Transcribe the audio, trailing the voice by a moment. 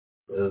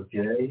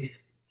Okay.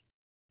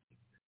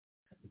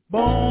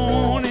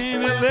 Born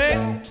in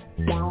L.A.,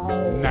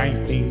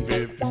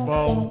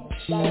 1954.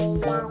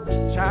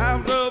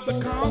 Child of the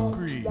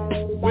concrete,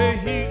 where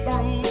he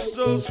grew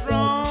so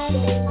strong.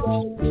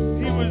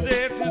 He was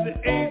there to the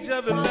age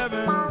of 11.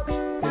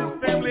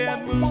 His family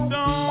had moved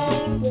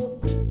on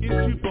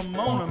into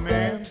Pomona,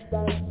 man,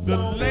 the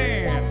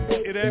land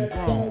it had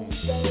grown.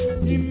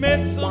 He met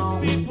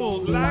some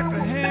people like to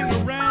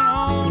hang around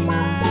all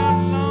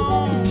night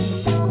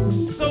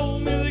long. Soul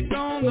music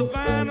on the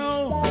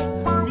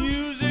vinyl,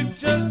 music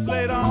just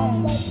played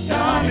on.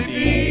 Donny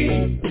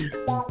D,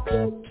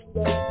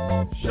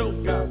 show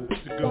got to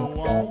go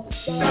on.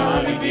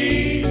 Donny D,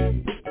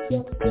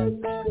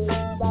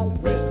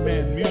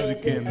 Westman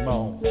music and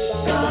more.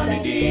 Donny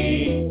D,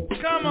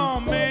 come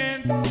on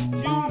man,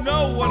 you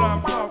know what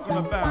I'm talking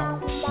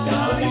about.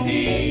 Donny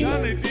D,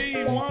 Donny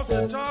D wants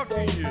to talk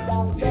to you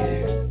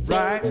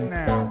right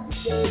now.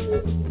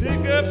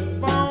 Pick up the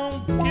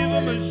phone, give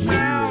him a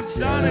shout.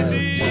 Donny D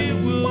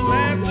will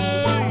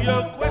answer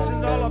your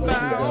questions all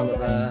about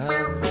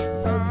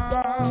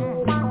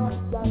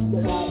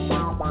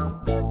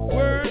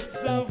words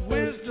of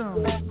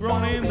wisdom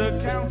grown in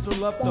the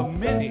counsel of the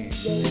many.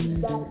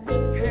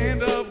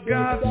 Hand of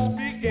God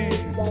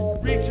speaking,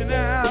 reaching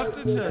out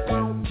to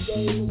touch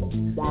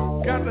it.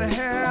 Got to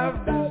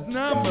have this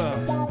number.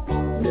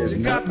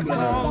 You got to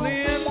call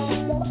in.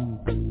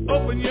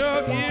 Open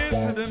your ears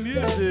to the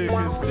music.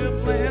 It's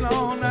still playing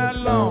all night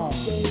long.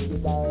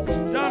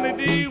 Donny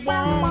D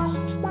wants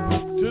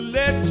to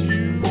let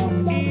you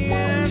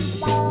in.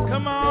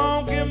 Come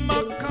on, give him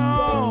a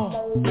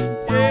call.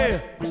 Yeah,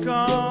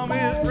 call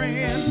his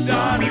friend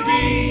Donny D.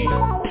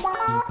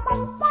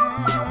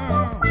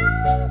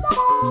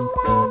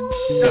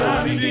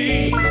 Donny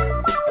D.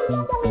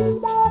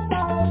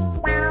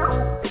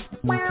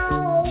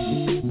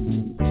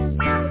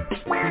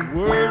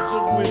 Words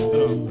of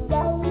wisdom.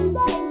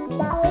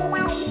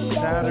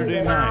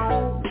 Saturday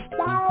night.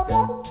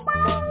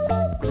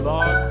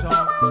 Blog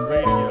Talk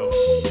Radio.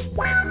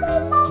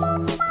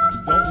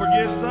 Don't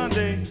forget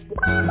Sunday.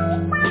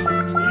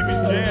 Keep it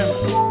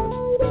jamming.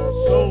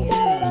 Soul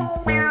music.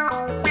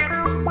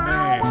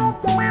 Man,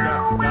 you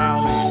got to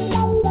dial in.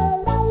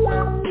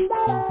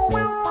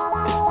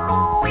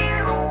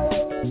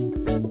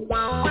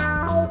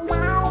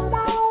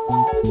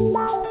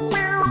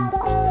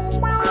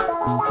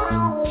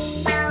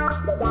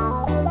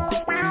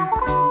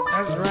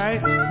 That's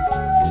right.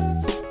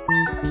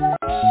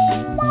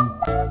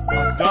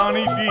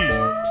 Donny D,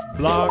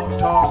 Blog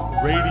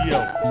Talk Radio.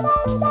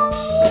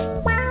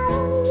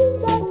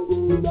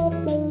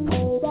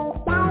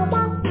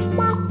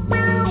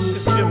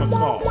 Just give him a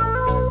call.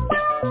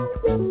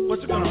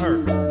 What's it gonna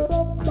hurt?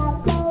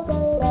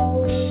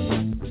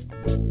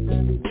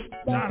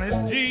 Donny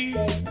D,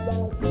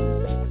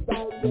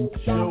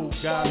 show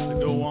got to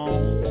go on.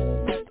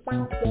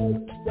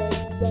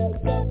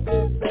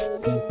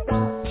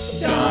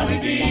 Donny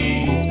D,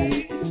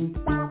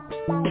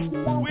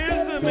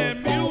 wisdom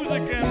and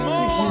music and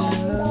more.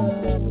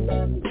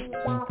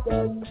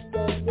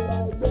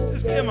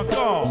 Just give him a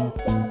call.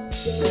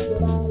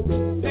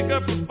 Pick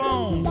up the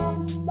phone.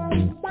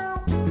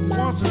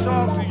 Wants to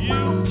talk to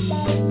you.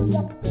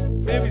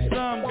 Maybe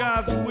some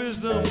God's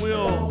wisdom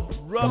will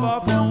rub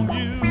off on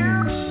you.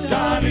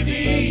 Donny D,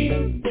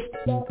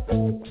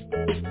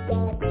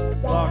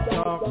 Blog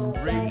Talk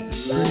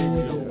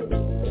Radio.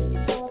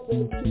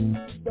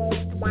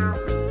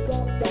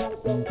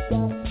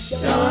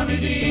 Donny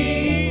D,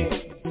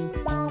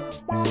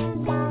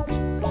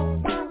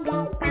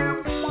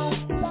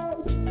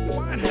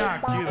 why not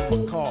give him a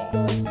call?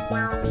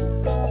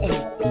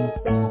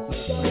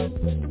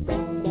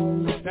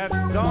 That's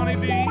Donny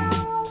D.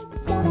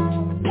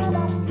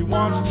 He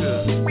wants to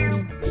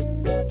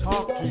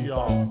talk to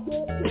y'all.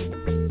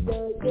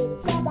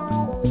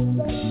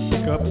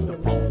 Pick up the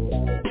phone.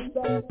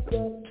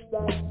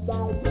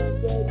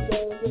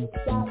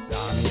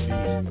 Donny D.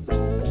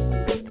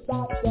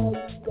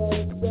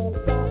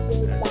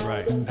 That's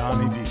right,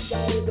 Donny D.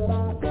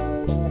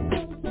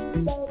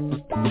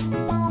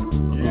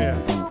 Yeah.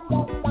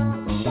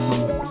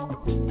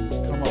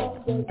 Come on.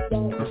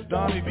 It's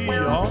Donny D,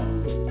 y'all.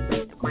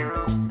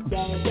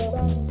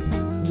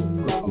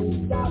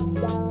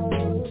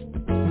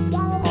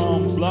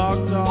 On Blog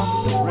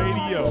Talk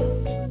Radio.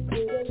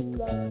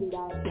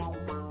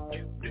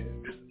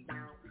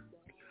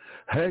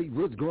 Hey,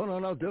 what's going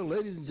on out there,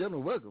 ladies and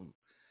gentlemen? Welcome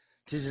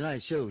to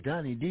tonight's show,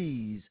 Donny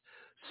D's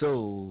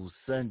Soul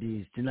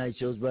Sundays. Tonight's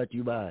show is brought to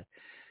you by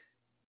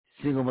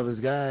Single Mother's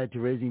Guide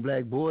to Raising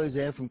Black Boys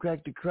and From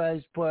Crack to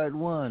Christ, Part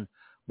 1.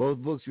 Both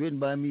books written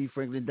by me,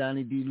 Franklin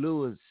Donny D.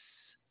 Lewis.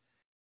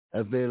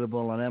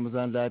 Available on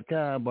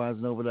Amazon.com,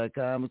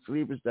 BarnesandNoble.com, and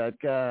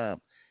Sleepers.com.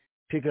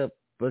 Pick up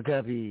a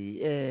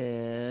copy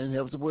and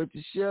help support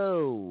the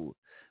show.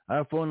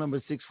 Our phone number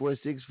is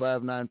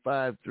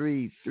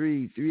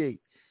 646-595-3338.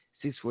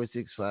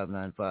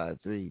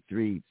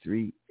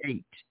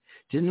 646-595-3338.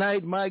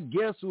 Tonight, my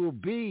guest will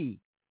be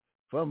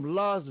from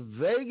Las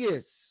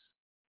Vegas.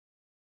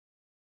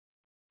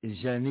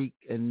 JACNIQUE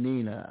and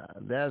Nina.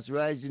 That's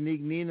right,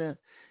 JACNIQUE Nina.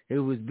 It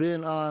was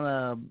been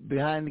on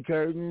Behind the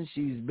Curtain.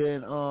 She's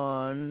been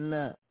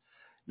on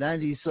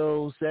 90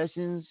 Soul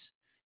Sessions.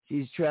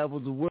 She's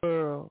traveled the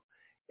world,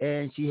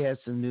 and she has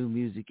some new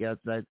music out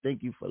tonight.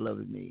 Thank You for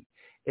Loving Me.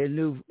 A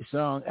new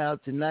song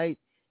out tonight.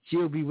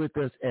 She'll be with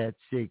us at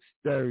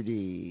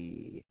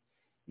 6:30.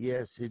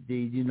 Yes,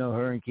 indeed. You know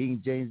her and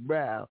King James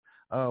Brown.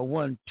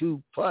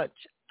 1-2 punch.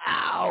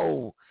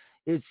 Ow!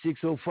 It's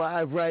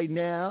 6:05 right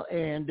now,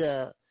 and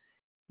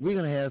we're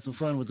going to have some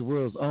fun with the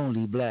world's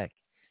only black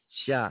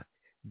shock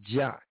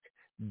jock,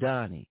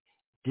 Donny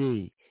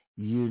D.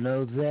 You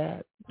know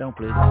that? Don't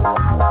play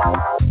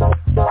that.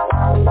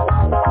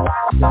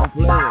 Don't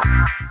play it.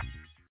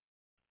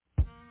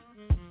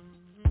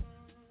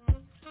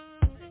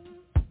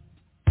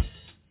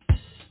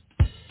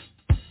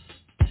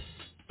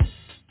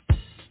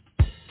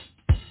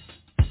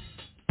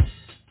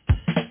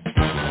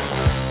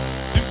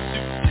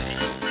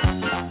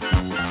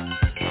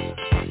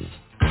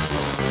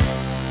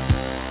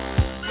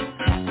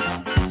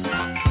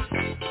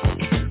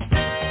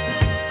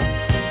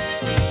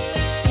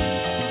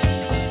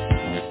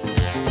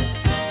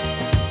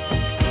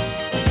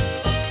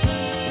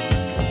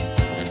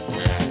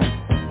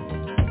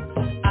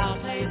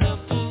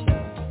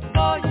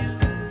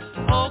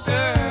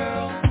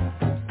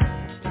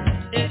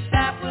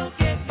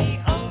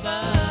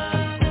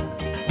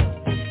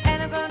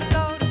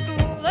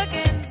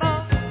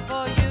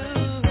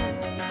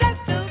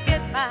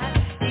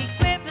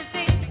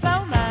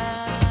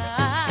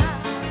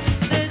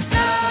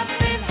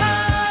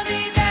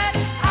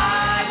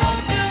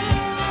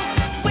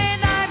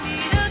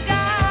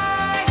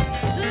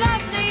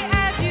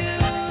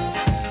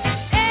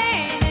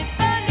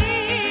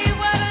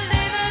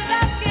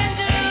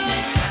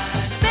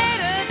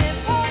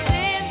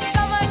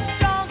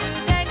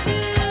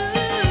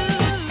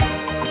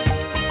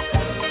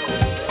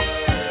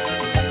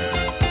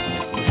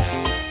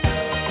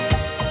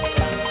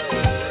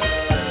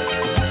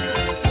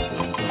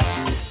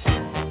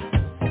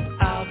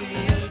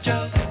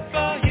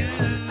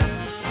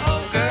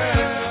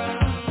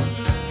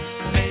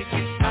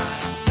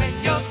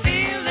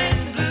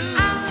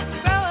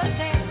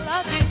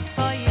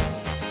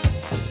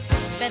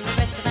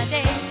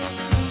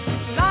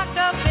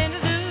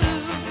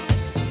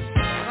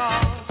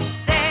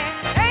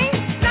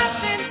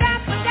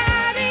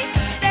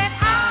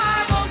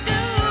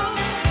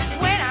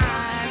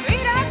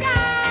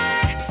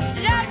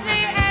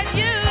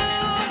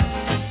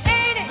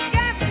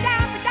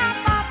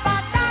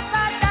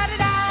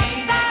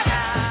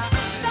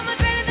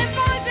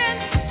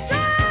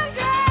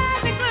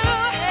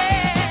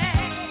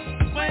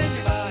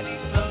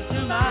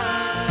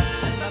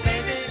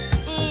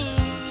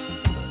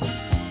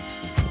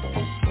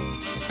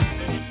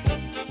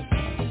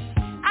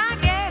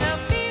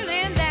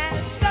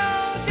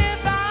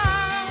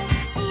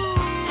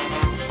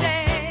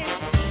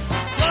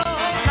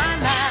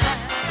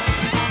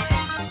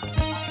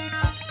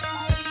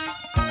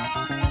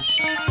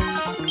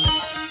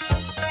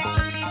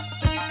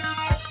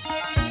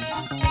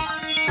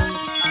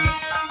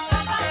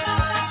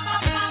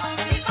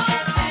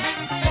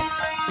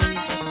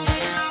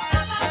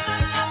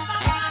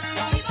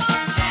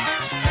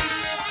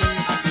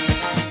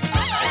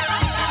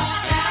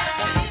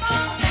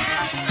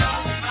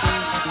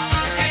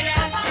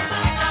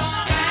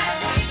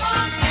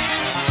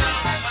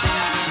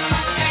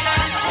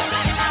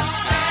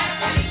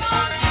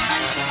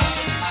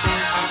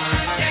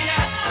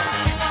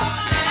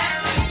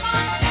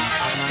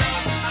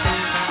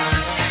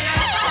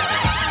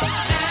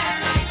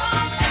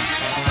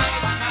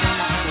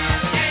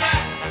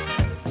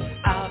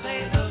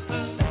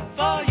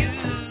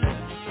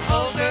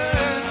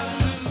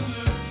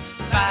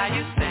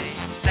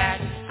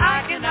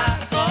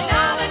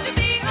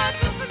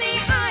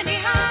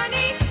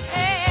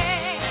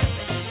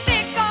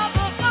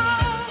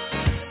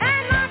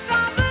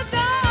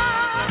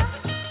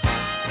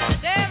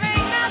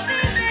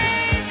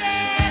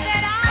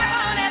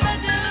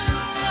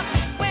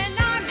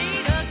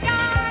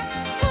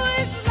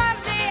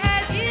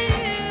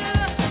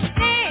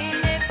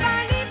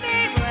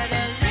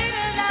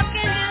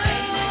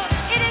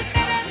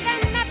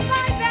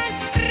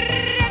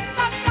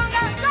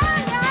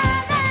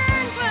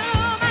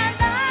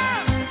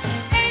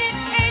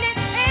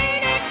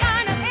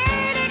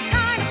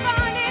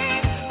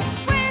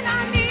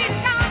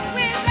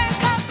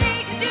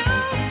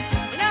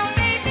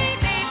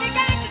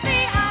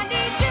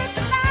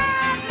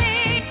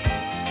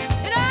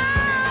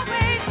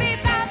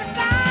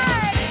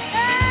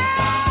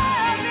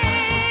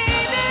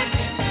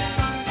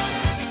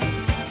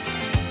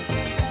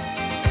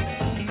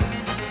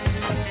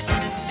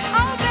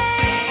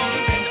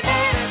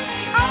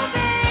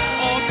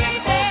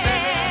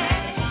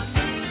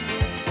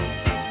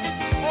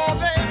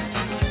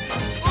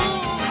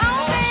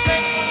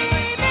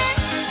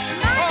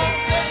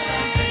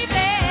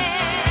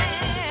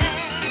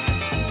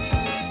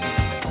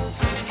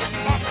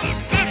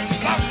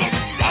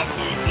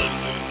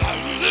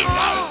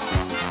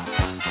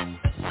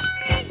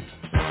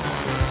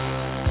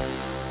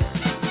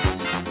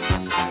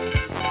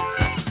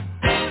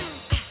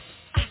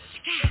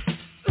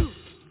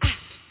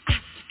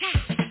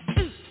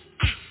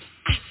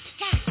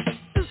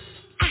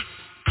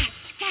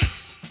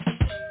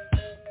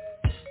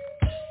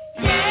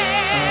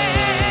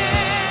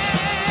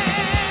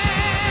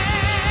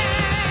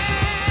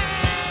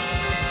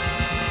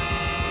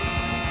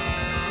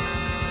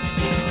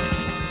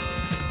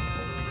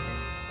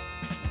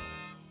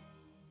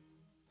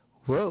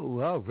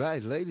 All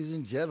right, ladies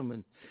and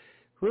gentlemen.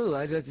 Well,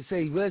 I'd like to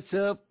say what's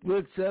up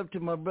to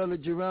my brother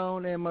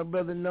Jerome and my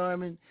brother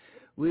Norman.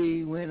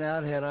 We went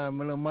out, had our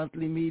little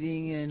monthly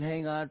meeting and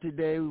hang out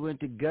today. We went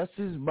to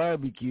Gus's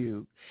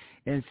Barbecue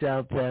in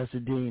South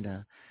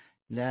Pasadena.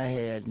 And I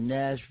had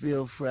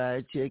Nashville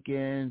fried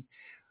chicken,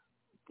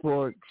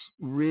 pork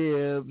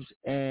ribs,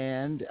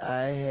 and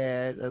I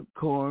had a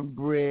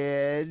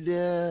cornbread,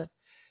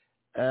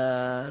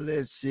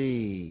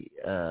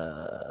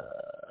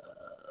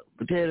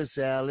 potato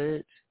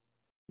salad,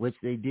 which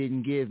they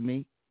didn't give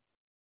me.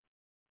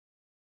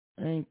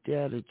 Ain't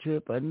that a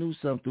trip? I knew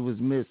something was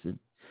missing.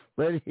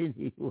 But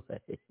anyway,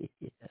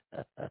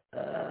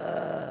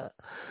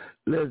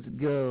 let's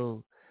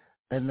go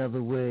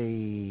another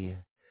way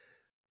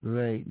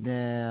right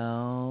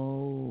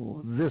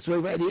now. This way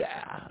right here.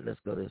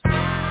 Let's go this way.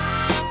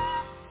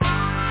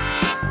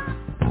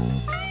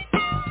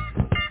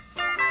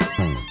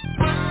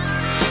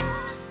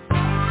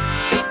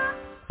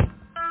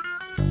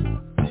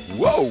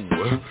 Whoa!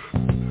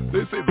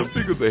 They say the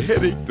bigger the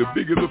headache, the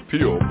bigger the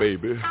pill,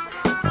 baby.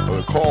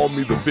 Call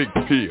me the big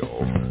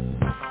pill.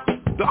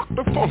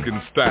 Dr.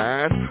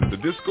 Funkenstein, the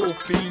disco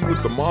fiend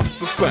with the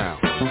monster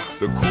sound,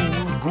 the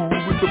cool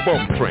guru with the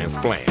bum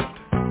transplant.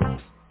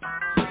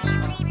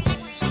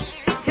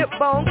 Hip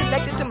bone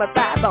connected to my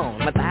thigh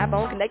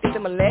bone connected to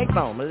my leg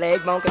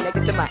bone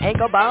connected to my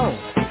ankle bone.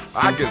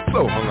 I get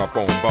so hung up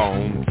on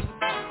bones.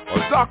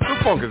 Dr.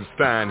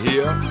 Funkenstein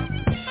here.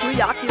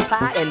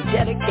 Preoccupied and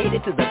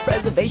dedicated to the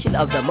preservation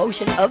of the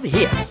motion of hips.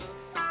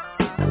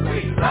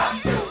 We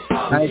love to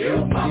funk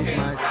you,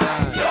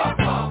 Funkenstein. Your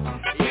funk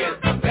is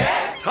the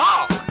best.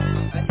 Talk!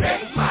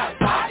 Take my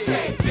body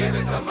and give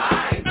it to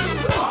mine. To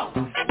funk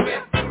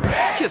with the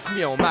rest. Kiss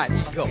me on my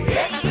ego.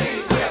 Hit me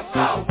with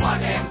the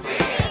one and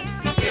ten.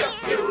 If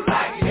you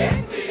like it, hit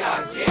me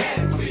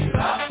again. We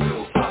love to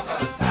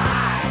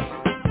Funkenstein.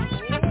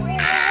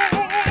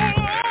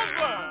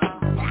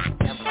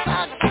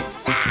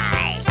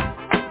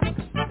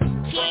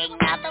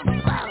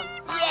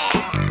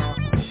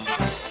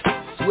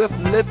 Swift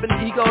lipping,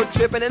 ego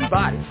tripping, and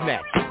body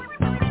snatching.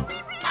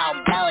 I'll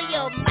blow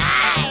your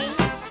mind.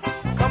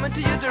 Coming to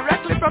you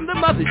directly from the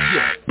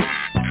mothership.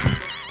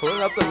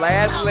 Pulling up the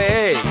last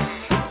leg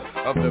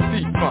of the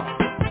beat funk.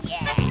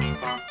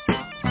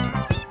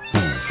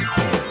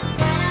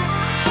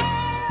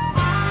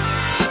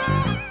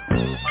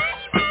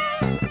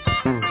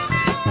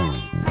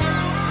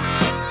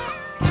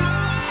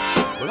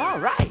 Well, all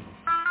right.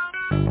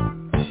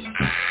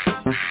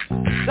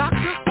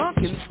 Dr.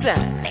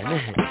 Funkenstein.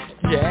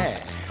 Yeah.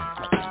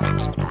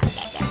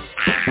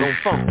 Don't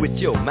funk with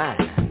your mind.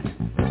 We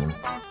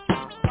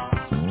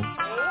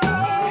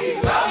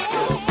love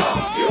to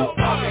funk you,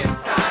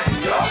 Funkenstein.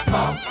 Your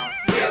funk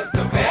is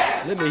the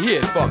best. Let me hear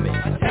it for me.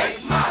 Take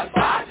my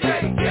body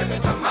and give it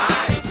to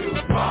mine. To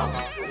funk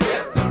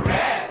with the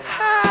rest.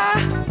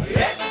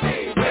 Hit me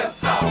with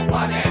the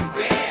one and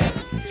ten.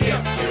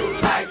 If you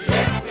like,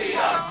 hit me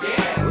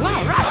again. Well,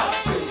 all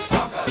right. We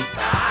love to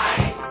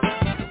Funkenstein.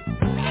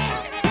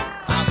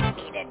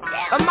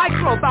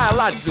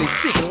 Microbiologically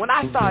speaking, when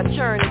I start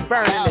churning,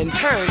 burning, and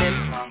turning,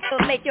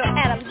 It'll make your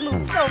atoms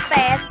move so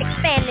fast,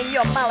 expanding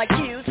your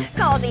molecules,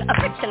 causing a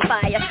friction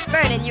fire,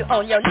 burning you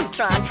on your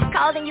neutron,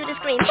 causing you to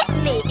scream, hit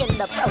me in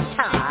the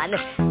proton.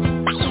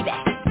 Baby.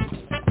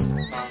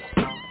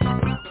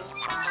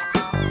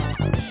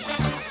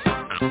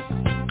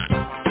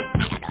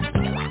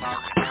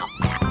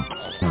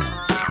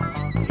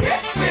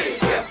 Hit me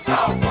with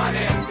the one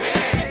and ten.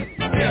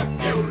 If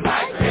you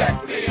like, hit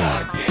me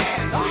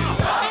again. We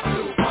love to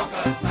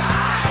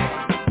Funkenstein.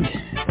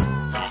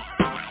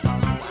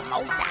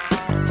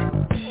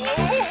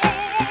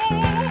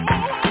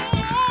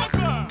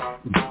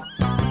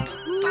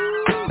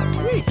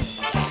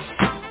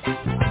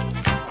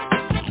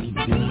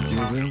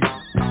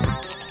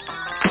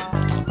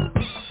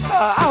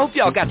 I hope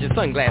y'all got your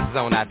sunglasses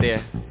on out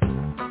there.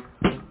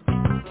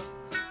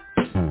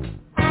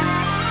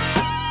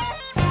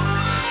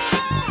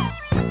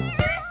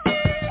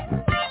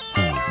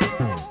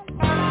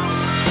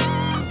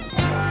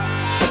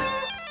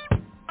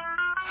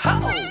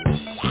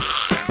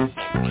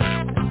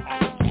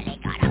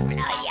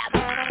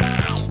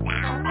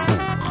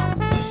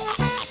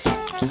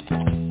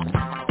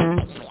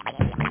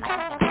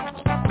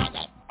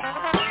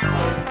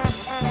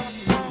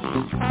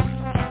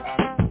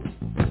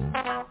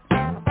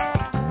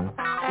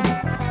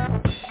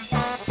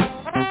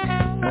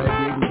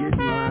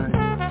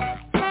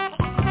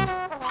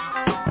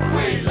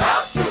 We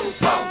love to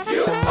funk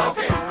you,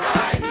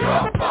 Funkenstein.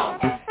 Your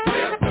funk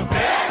is the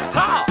best.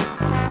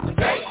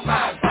 Take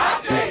my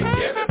body and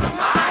give it to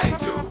mine.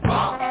 To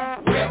funk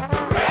with the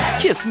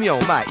rest. Kiss me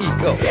on my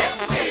ego. Hit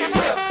me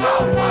with the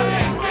one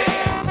and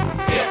ten.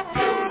 If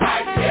you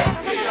like, hit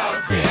me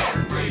again.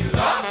 We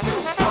love to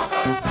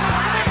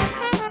Funkenstein.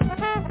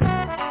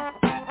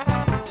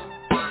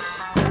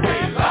 We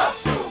love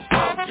to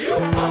funk you,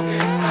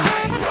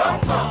 Funkenstein. Your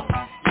funk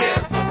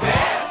is the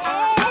best.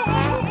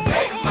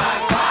 Take my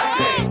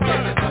body and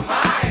give it to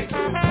mine.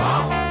 To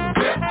funk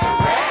with the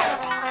rest.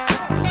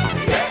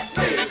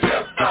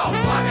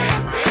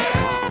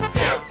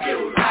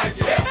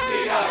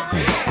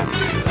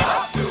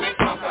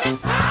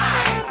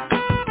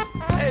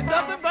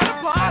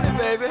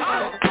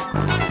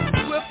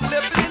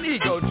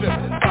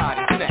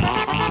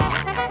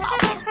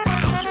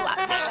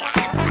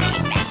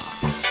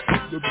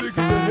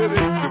 bigger the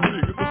headache, the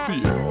bigger the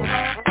pill.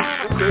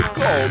 They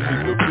call me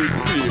the big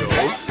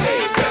pill.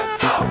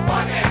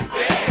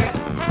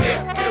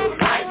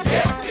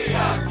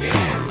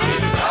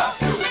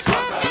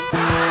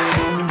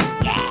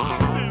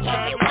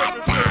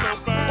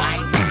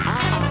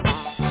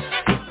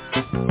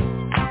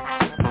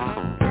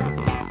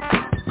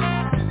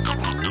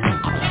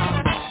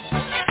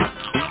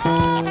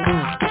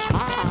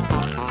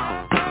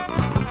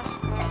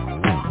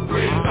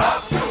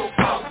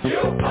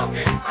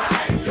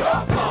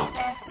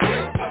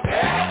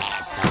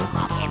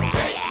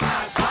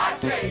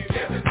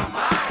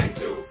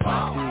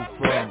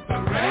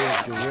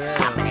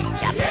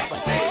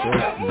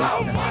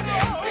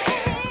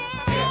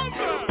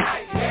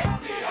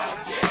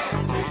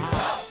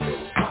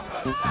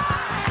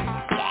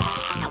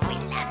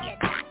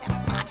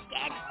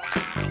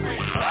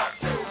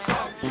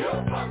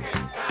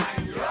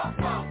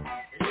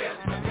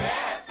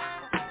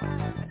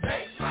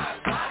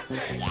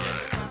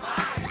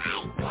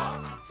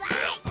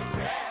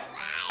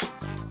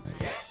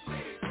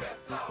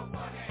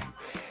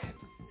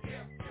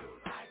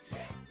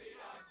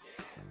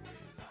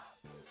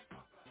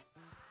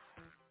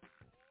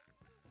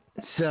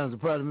 Sounds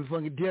of Parliament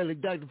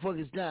Funkadelic, Dr.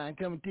 Funkenstein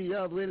coming to you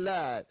all the way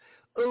live.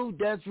 Oh,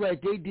 that's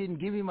right. They didn't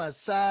give me my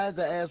size.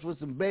 I asked for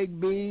some baked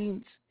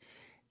beans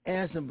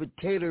and some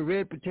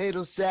red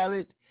potato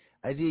salad.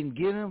 I didn't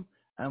get them.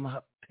 I'm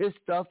pissed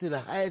off to the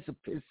highest of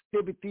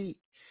festivity.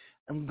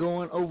 I'm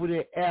going over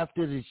there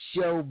after the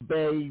show,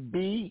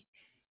 baby.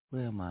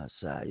 Where am I,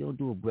 side? You don't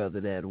do a brother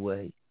that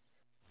way.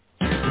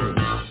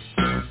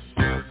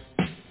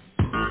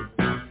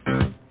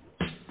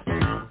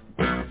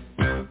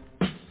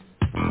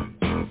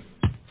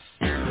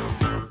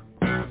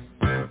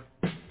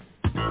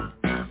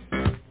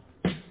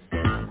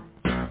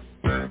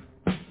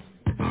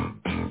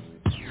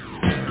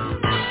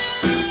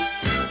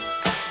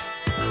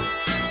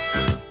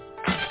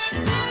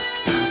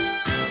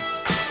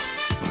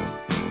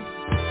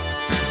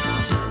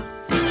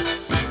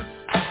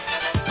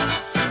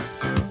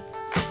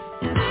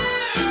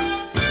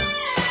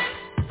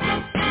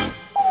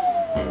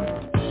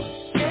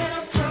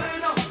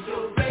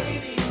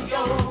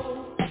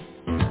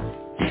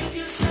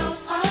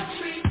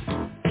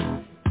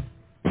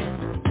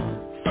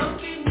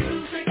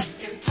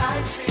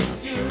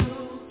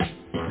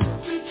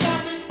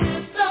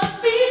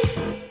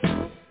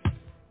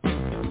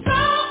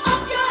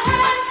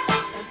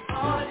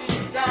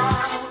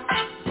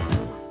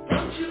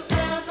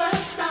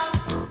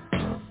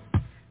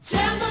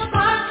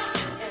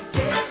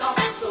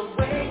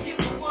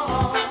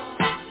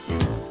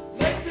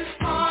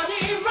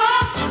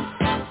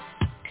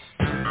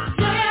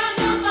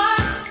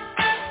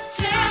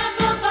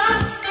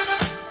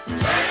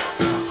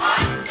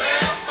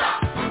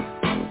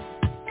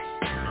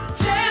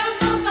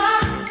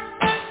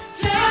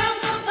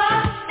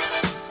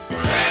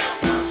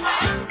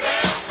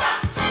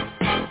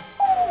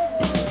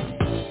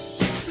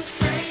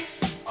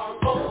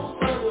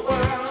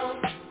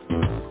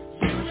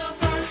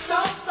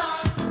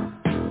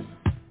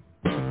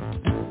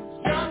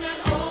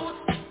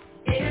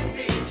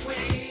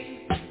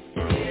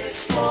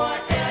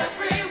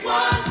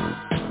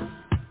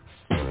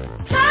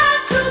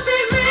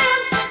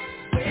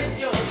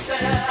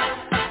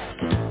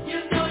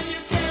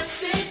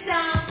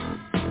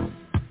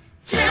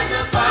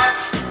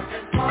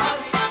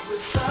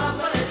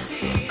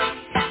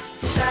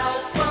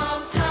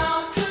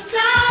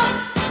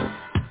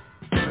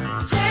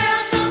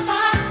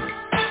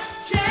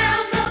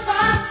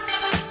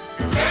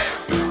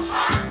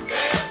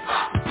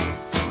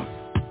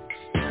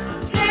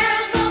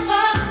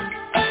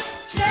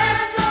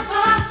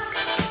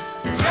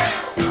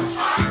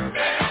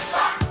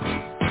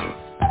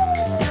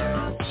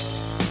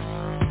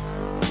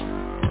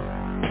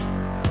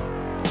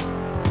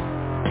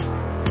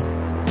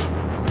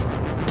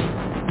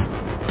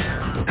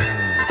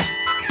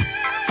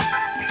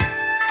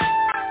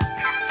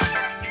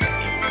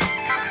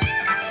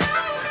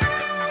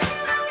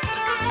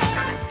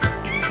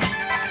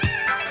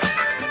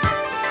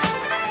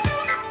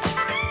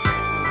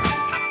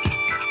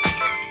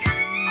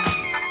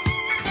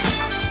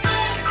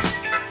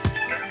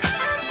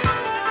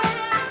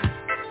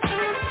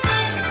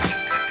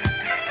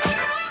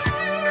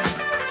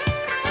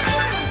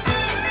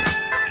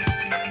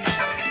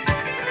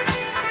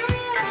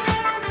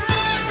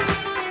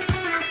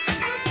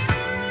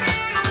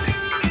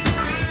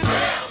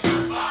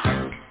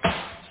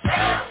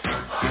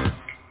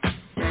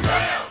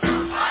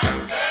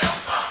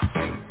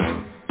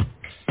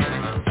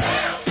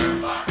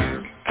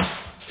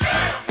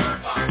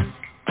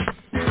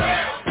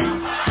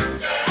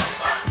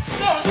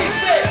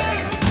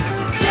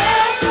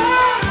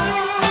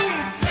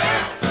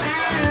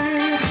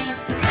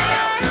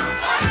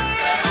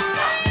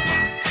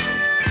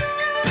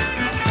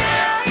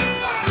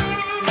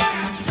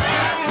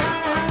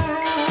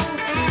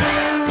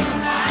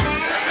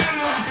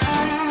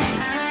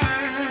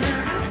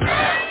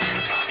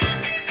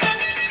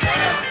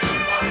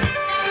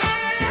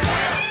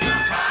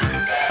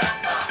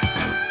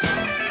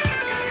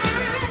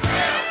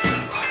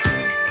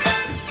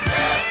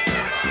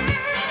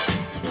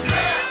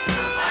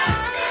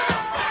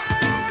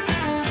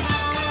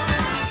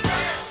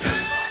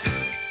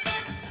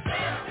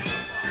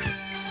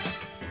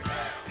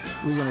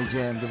 We're going to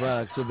jam the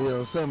box for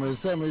Bill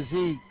Summers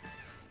Heat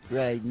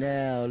right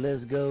now.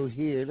 Let's go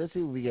here. Let's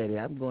see what we got here.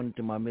 I'm going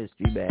into my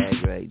mystery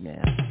bag right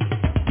now.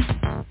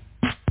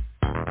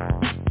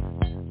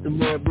 Some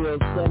more Bill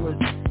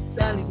Summers.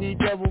 Donny's need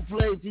double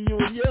play to you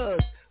and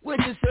yours. What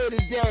you say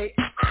today?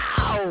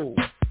 Ow!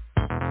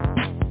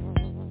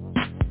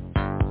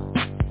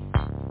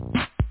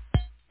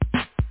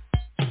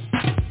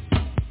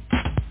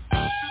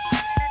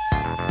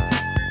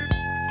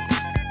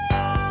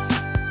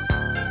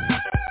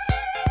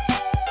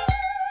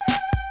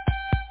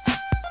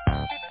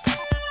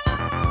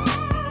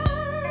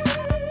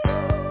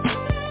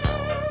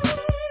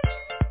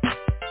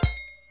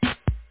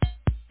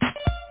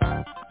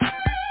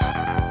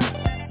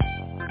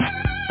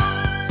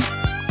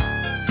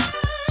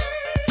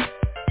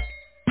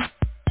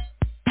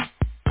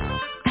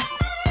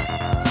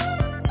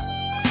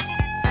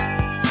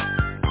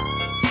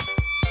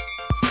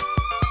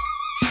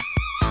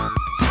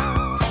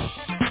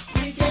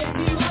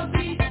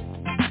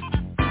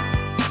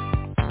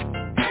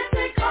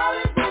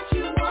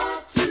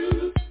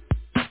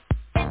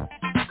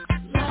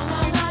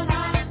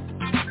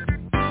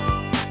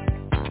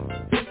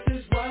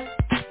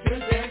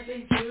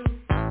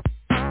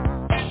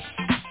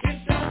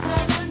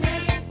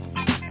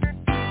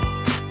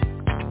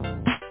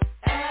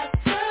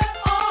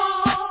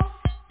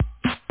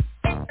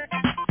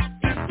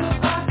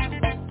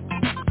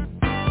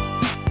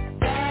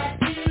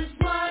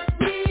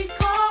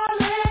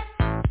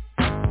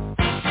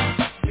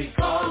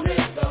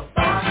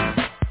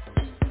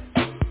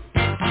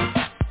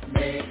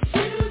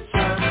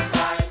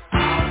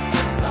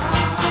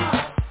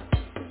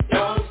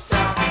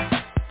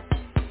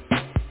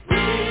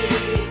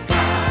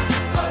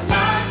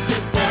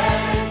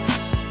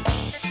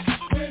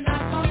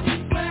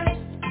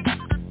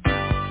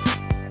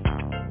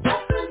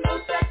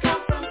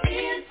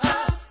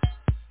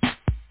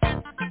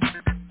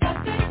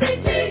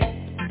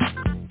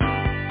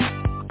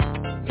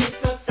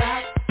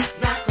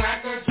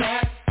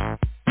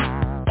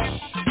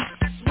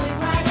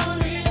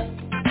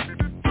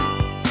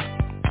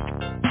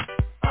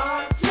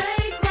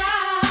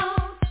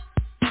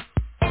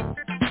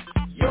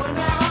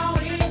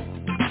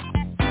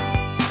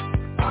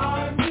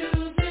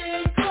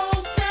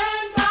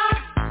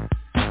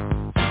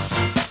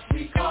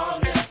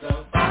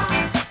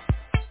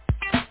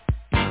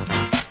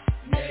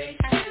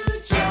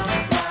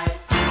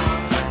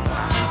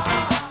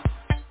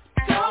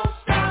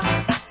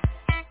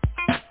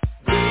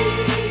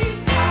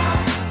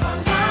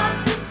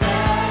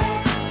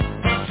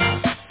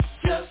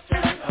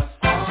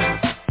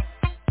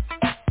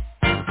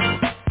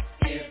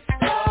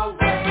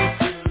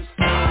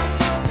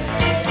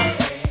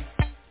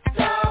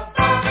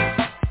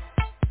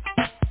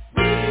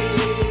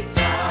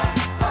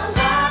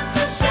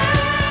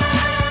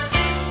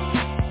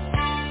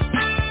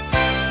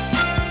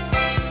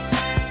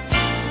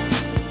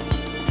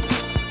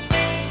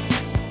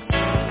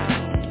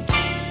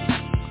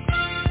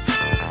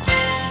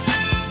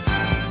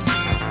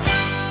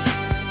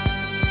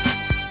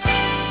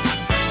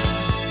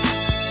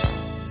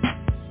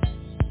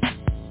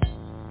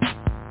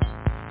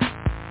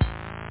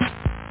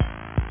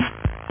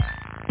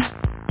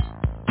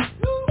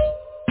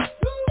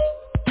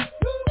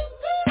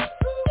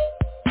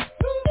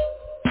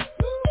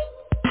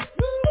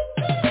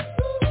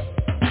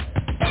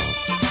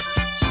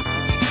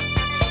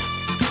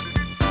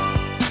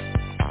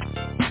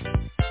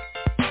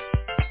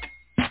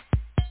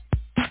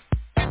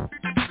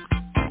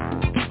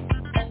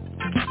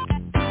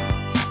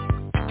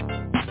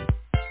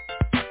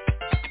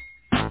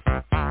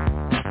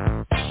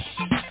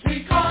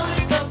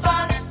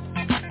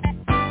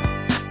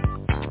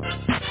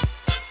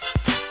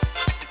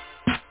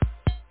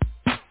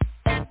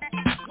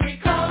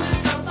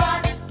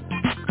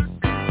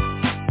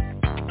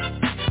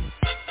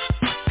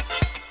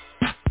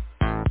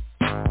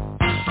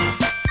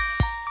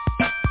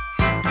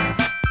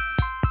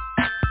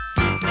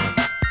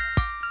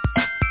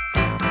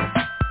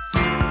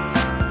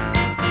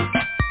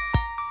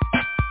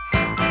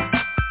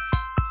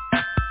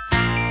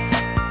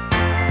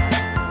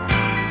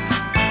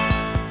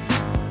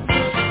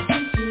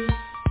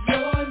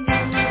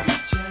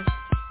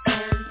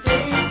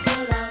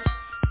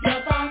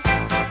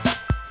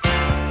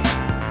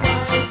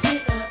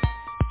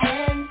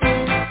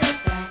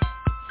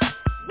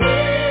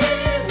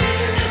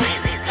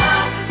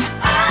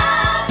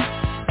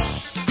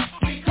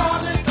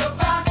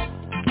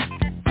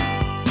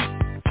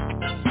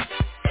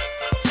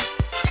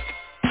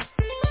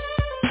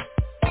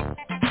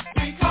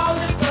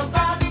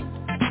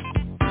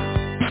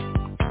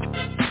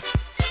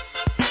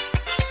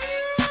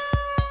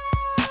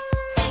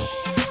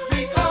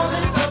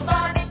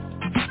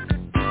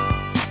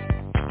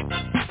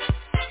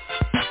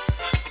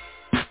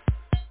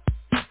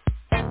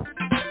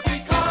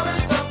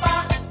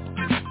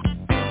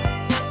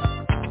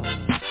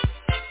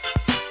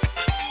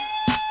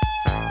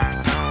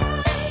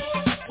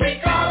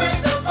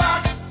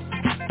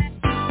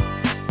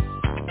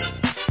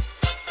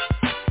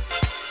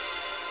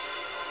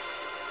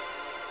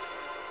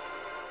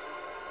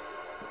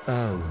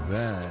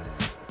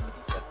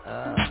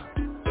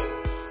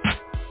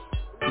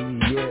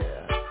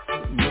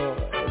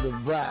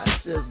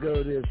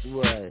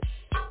 What?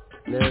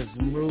 Let's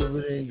move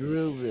it and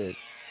groove it.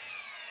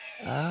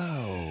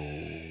 Ow.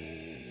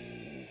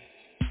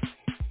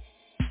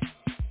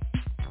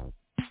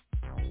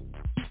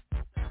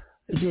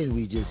 Did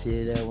we just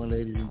hear that one,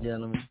 ladies and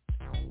gentlemen?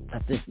 I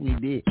think we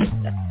did. All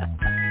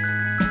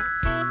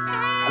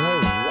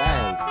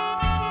right.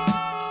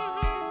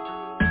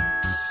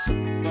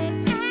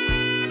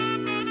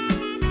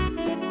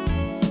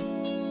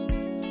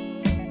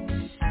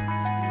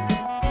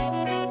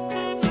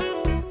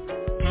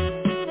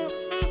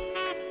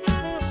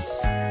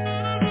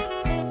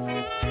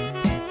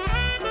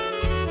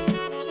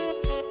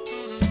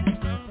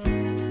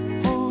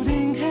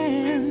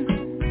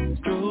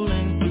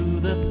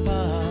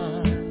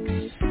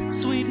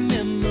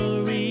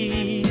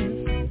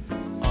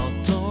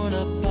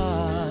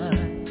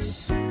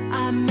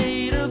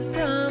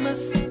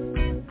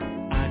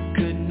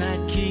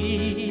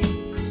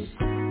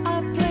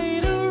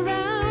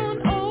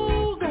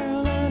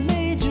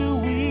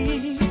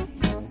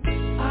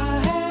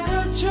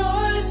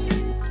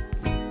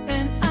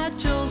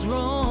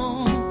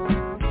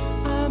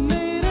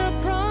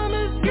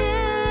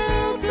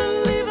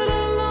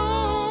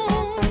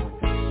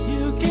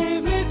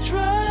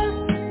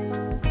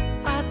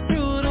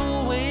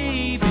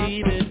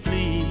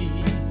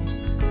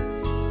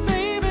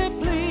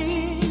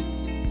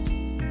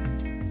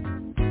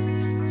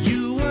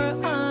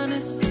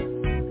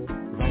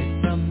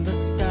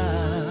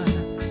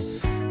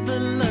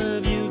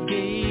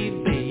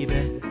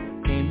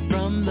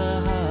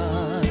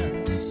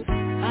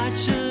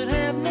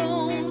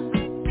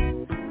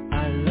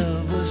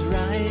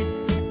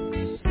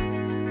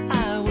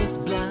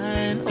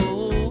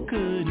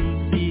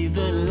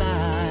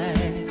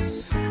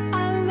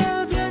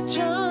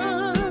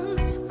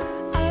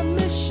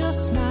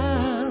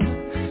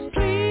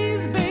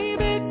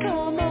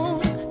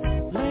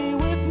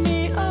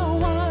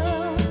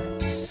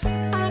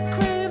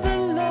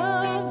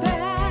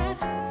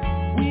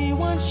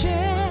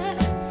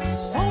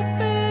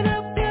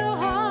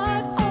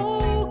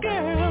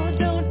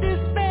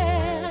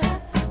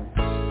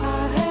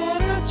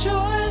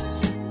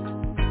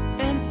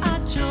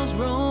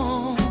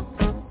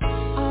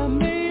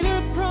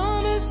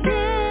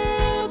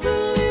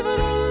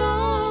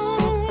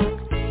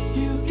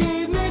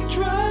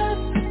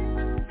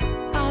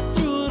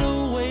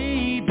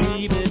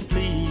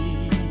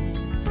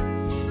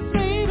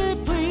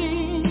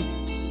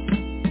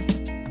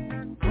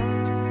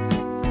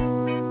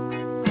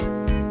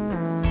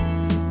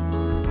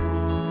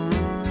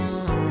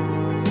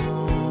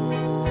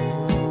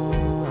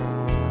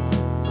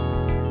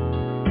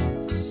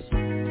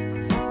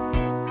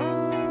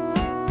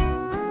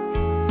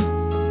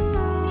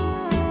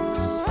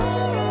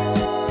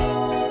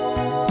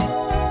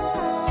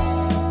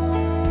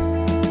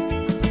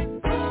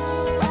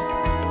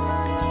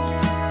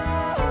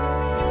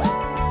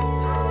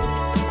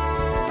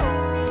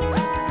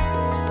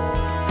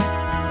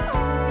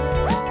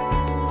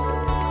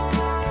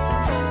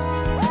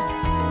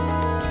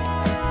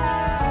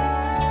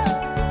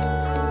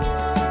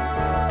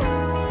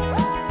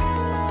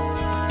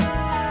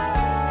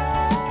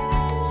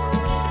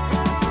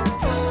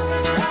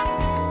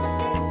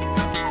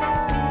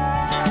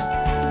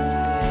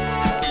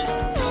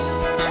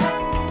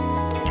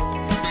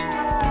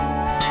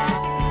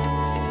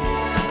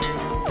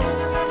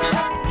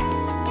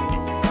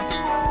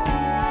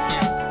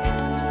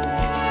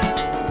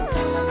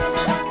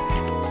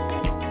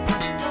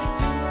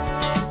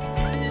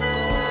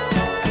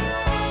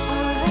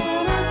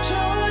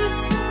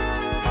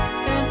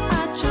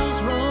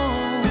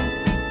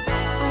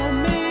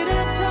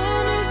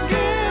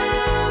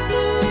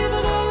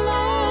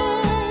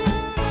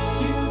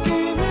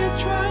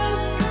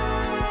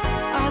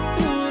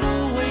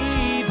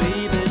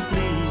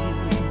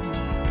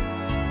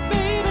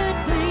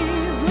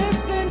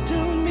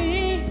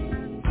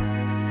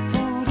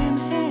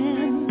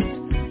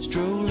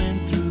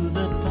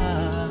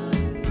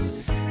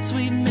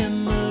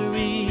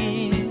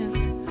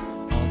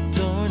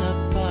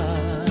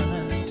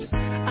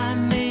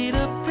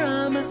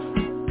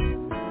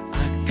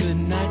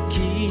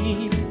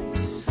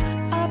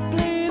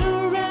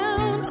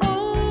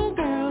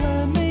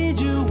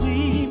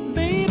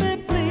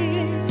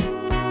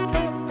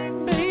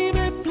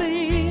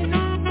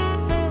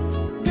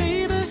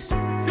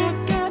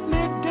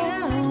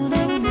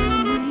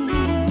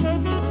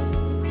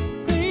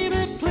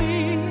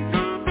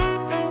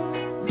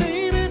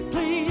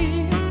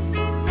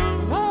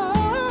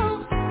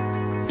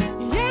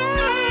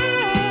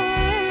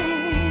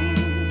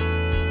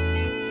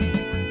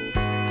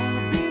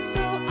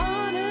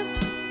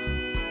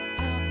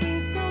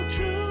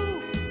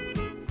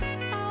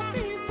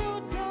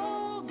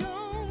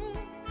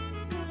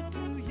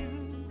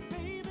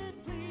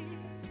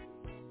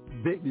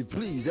 Baby,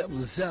 please, that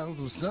was the sound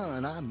of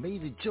Son. I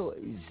made a choice.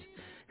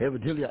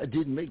 Evidently, I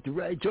didn't make the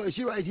right choice.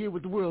 You're right here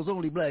with the world's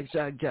only black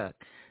shot cock.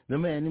 the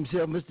man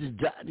himself, Mr.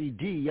 Donny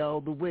D, all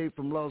the way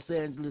from Los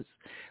Angeles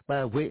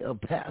by way of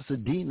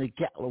Pasadena,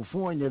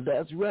 California.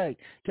 That's right.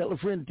 Tell a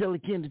friend to tell a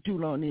kin to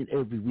tune on in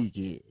every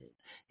weekend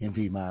and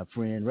be my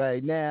friend.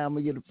 Right now, I'm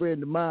going to get a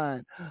friend of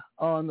mine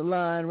on the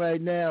line right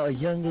now, a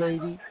young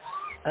lady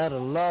out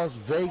of Las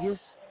Vegas.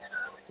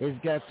 It's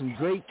got some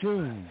great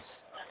tunes,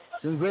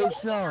 some great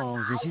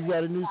songs, and she's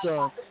got a new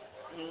song.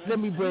 Let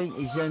me bring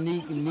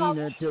JACNIQUE and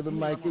Nina to the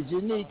mic.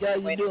 JACNIQUE, how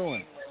you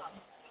doing?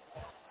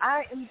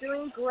 I am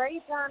doing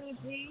great, Donny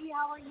D.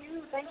 How are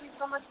you? Thank you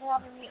so much for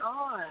having me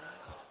on.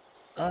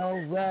 All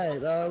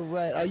right.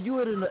 Are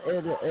you at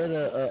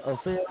a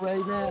fair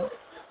right now?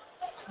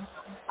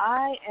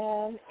 I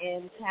am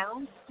in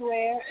Town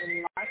Square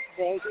in Las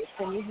Vegas.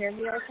 Can you hear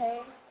me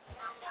okay?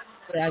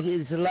 Yeah,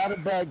 it's a lot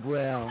of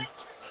background.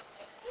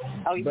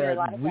 Oh, you hear a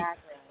lot of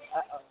background.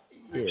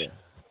 Yeah.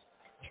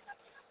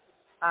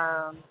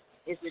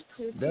 Is it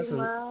too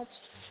much?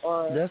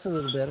 Or that's a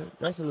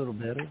little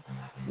better.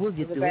 We'll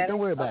get through it. Don't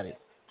worry about it.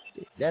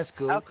 That's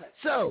cool. Okay.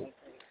 So,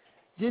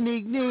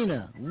 JACNIQUE,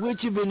 Nina,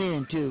 what you been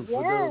into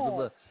for those of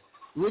us?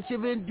 What you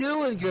been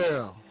doing,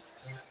 girl?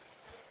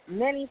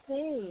 Many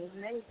things.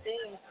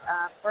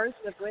 First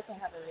of which, I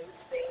have a new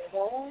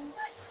single.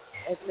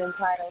 It's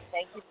entitled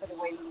 "Thank You for the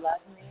Way You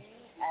Love Me,"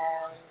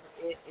 and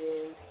it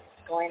is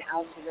going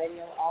out to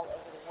radio all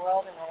over the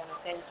world. And I want to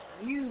thank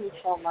you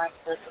so much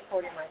for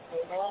supporting my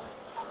single.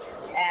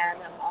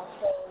 And I'm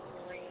also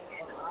doing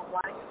an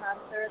online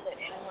concert that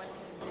anyone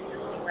can do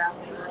around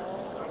the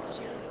world on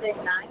Tuesday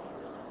night,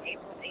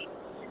 April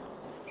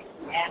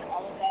 18th. And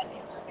all of that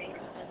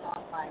information is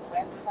on my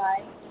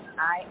website,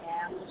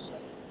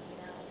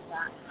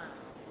 IamJaCNIQUE.com.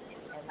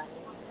 And my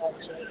name is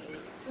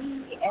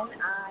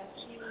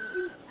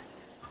JACNIQUE.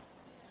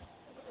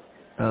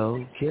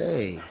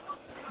 Okay.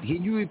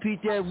 Can you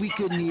repeat that? We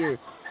couldn't hear.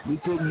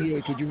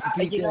 Could you repeat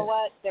that? You know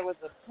what? There was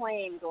a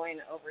plane going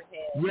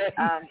overhead.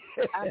 Yeah.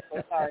 I'm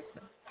so sorry.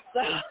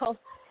 So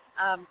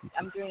I'm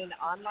doing an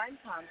online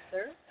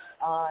concert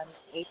on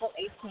April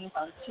 18th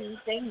on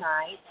Tuesday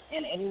night,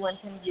 and anyone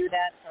can view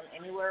that from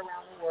anywhere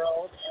around the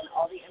world. And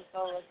all the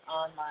info is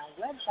on my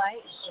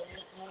website,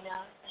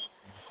 JACNIQUE.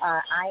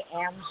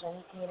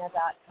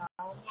 IamJaCNIQUE.com,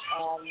 and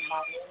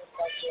my name is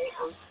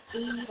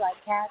JACNIQUE, like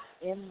cat,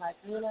 M like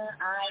Nina,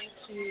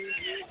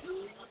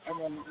 I-Q-U-E,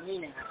 and then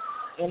Nina,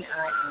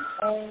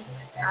 N-I-N-A,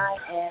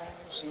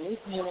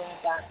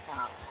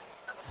 IamJaCNIQUE.com.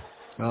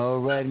 All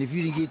right, and if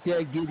you didn't get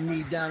that, get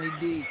me, Donny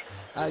D.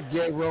 I'll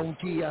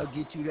guarantee I'll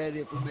get you that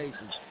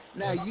information.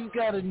 Now, you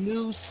got a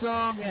new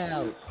song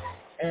out.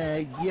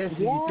 Yes.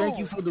 Thank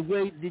you for the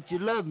way that you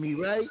love me,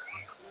 right?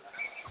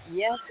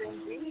 Yes,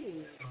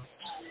 indeed.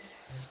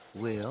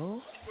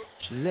 Well,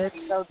 let's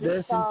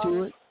listen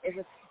to it.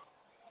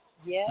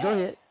 Go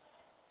ahead.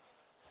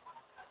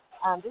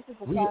 This is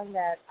a song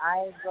that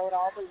I wrote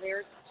all the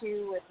lyrics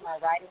to with my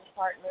writing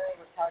partner,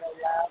 Ricardo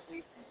Love.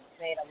 We've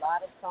made a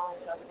lot of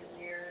songs over the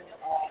years,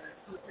 and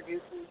he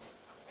produces,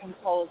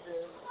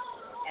 composes,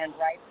 and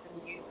writes the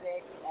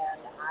music,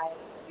 and I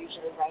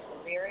usually write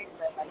the lyrics,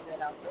 as I did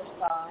on this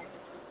song.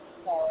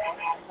 So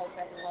I hope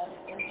everyone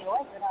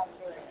enjoys it out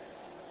there.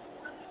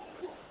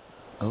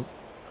 Oh.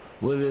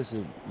 Well,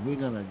 listen, we're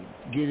going to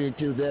get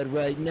into that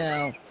right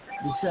now.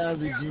 The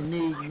sounds of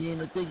JACNIQUE.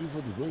 Nina, thank you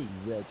for the way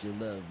that you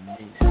love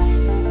me.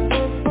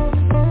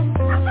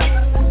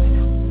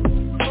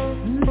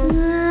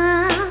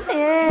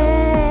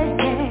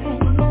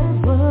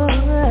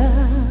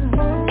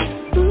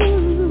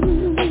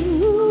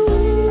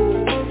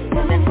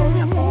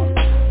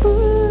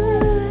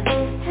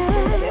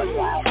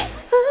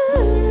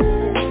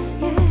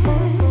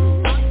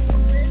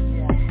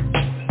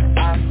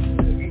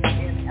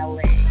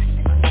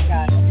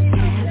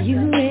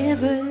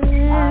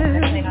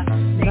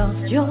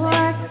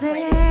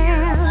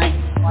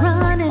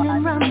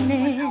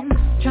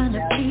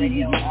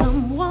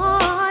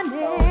 Someone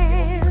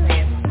else,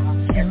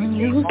 and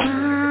you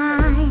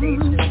find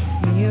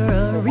you're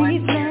a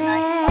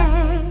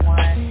reflex.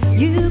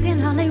 You can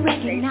hardly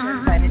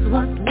recognize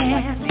what's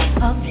left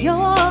of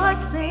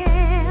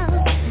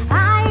yourself. I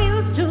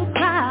used to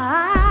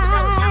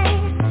cry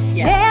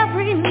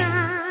every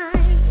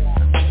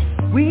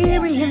night,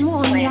 weary and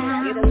worn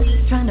out,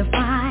 trying to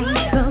find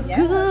the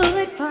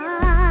good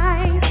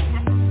fight.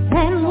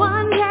 Then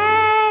one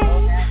day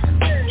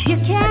you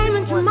came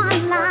into my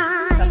life.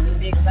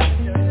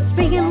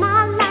 Speaking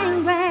my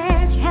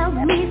language, help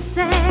me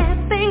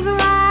set things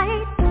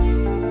right.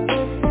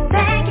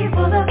 Thank you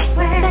for the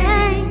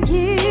way.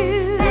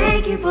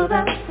 Thank you for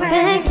the way.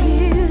 Thank you.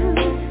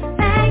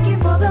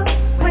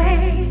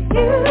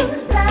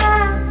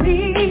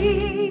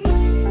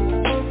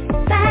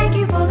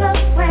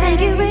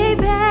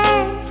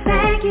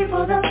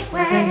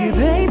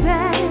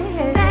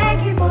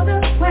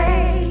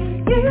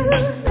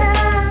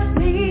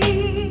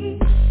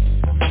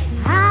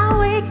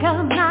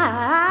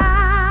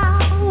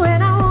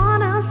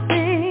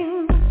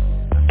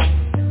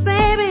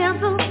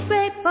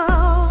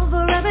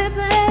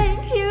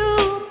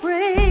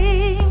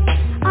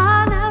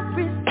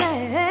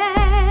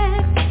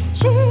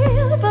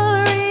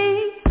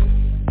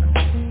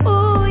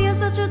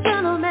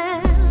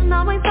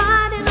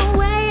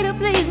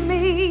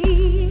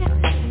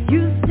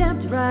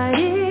 right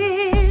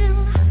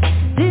in,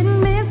 didn't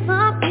miss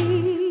a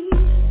beat,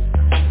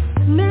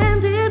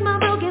 mended my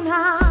broken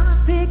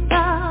heart, picked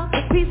up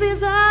the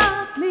pieces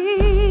of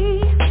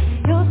me.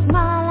 Your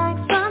smile like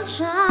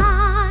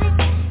sunshine,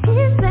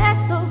 is that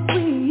so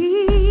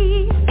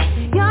sweet?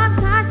 Your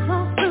touch so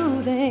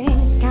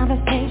soothing,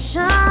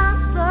 conversation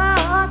so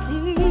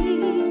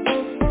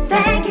deep.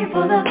 Thank you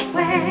for the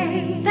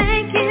way,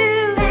 thank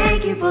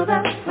you for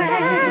the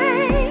way,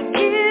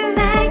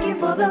 thank you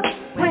for the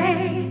way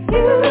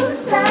you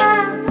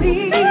love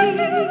me.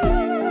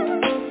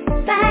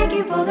 Thank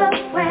you for the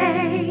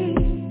way,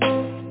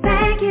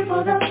 thank you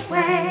for the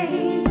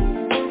way,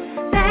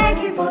 thank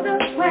you for the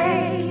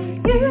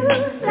way you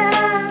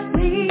love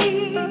me.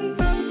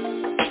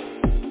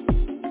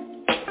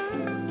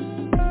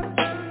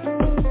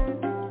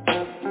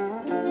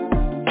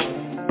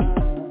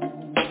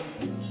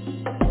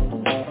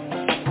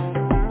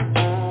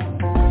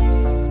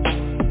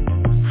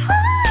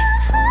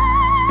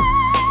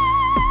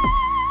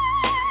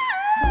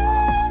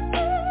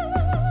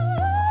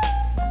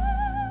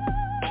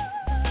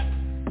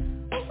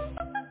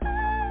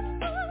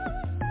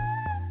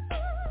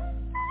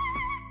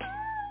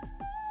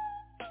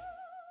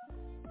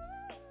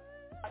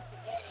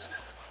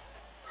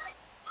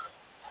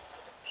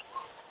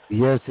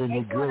 Yes, in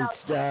the great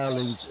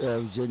stylings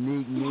of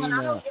JACNIQUE,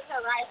 Nina,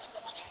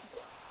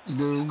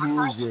 new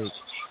music.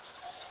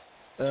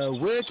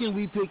 Where can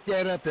we pick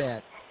that up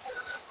at?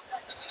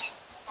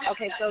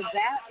 Okay, so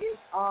that is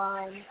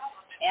on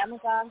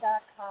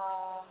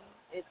Amazon.com.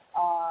 It's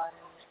on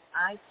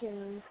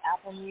iTunes,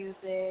 Apple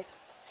Music,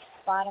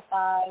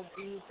 Spotify,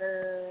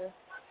 Deezer,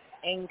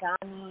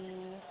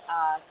 Engani,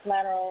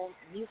 Claro,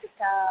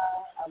 Musica,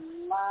 a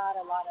lot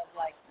of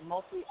like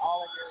mostly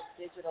all of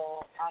your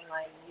digital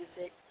online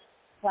music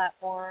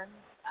platforms,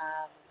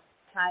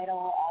 Tidal,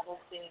 all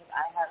those things,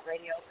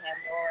 iHeartRadio,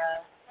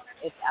 Pandora.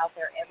 It's out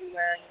there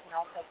everywhere. You can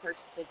also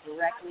purchase it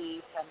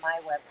directly from my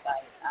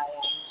website,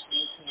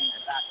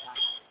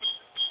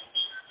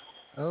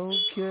 IamJaCNIQUE.com.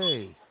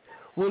 Okay.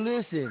 Well,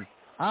 listen,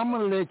 I'm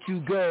going to let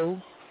you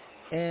go,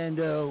 and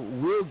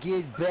we'll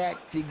get back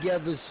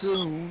together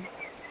soon.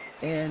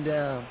 And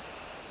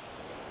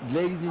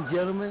ladies and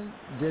gentlemen,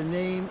 the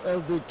name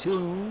of the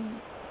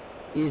tune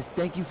is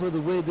Thank You for the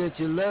Way That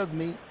You Love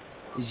Me,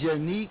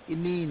 JACNIQUE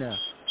Nina.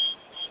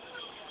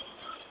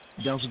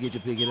 Don't forget to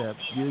pick it up.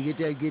 You'll get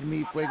that, get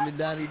me, Franklin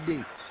Donny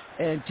D.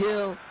 And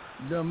tell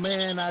the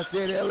man I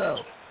said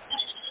hello.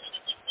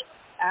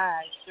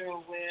 I sure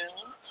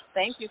will.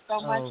 Thank you so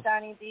much,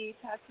 Donny D.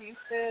 Talk to you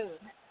soon.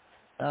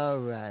 All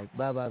right.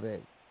 Bye-bye,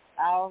 baby.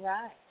 All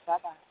right.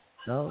 Bye-bye.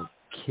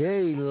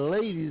 Okay,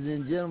 ladies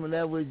and gentlemen,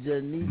 that was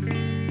JACNIQUE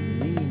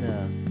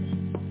Nina.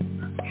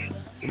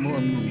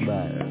 More music by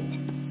her.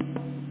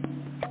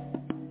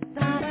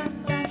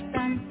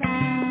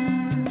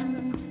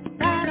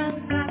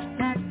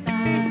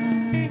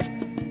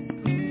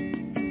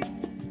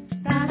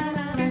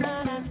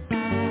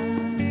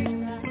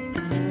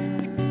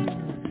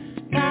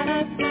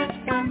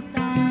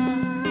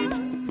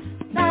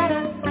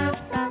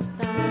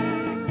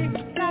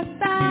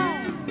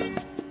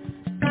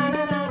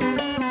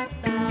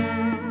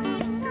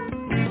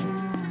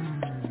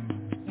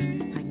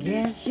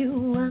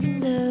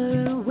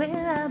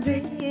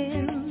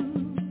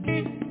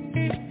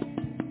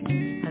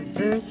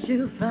 To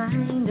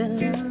find a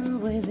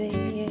love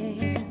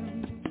within.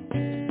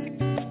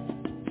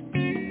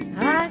 I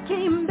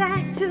came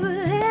back to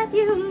let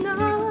you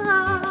know I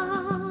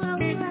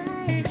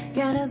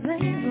got a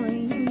thing for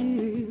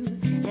you,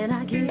 and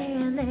I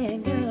can't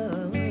let go.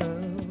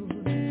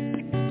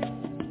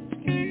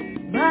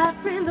 My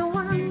friends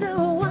wonder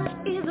what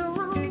is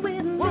wrong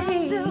with me.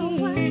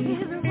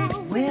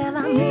 Well,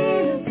 I'm in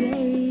the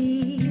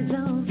days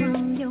on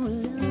from your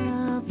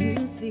love, you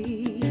see.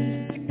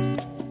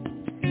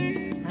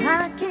 I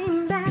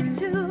came back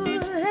to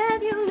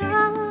let you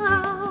know,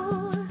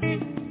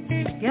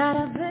 got a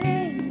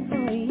thing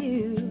for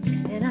you,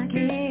 and I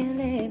can't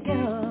let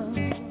go.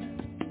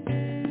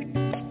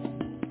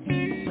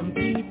 Some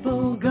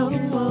people go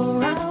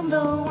around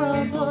the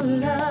world for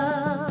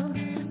love,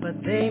 but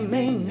they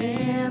may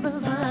never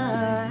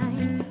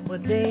find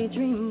what they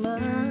dream of.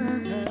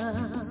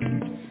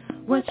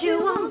 What you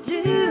won't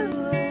do,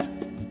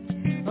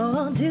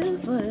 or do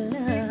for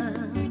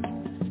love.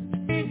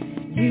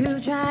 You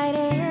tried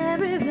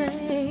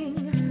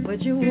everything,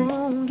 but you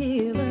won't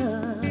give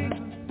up.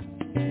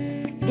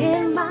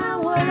 In my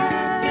world,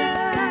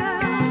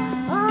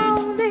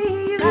 only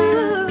you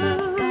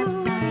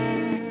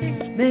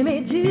made me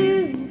do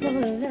for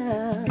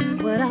love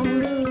what I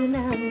would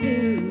not do.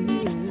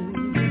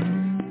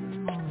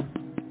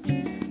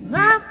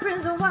 My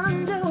friends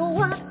wonder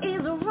what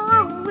is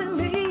wrong with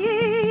me.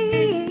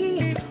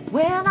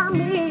 Well, I'm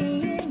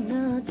in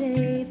the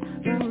days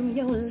from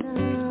your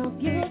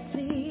love, you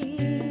see.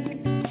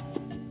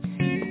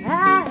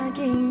 I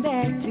came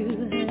back to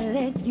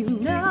let you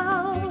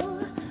know,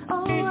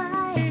 oh,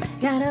 I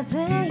got a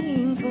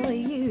thing for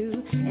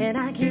you, and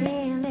I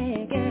can't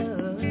let go.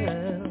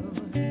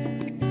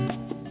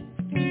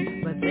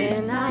 But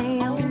then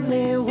I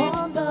only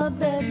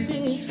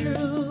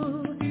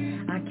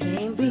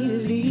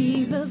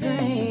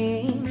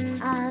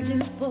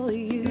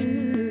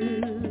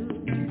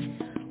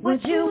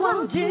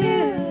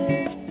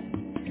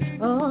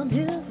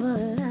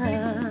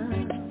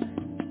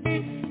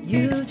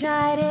You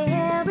tried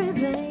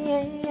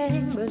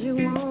everything, but you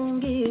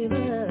won't give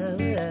up.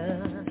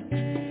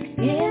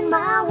 In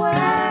my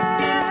world,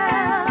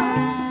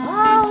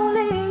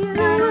 only you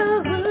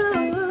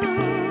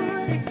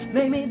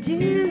make me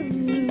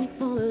do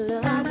for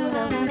love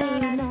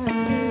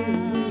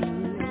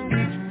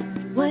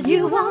what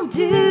you won't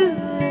do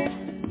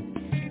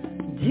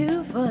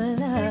for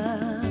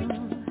love.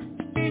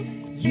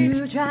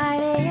 You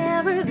tried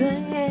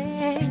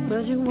everything,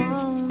 but you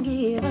won't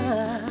give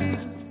up.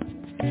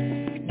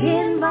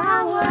 In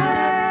my world,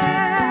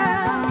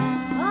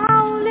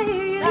 only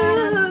you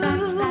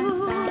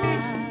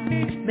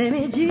made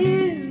me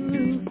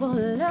do for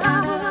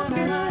love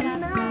what I would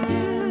not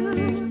do.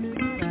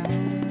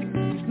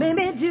 Made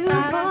me do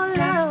for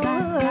love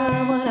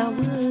what I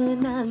would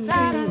not do.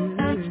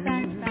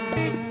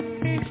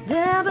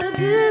 Never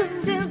do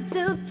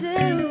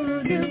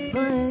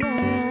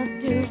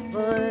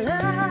for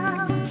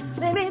love.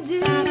 Made me do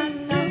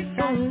for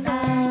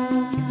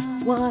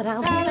love what I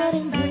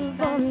wouldn't do.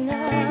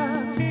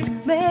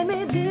 Made me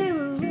do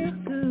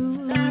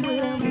what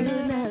I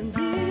would not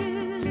do.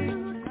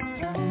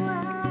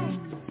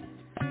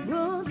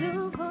 Won't do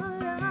for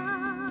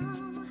love.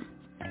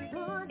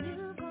 Won't do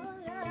for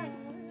love.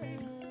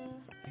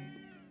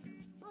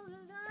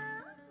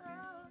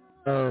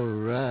 All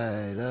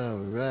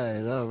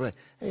right.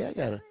 Hey,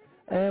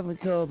 I haven't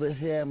called the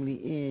family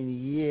in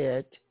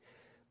yet,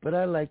 but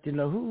I'd like to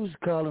know who's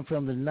calling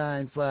from the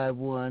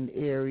 951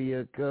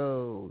 area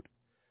code.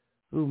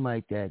 Who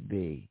might that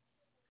be?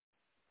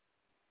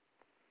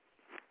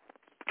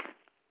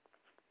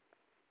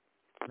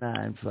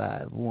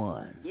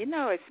 951. You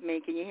know it's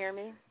me. Can you hear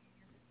me?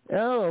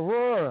 Oh,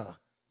 Aurora.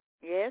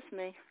 Yes,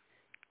 me.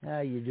 How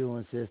you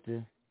doing,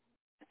 sister?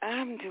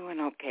 I'm doing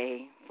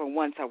okay. For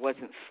once, I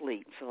wasn't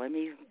asleep, so let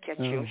me catch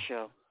your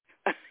show.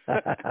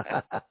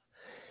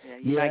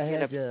 You might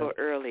get up so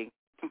early.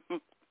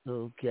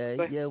 Okay.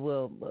 But, yeah,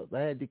 well, I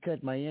had to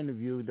cut my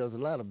interview. There was a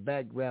lot of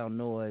background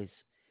noise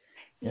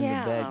in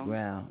the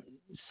background.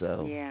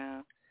 So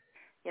Yeah,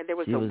 there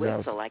was a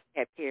whistle I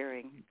kept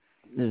hearing.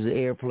 There was an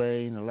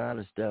airplane, a lot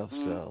of stuff,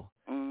 so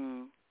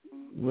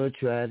we'll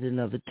try it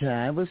another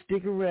time. But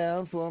stick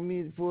around for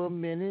me for a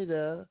minute.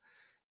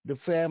 The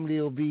family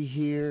will be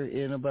here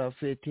in about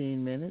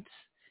 15 minutes,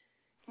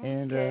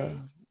 and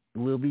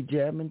we'll be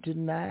jamming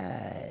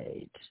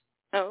tonight.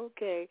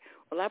 Okay.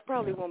 Well, I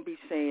probably won't be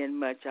saying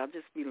much. I'll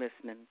just be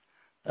listening.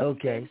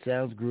 Okay.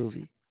 Sounds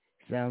groovy.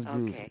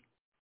 Okay.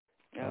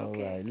 All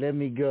right. Let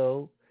me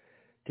go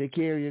to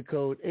carrier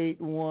code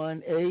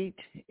 818.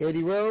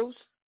 Eddie Rose?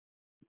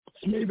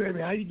 Hey, baby.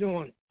 How you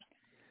doing?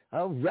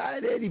 All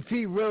right, Eddie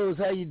P. Rose.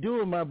 How you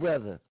doing, my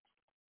brother?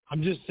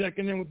 I'm just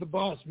checking in with the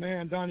boss,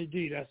 man, Donny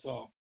D, that's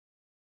all.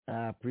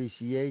 I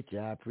appreciate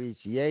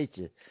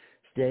you.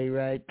 Stay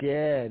right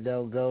there.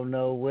 Don't go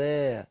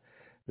nowhere.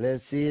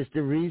 Let's see. It's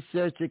the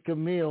researcher,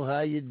 Camille.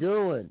 How you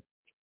doing?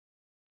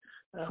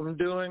 I'm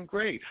doing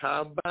great.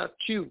 How about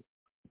you?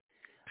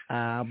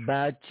 I'm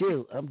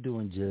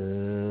doing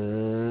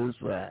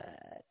just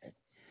right.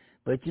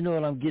 But you know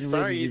what I'm getting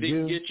Sorry ready to do? you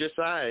didn't get your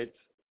sides.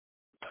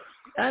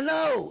 I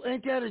know.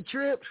 Ain't that a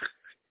trip?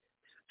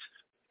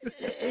 I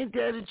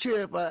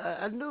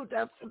knew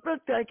that.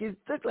 It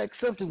looked like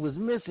something was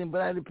missing,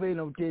 but I didn't pay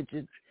no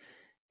attention.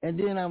 And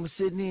then I was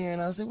sitting here,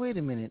 and I said, wait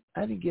a minute.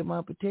 I didn't get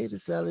my potato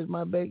salad,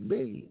 my baked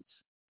beans.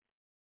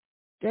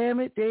 Damn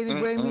it, they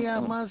didn't bring me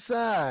out my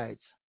sides.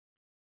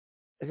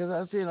 Because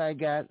I said I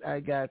got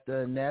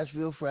the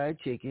Nashville fried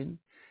chicken,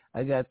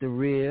 I got the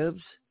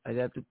ribs, I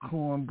got the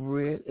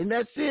cornbread, and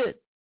that's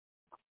it.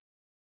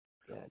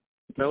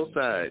 No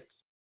sides.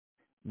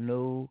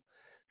 No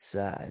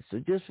sides. So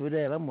just for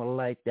that, I'm going to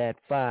light that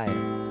fire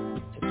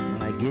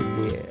when I get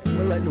there. I'm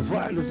going to light the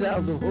fire in the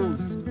sounds of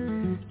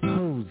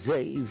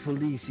Jose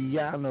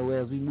Feliciano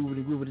as we move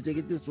and groove to take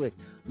it this way.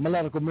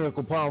 Melodical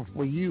Miracle Power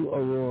for you,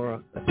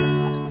 Aurora.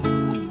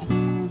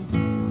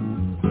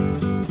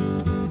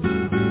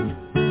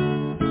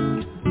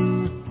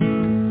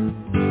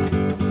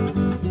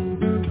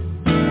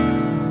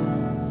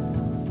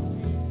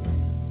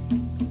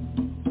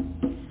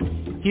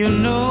 You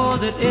know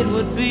that it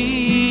would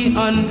be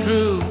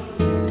untrue.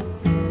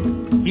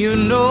 You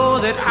know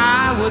that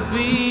I would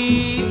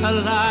be a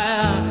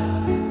liar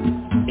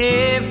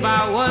if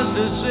I was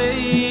to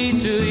say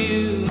to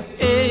you,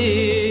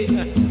 hey,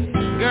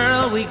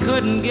 girl, we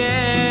couldn't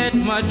get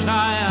much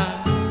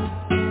higher.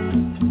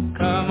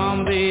 Come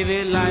on,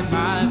 baby, light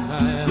my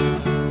fire.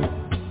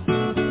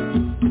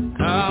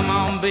 Come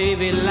on,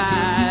 baby,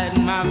 light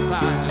my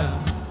fire.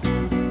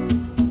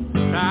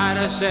 Try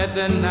to set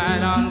the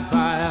night on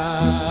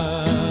fire.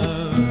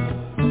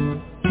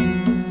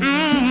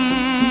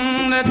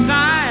 The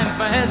time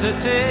for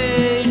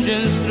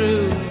hesitation's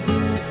through.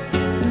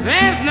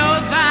 There's no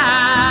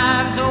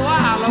time to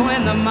wallow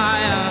in the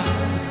mire.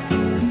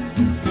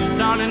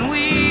 Darling,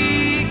 we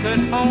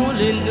could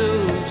only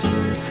lose,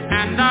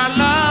 and our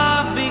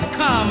love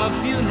become a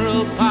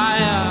funeral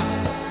pyre.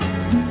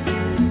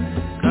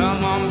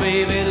 Come on,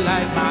 baby,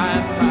 light my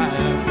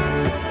fire.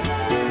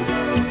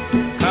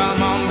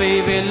 Come on,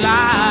 baby,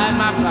 light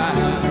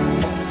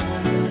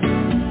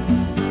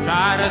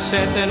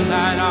the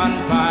night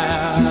on fire.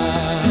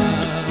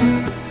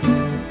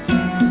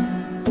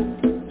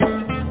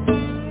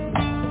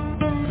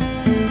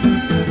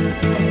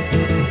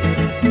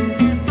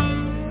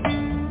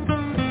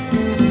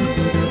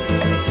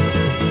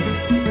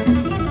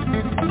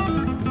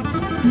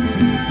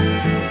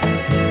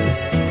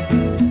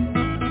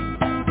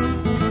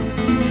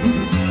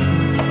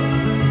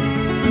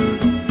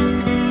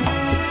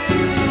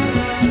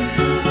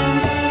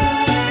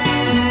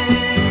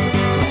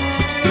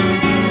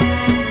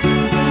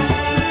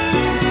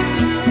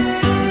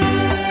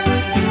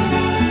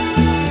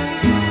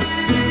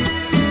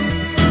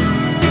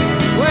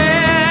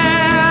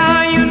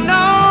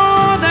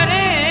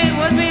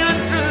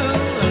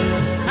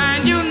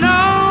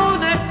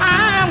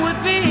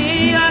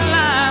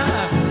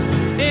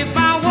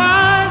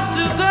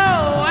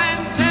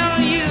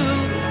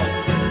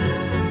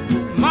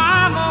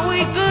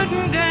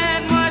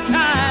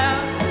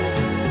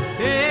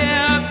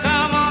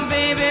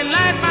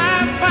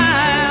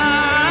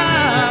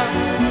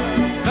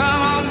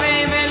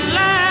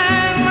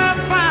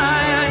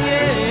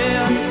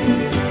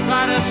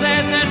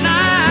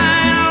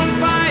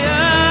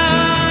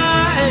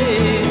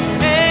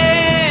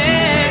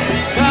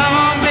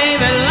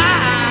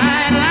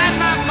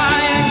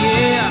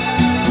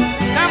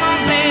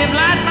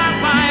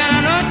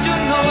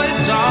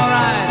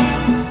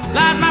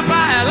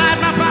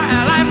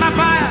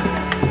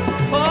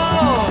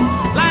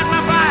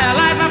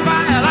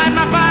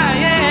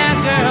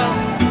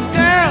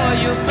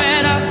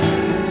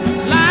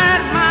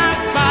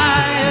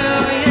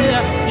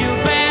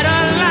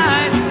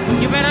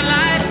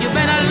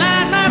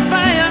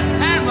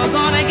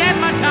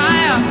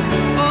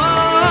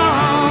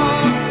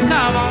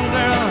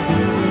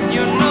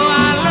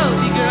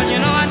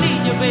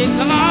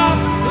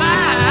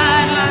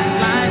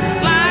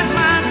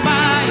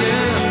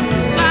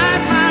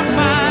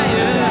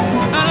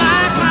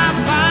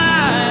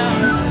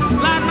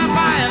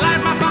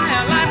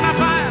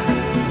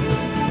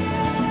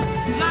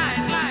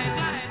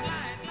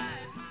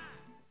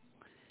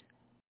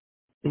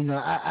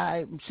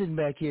 I'm sitting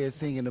back here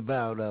thinking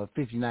about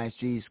 59th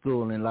Street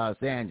School in Los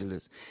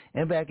Angeles.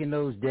 And back in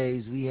those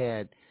days, we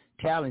had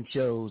talent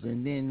shows,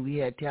 and then we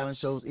had talent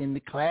shows in the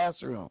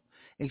classroom,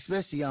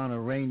 especially on a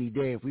rainy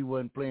day if we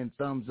wasn't playing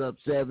Thumbs Up,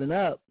 7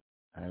 Up.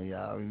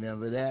 Y'all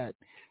remember that?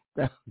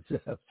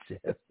 Thumbs Up, 7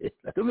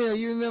 Up. Camille,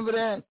 you remember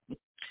that?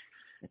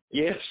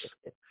 Yes.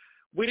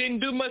 We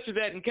didn't do much of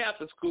that in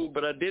Catholic school,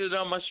 but I did it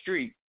on my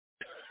street.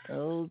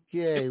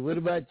 Okay. What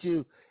about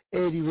you,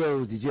 Eddie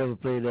Rose? Did you ever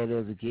play that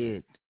as a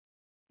kid?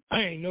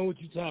 I ain't know what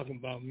you're talking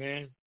about,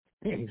 man.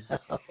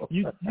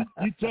 you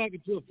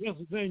talking to a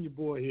Pennsylvania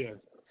boy here.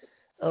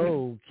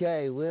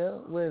 Okay,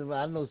 well,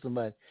 I know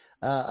somebody.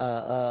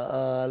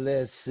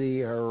 Let's see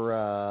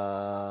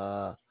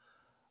her.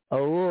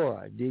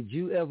 Aurora, did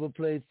you ever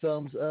play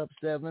Thumbs Up,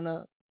 7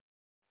 Up?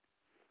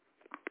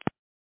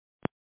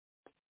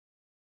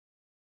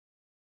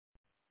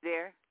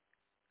 There.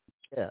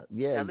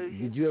 Yeah.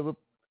 Did you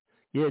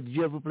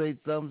ever play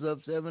Thumbs Up,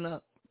 7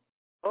 Up?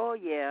 Oh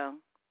yeah.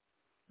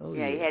 Oh,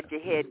 yeah, you had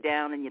your head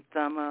down and your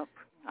thumb up.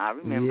 I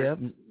remember. Yep.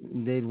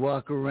 They'd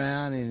walk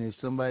around, and if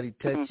somebody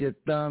touched your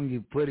thumb,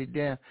 you put it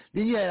down.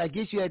 Then I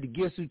guess you had to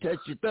guess who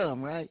touched your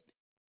thumb, right?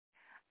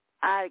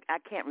 I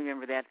can't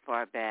remember that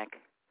far back.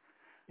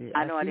 Yeah,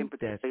 I know I didn't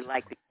particularly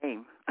like the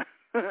game.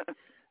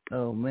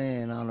 Oh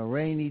man, on a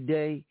rainy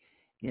day,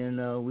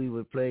 we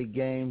would play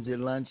games at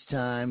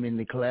lunchtime in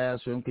the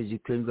classroom because you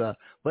couldn't go out.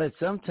 But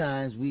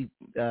sometimes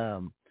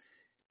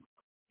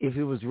if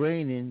it was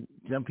raining,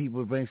 some people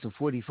would bring some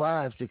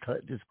 45s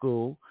to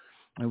school,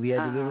 and we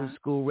had a little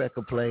school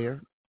record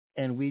player,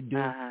 and we'd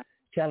do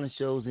talent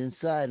shows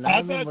inside. And I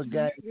remember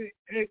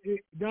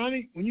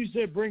Donnie, when you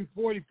said bring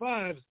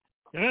 45s,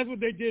 now that's what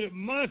they did at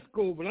my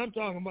school, but I'm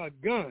talking about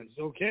guns,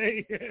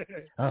 okay?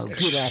 Oh,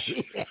 good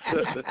idea.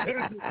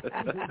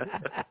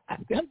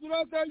 That's what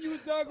I thought you were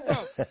talking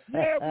about.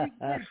 Yeah, we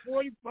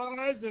bring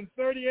 45s and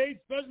 38s,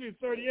 especially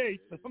 38s.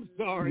 I'm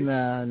sorry.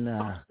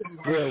 No.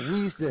 Well,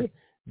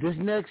 this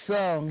next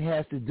song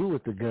has to do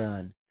with the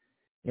gun.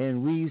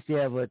 And we used to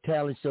have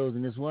talent shows,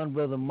 and this one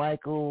brother,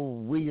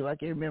 Michael Williams, I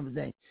can't remember his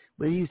name,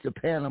 but he used to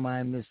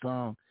pantomime this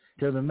song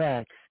to the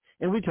max.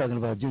 And we're talking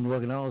about Junior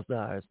Walking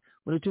All-Stars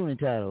with a tune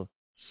entitled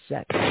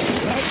Shack.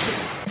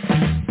 Baby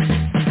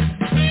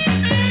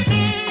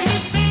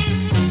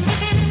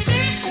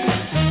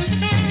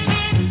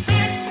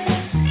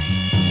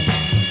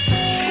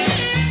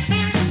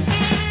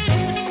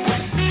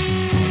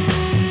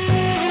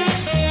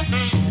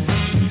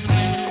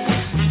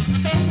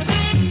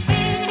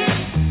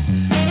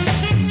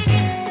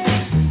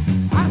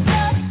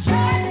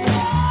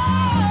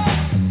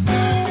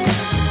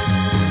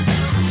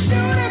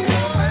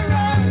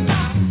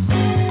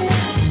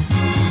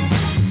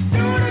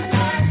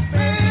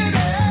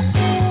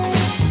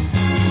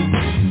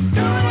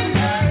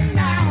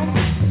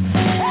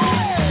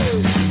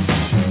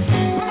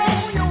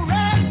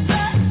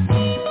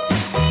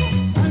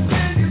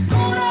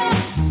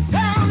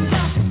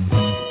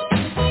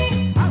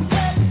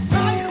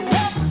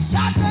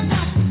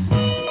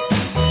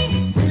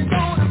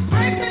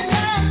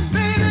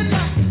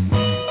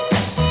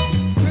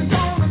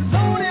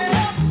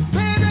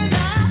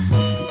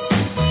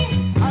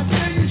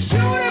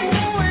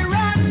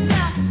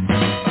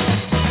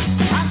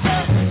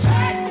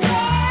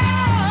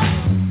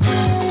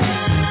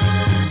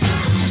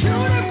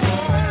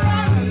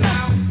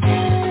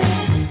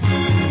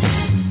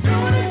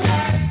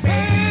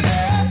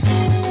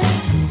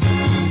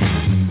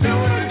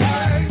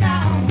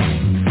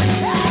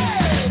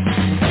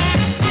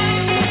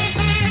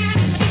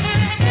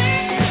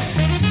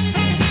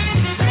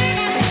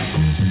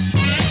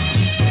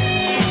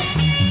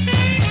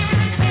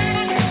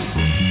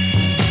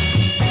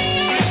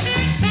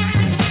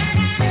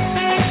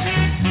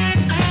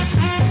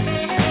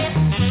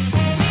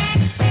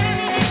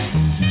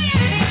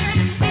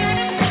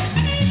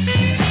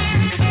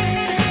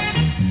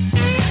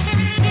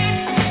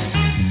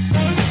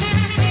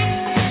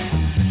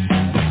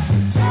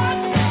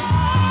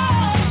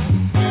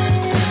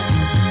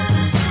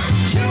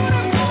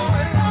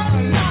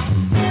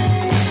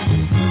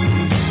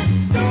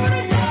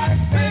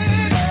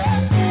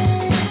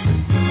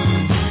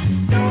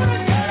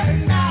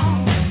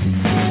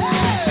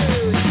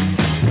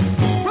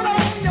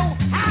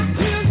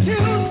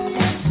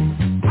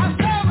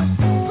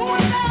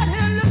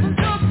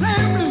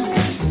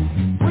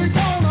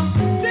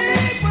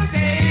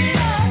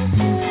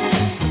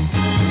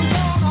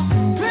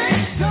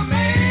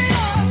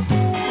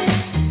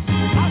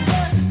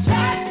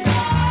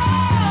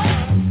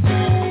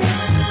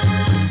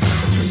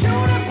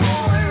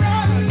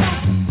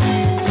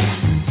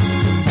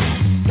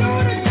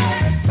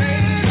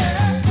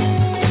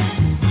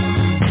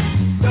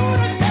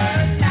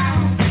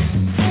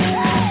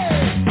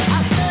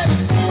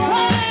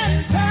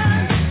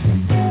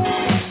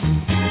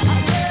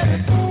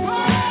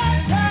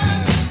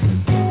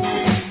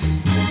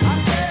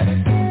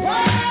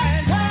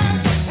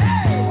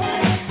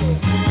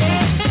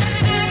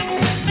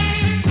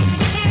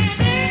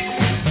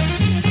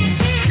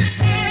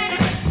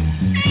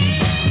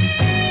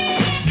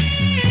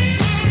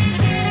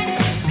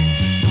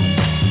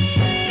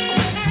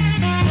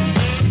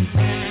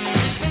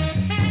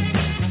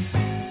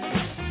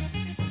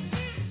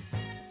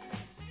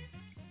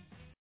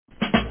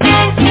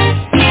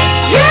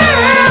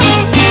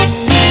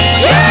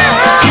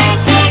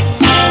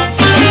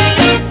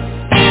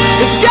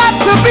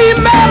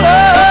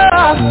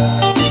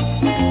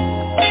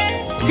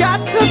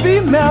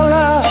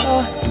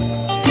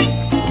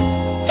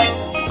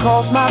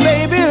my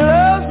baby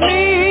loves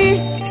me,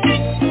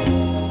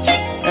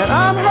 and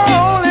I'm her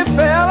only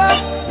fella.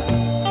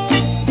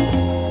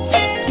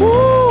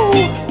 Ooh,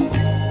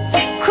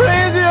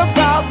 crazy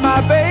about my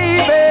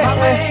baby,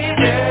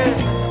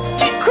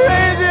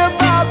 crazy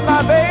about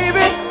my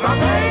baby,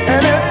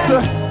 and it's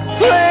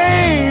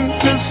plain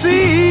to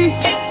see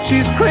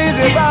she's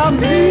crazy about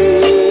me,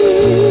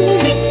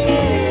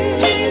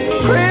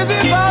 crazy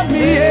about me,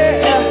 yeah.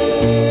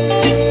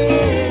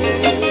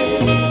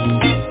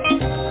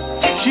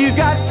 She's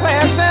got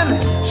class and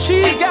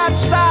she's got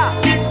style,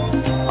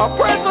 a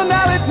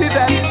personality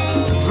that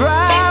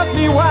drives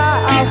me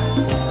wild.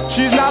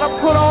 She's not a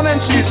put on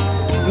and she's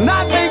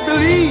not make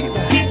believe.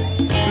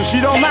 She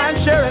don't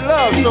mind sharing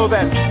love so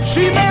that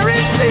she may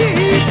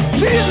receive.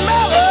 She's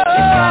mellow.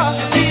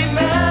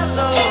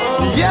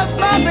 Yes,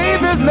 my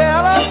baby's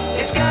mellow.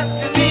 It's got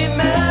to be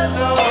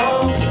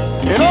mellow.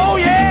 And oh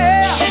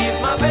yeah, she's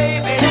my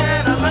baby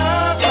and I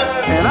love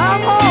her. And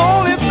I'm her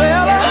only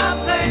fella. And I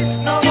place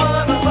no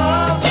one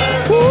above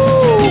her.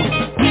 Ooh.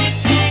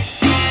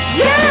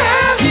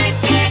 Yeah.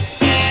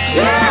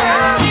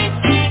 Yeah.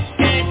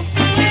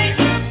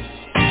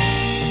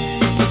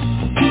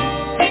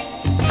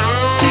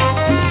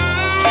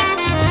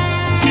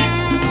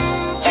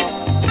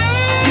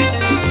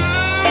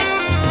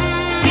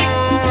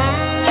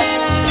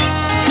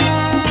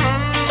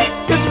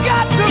 It's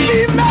got to be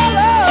mellow.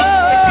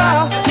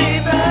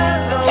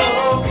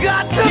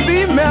 Got to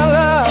be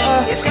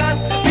mellow. It's got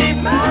to be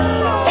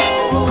mellow.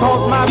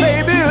 'Cause my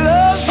baby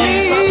loves me.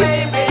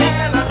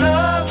 And I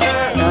love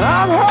her. And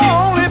I'm her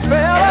only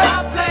fella.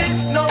 I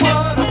place no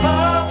one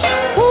above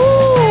her.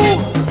 Ooh,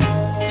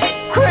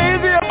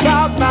 crazy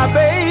about my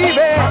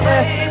baby.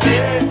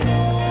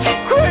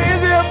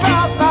 Crazy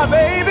about my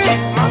baby.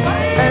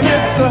 And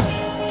it's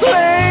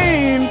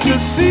plain to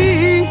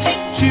see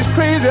she's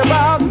crazy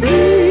about me.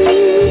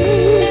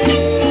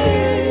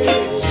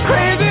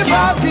 Crazy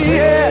about me,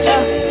 yeah.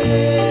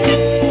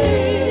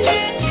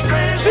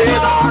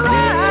 She's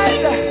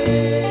alright.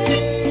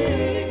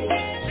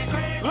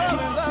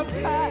 Love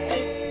tight.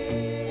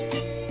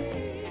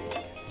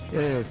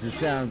 Yes, the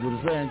sounds of the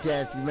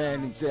fantastic man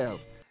himself,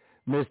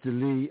 Mr.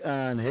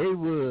 Leon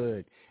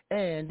Haywood.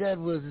 And that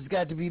was It's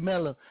Got to Be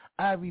Mellow.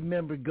 I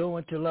remember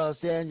going to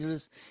Los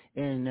Angeles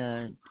and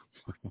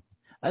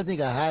I think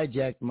I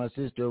hijacked my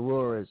sister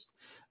Aurora's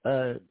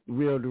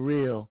Reel to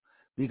Reel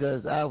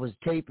because I was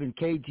taping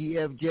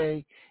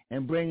KGFJ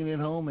and bringing it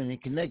home and then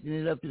connecting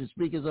it up to the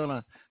speakers on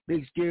a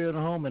big stereo at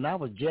home, and I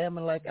was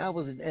jamming like I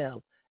was in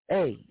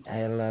L.A. I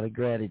had a lot of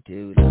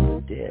gratitude, I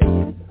will tell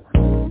you.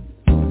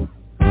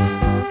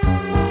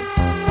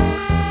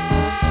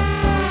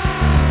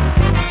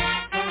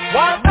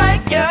 Wanna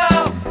thank you,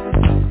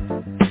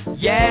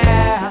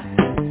 yeah.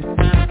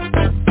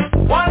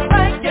 Wanna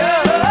thank you.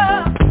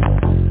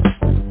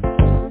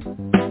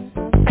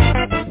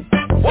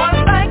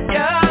 Wanna thank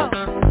you,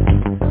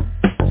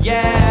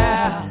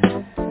 yeah.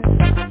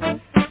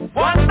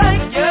 Wanna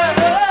thank you.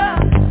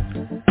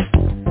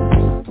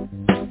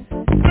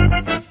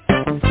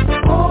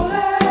 Oh,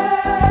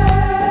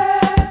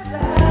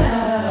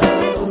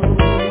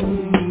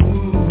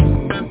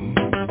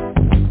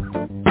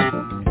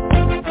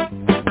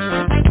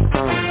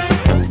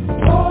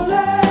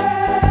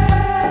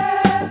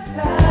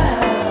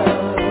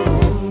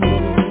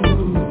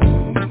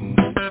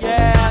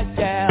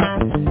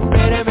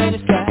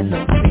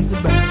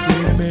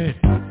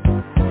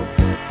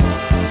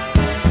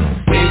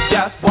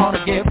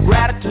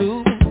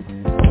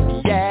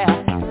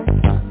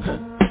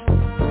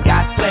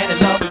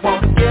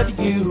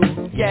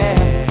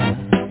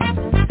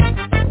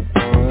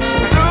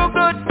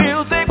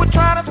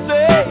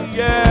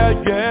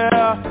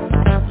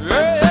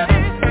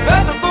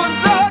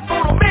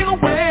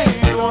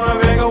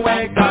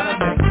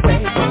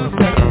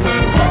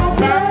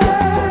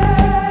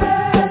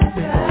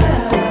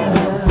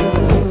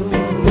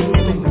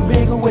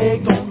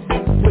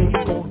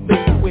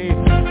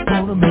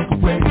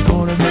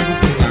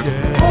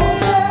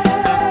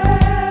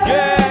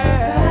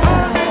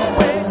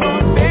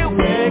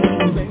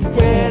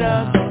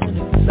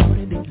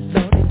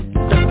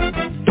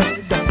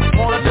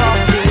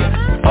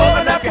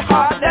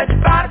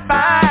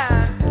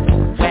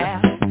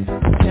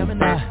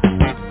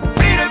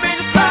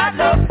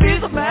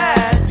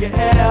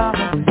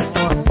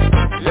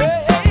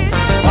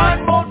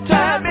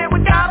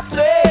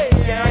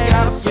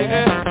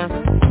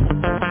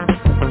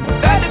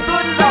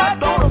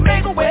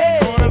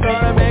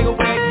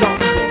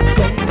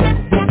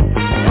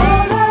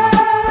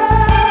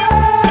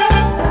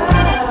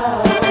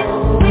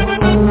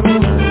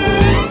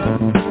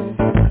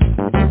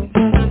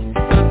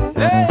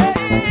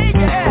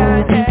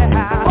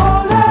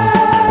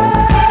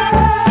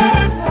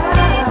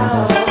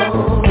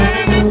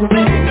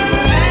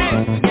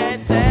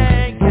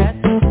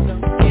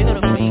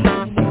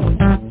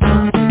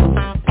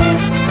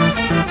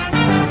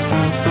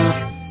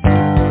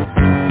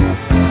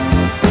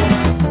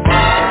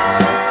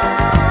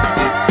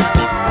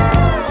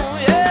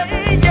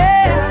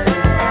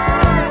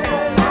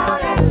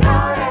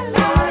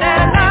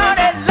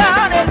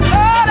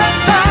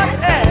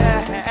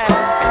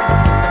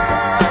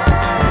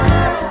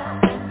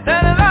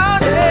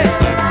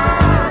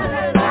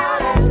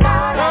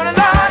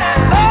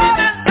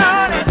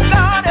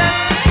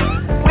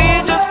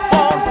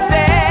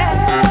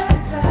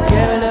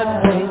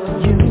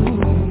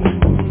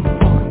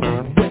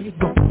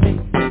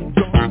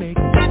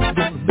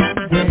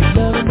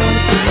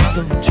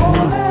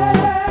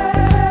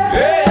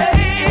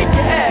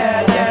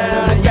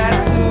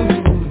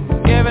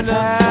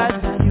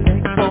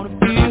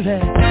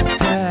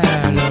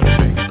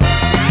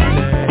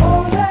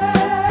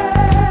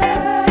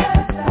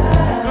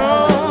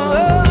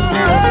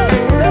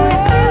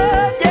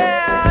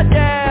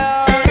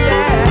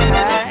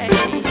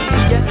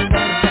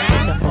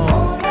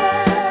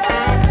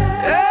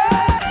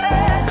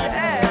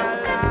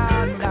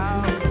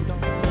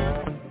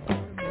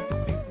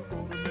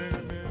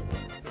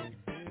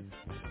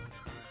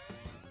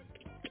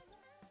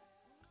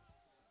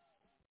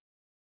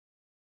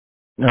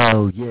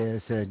 Oh,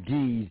 yes,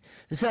 indeed.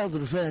 The sounds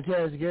of the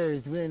fantastic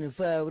Earth, Wind, and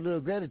Fire with a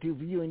little gratitude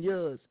for you and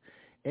yours.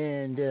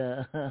 And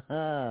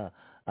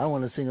I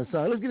want to sing a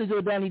song. Let's get into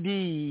a Donny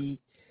D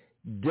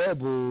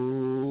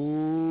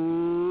double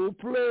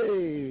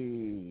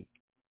play.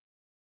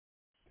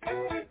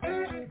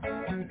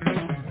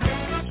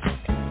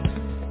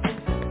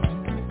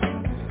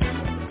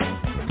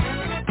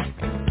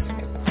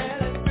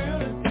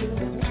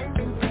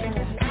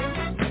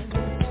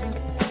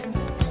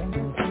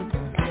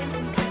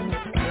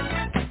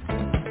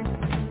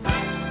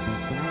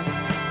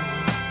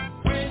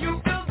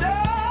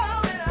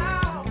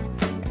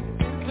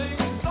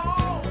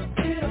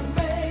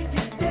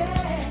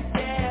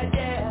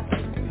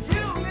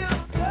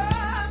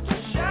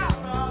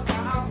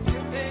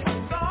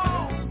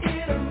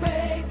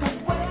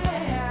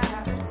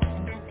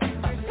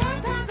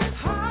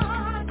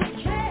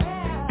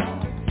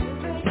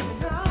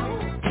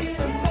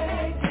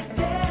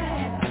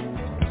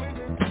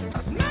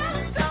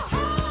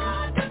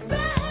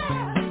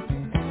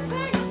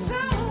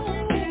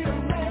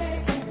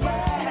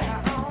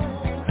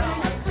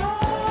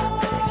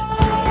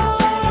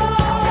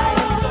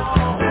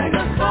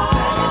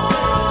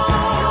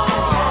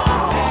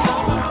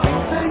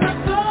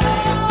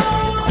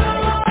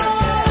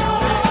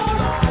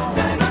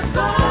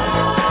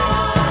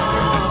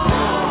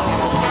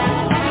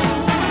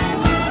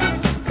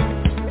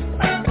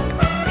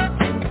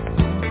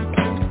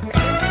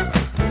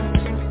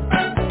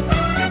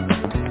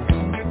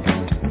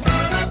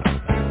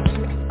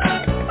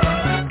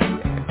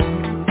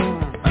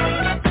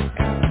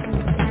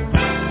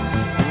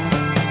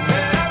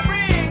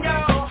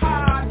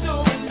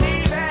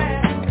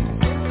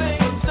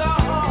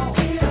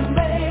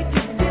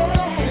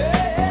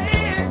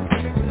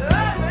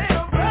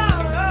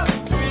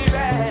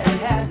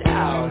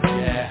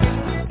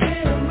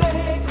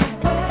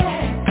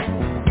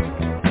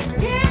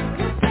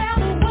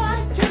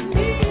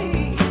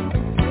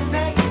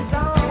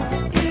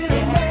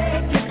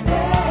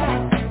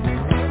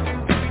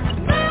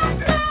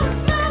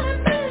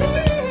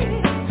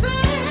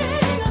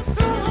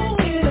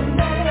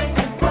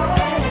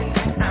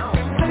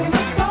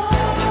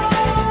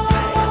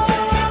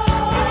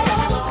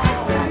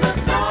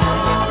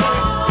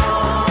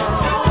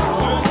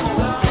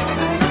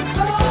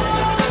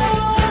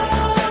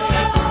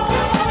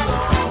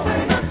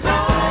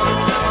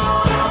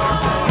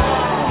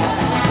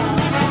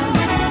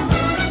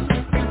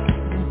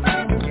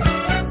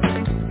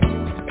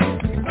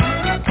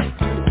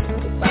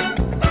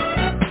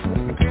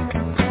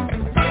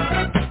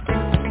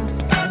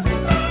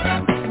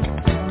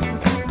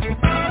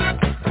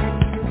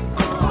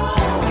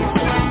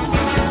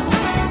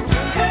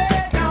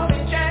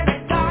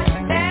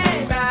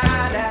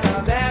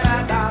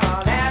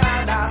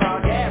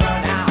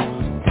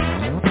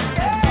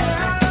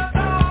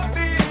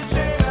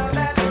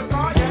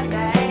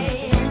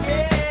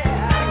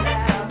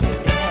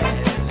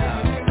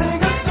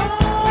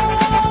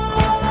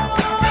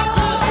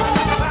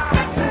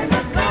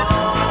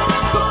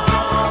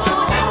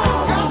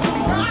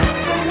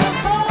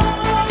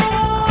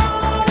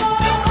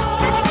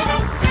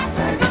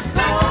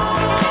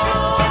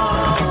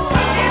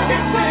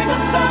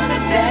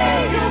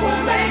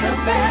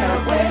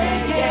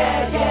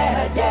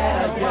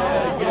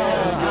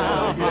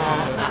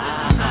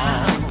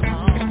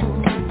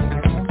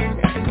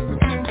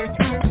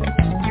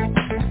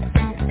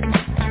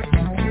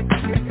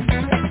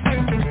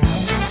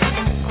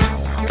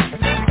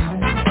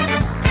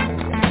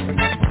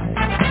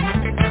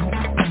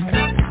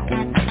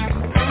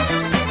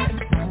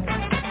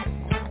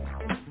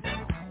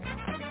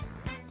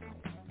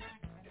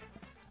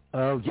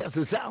 Yes,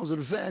 the sounds of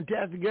the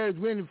fantastic Earth,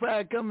 Wind, and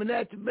Fire coming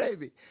at you,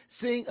 baby.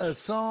 Sing a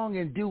song,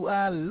 and do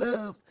I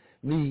love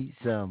me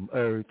some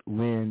Earth,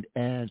 Wind,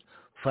 and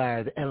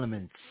Fire, the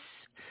elements.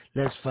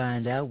 Let's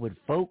find out what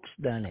folks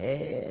done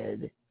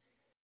had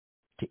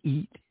to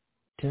eat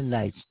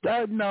tonight.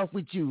 Starting off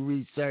with you,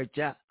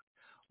 researcher.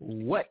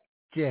 What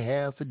you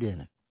have for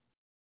dinner?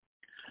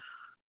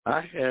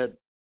 I had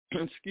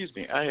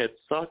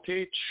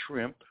sauteed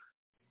shrimp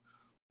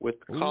with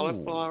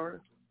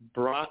cauliflower,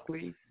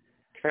 broccoli,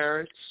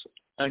 carrots,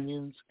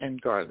 onions, and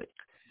garlic.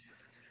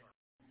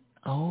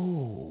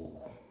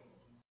 Oh.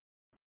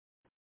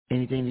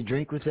 Anything to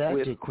drink with that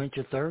to quench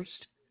your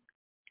thirst?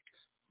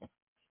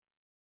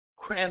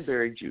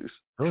 Cranberry juice.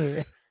 Go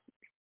ahead.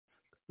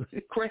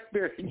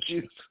 Cranberry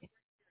juice.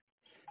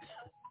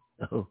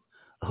 Oh,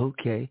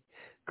 okay.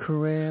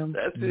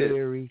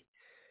 Cranberry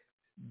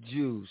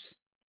juice.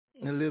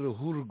 A little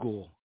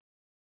hootergore.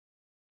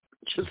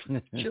 Just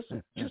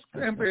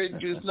cranberry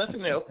juice,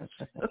 nothing else.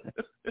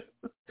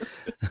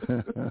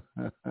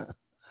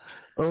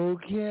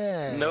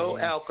 Okay. No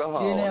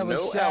alcohol. Didn't have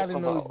no a shot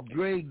alcohol. in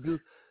no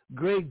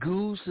Grey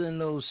Goose and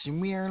no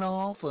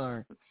Smirnoff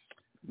or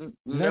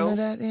none of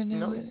that in there?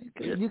 No,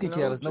 you can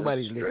tell us.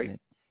 Nobody's listening.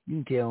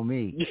 You can tell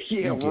me. Yeah,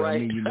 you can right.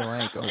 Tell me, you know I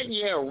ain't gonna,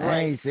 yeah, right. I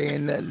ain't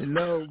saying nothing to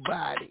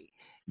nobody.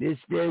 This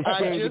stays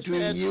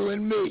between you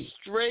and me.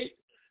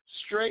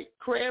 Straight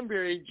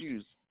cranberry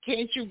juice.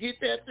 Can't you get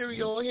that through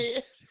your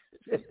head?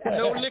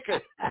 No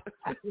liquor.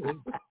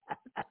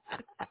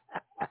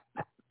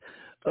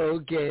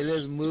 Okay,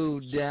 let's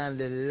move down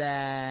the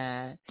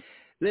line.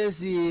 Let's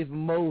see if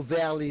Mo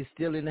Valley is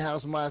still in the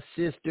house. My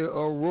sister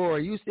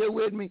Aurora, you still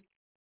with me?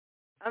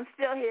 I'm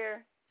still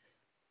here.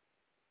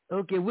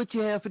 Okay, what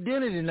you have for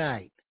dinner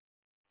tonight?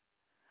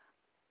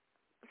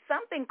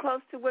 Something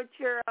close to what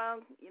your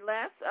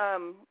last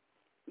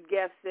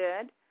guest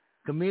said.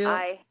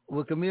 Camille?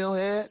 What Camille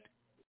had?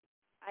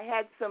 I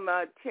had some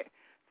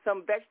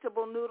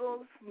vegetable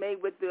noodles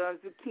made with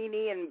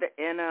zucchini and what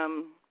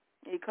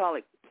do you call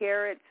it,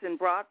 carrots and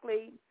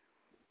broccoli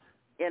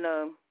in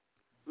a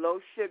low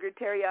sugar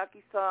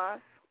teriyaki sauce.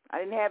 I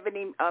didn't have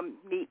any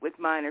meat with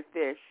mine or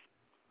fish.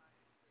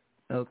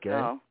 Okay.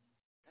 So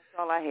that's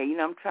all I had. You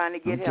know, I'm trying to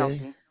get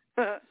healthy.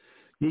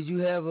 Did you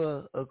have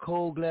a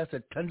cold glass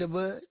of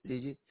Thunderbird?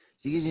 Did you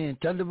get any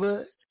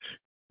Thunderbird?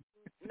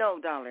 No,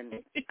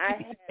 darling. I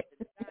had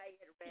the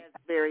diet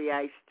raspberry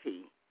iced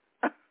tea.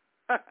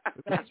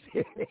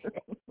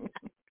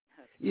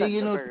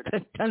 You know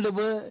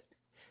Thunderbird?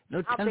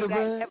 No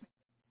Thunderbird?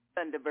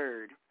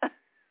 Thunderbird.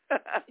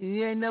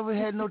 You ain't never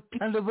had no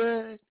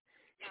Thunderbird?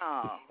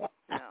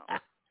 No.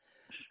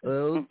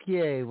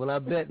 Okay, well, I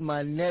bet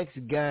my next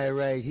guy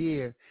right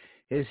here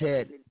has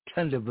had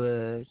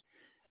Thunderbird.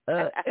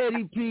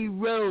 Eddie P.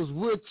 Rose,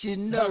 what you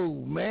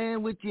know,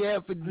 man? What you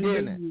have for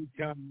dinner?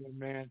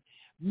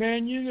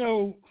 Man, you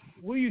know,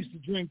 we used to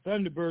drink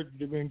Thunderbird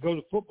and go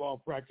to football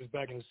practice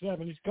back in the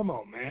 70s. Come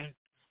on, man.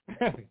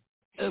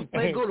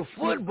 They go to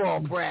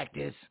football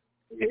practice?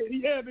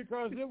 Yeah,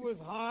 because it was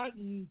hot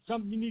and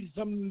you needed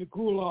something to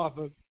cool off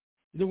of.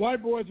 The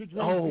white boys would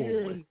drink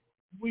beer and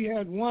we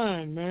had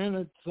wine, man.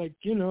 It's like,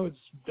 you know,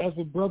 that's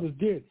what brothers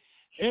did.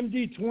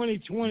 MD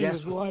 2020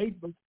 was light,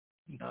 but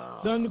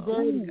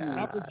Thunderbird,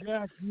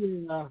 Applejack,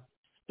 yeah.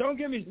 Don't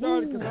get me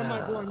started because I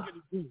might go and get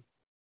a drink.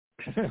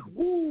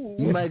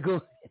 You might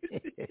go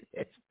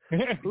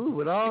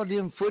with all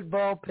them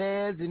football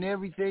pads and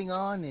everything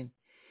on, and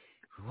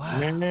wow,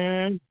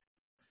 man,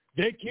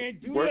 they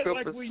can't do Work that up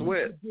like a we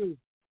sweat. used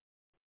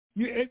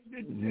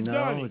to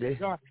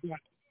do.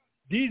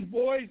 These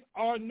boys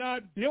are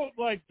not built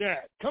like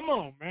that. Come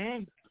on,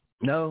 man.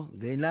 No,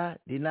 they're not.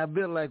 They're not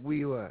built like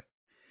we were.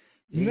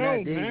 They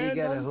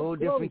got a whole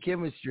different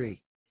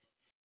chemistry.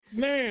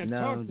 Man,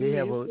 no, they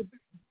have a.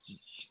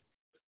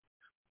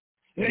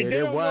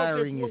 Their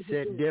wiring is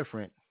set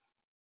different.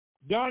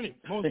 Donnie,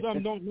 most of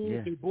them don't know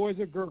if they're boys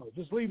or girls.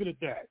 Just leave it at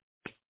that.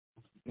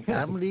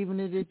 I'm leaving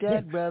it at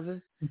that,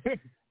 brother.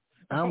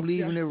 I'm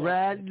leaving it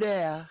right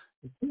there.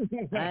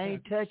 I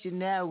ain't touching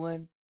that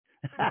one.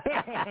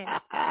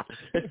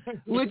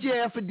 What you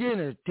have for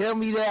dinner? Tell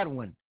me that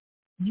one.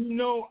 You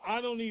know,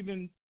 I don't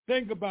even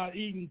think about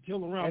eating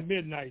till around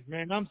midnight,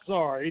 man. I'm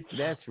sorry.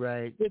 That's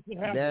right.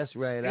 That's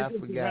right. I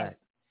forgot.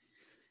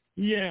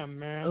 Yeah,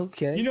 man.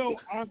 Okay. You know,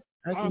 I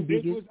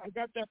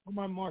got that from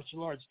my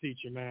martial arts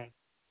teacher, man.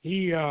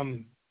 He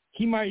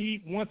might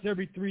eat once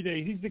every 3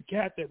 days. He's the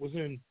cat that was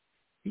in.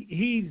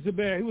 He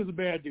was a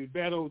bad dude,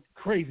 bad old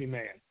crazy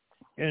man.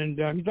 And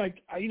he's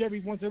like, I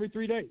eat once every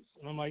 3 days.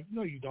 And I'm like,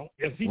 no, you don't.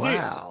 Yes, he did.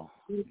 Wow.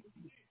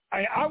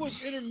 I was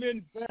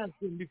intermittent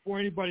fasting before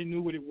anybody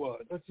knew what it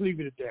was. Let's leave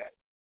it at that.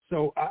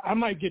 So I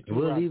might get to.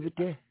 We'll leave it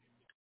there.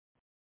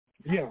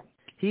 Yeah.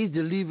 He's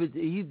the leave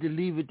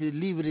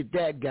it at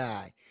that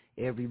guy.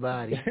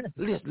 Everybody,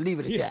 just leave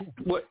it at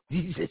that. What?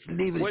 You just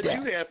leave it what at that.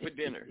 What you have for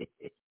dinner? What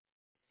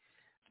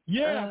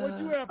you have for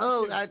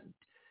dinner?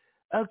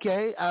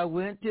 I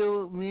went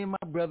to, me and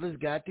my brothers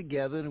got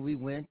together and we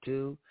went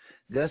to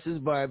Gus's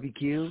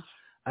Barbecue.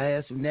 I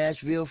had some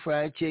Nashville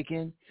fried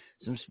chicken,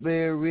 some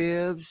spare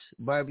ribs,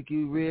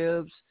 barbecue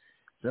ribs,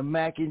 some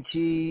mac and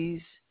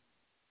cheese,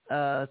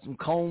 some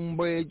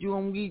cornbread. You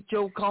want to eat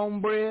your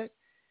cornbread?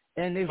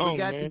 And they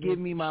forgot to give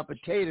me my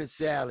potato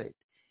salad.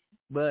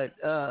 But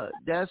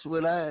that's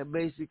what I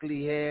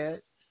basically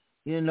had.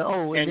 You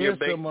know, and your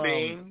baked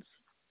beans?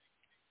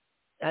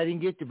 I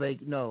didn't get the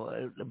baked.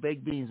 No, the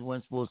baked beans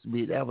weren't supposed to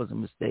be. That was a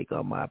mistake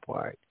on my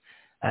part.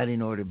 I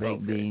didn't order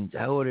baked beans.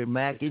 I ordered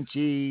mac and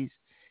cheese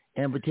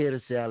and potato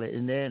salad.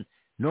 And then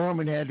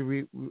Norman had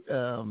to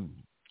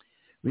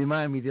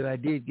remind me that I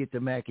did get the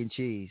mac and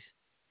cheese.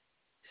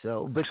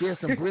 So, but there's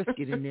some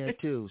brisket in there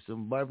too,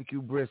 some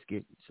barbecue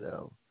brisket.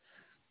 So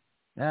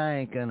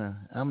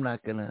I'm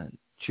not gonna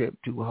trip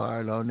too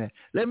hard on that.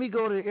 Let me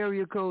go to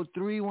area code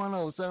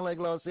 310. Sound like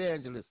Los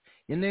Angeles.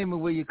 Your name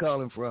and where you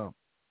calling from?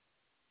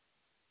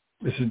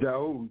 This is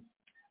Daoud.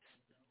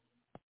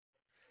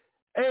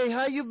 Hey,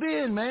 how you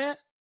been, man?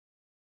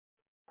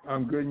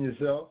 I'm good, and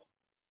yourself?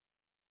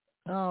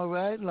 All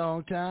right,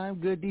 long time.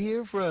 Good to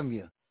hear from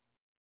you.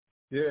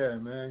 Yeah,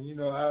 man. You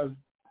know,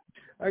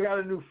 I got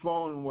a new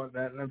phone and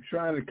whatnot, and I'm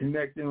trying to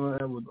connect in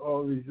with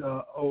all these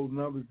old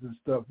numbers and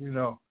stuff, you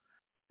know.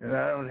 And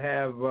I don't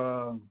have,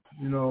 all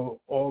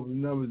the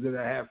numbers that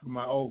I have from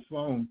my old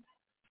phone.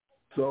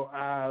 So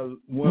I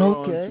went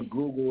on to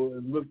Google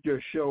and looked your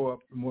show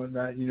up and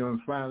whatnot,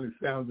 and finally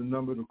found the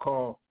number to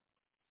call.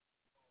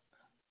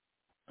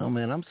 Oh,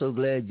 man, I'm so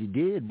glad you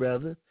did,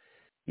 brother.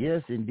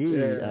 Yes, indeed.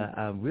 Yeah.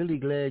 I'm really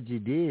glad you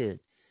did.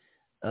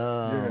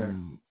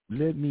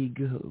 Let me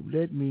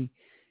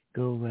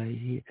go right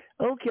here.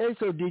 Okay,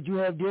 so did you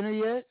have dinner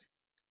yet?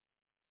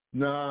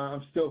 No,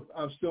 I'm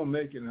still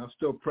making it. I'm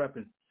still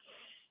prepping.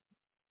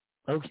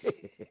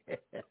 Okay.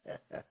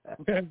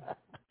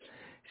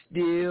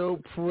 Still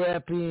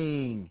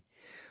prepping.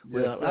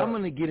 Well, Yes, I'm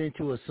going to get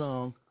into a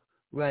song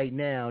right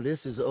now. This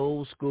is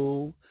old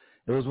school.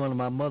 It was one of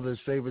my mother's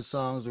favorite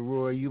songs.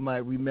 Aurora, you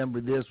might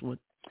remember this one.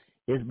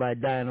 It's by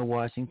Dinah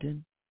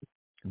Washington.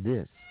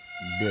 This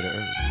Bitter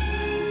Earth.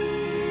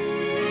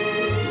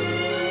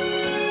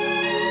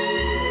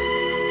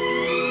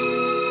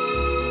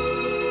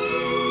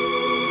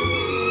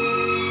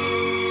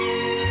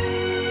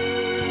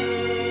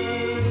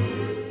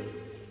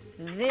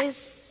 This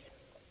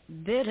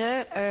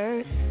bitter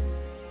earth.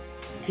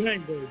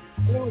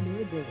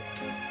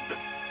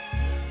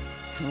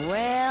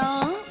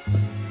 Well,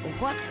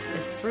 what's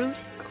the fruit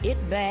it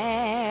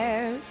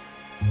bears?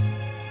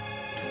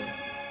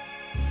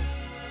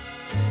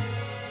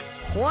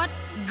 What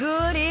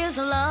good is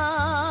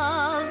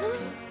love?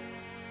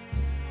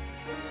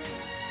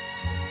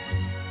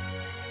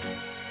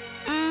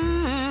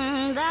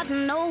 That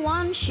no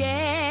one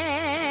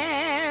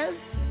shares.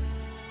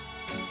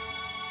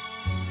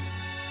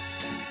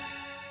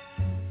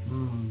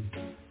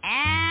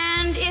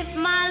 And if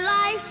my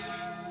life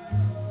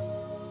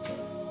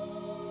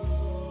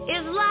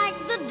is like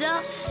the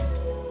dust,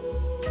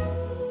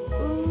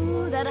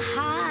 that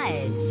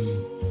hides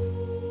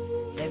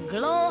the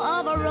glow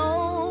of a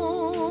rose,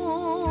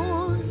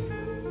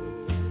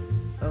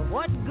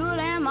 what good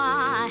am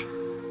I?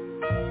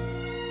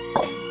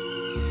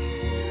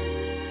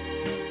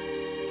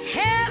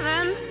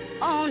 Heaven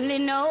only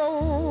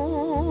knows.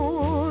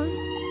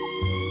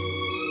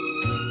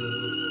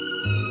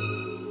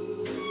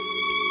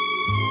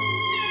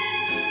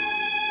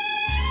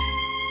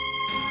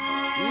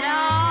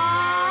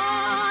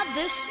 Now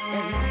this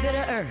is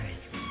bitter earth.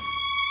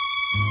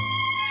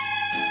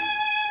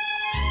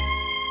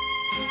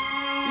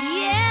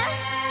 Yes,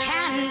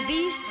 can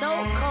be so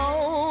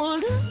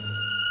cold.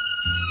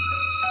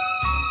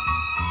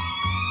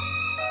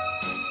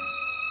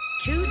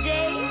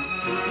 Today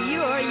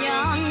you're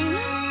young.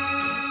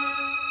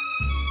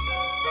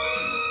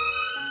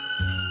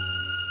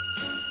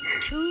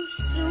 Too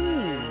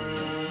soon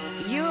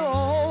you're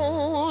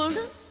old.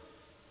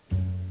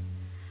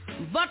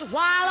 But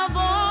while a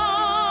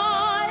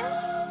voice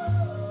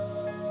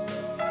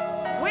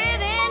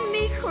within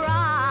me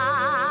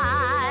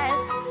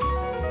cries,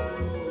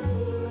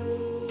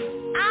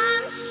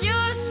 I'm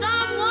sure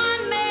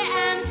someone may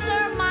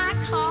answer my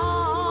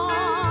call,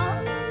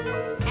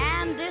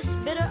 and this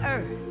bitter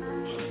earth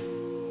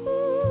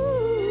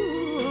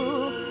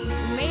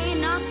may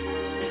not,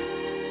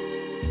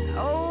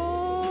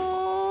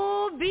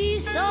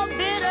 be so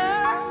bitter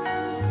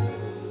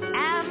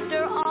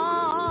after all.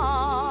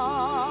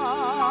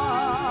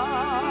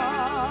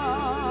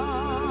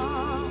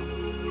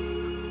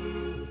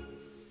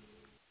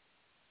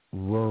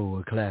 Whoa,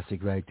 a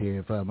classic right there,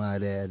 if I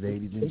might add,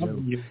 ladies and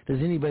gentlemen. Does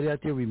anybody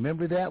out there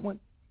remember that one?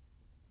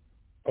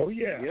 Oh,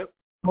 yeah. Yep.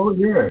 Oh,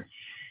 yeah.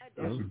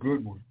 That's a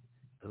good one.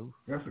 Oh.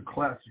 That's a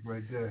classic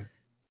right there.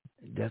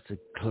 That's a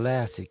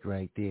classic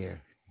right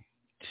there.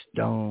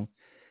 Stone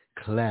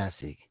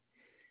classic.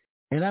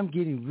 And I'm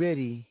getting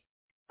ready.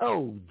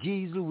 Oh,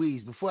 geez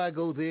Louise, before I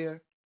go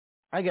there,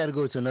 I got to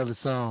go to another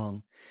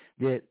song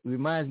that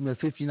reminds me of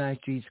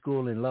 59th Street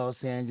School in Los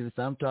Angeles.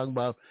 I'm talking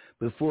about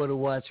before the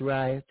Watts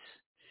riots.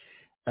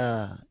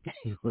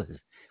 It was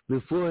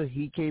before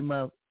he came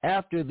up,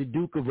 after the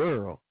Duke of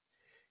Earl.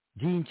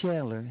 Gene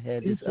Chandler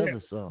had this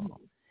other song.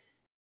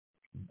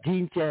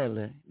 Gene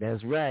Chandler,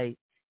 that's right.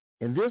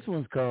 And this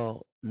one's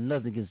called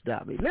Nothing Can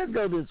Stop Me. Let's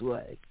go this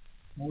way.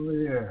 Oh,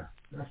 yeah.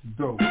 That's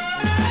dope.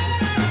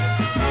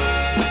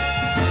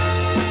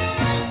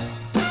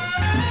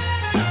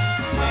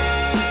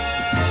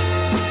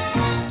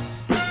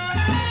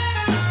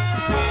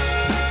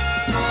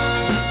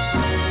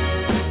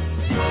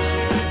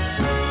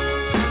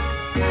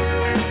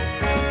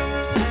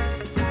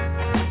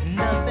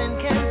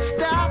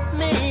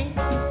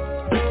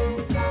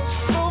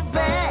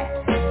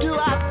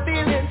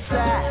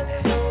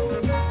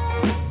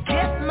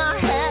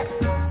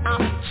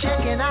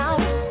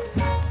 Out,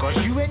 'cause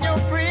you and your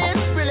friends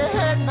really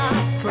hurt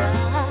my pride.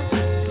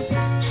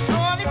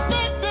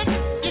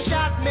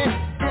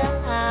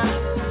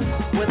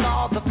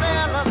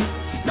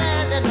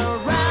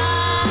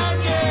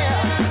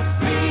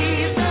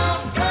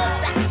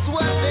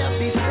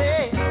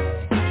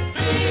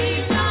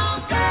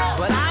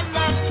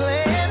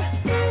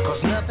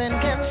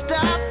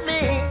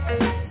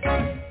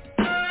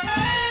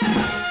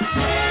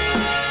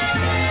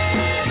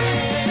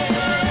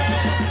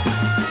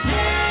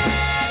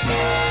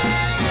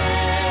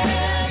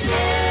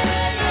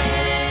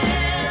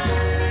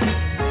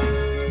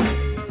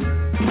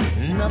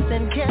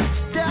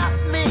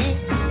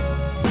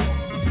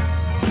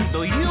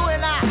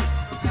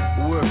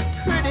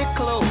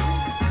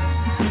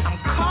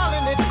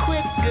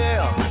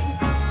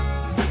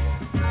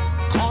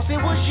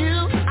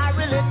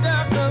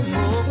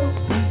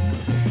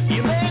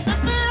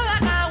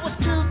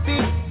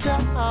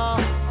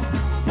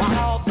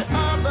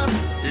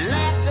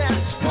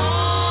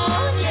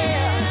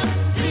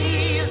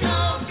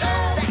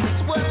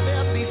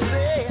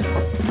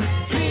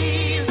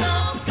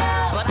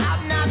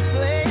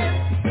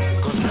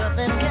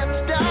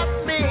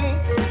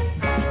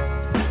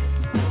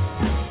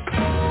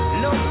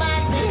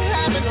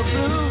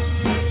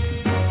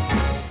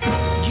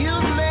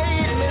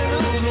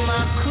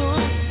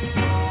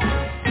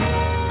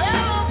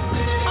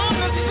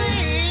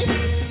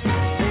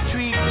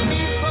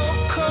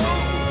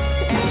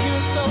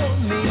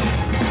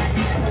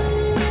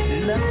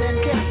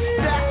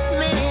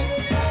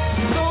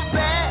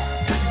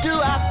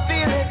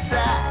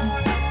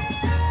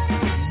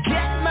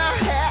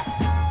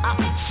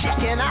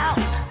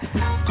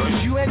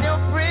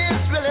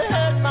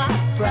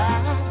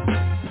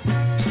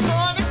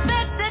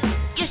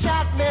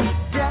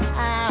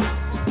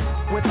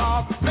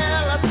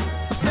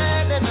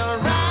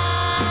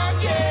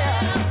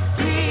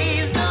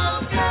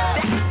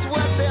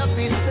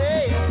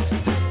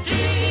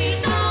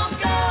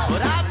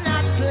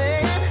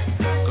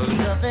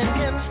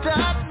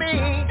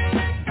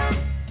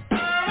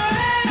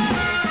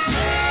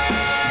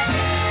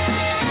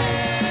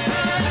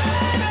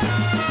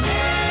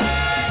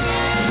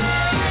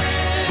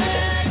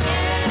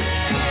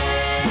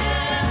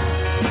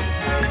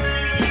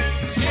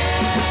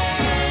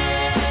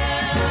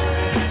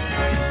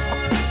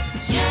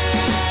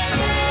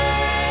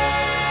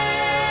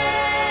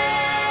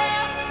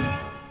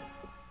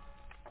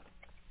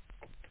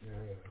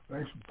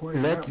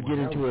 get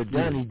into a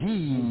Donny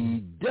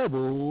D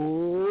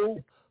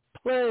double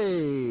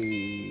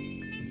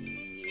play.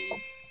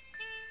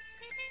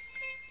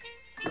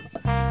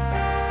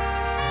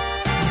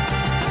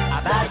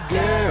 That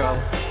girl,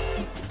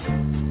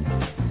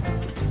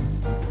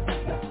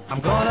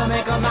 I'm gonna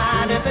make her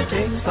mine if it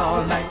takes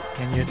all night.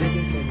 Can you dig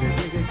it? Can you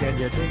dig it? Can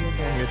you dig it?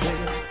 Can you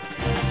dig it?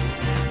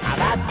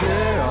 That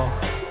girl,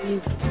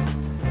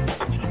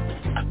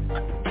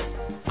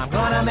 I'm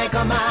gonna make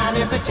her mine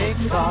if it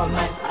takes all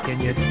night. Can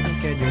you dig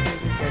it? Can you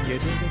dig it? Can you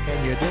dig it?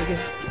 Can you dig it?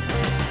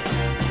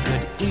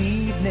 Good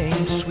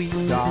evening,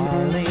 sweet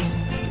darling.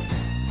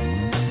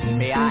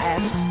 May I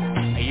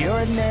ask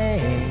your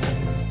name?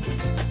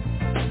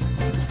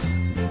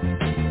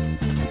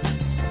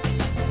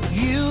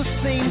 You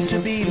seem to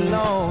be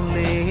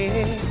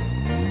lonely.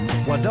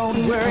 Well,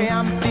 don't worry,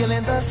 I'm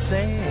feeling the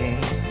same.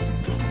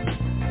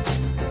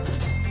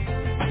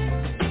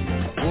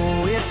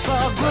 Oh, it's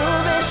a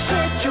groovy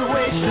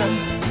situation,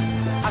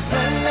 a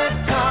splendid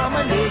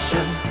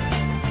combination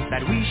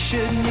that we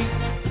should meet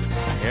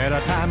at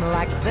a time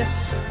like this.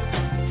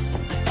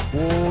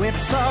 Oh, it's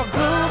a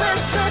groovy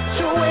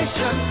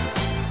situation,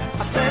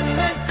 a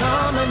splendid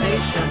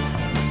combination.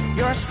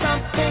 You're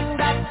something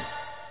that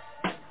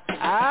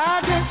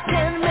I just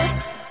can't miss.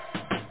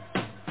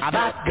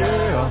 That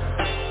girl,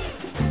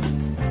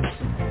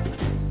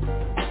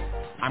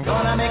 I'm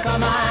gonna make her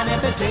mine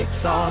if it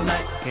takes all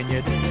night. Can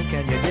you dig it?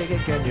 Can you dig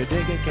it? Can you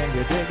dig it? Can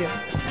you dig it?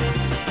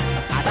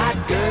 That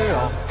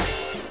girl,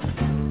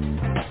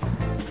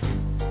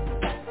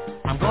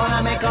 I'm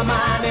gonna make her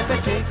mine if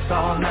it takes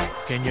all night.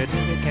 Can you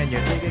dig it? Can you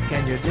dig it?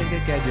 Can you dig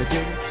it? Can you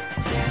dig it?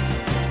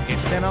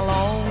 It's been a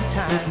long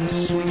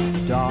time,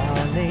 sweet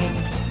darling,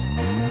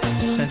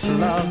 since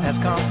love has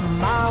come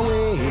my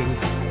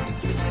way.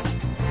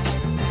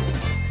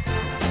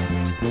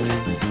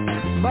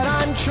 But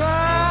I'm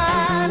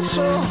trying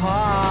so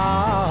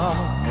hard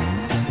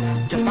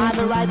to find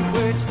the right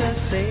words to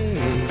say.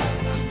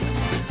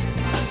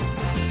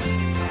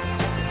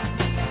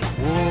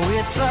 Oh,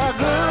 it's a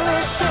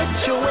girlish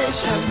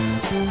situation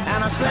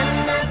and a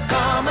splendid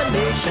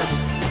combination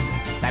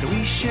that we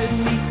should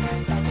meet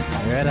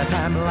at a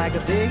time like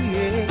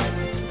this.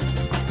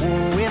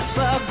 Oh, it's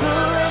a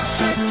good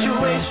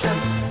situation,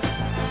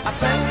 a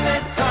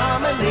splendid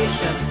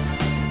combination.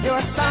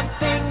 You're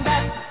something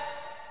that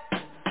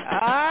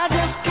I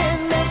just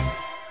can't miss.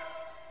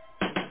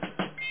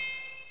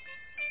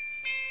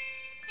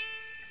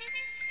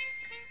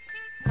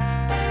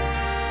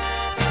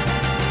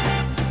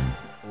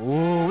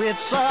 Oh,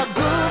 it's a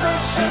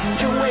good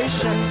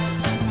situation,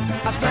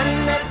 a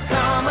splendid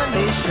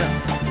combination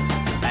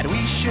that we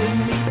should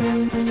meet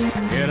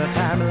at a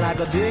time like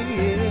this.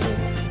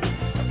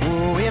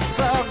 Oh, it's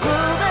a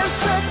good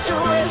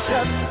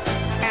situation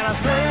and a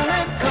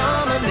splendid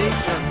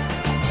combination.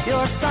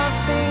 You're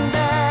something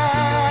that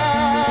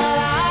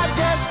I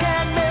just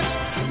can't miss.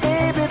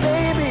 Baby,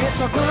 baby,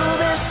 it's a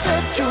good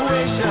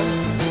situation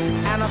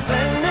and a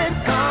splendid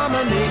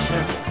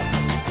combination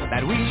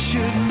that we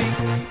should meet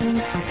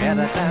at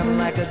a time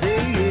like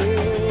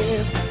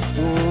this.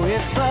 Oh,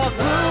 it's a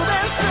good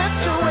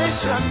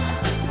situation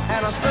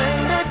and a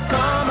splendid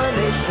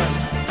combination.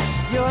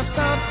 You're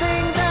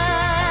something that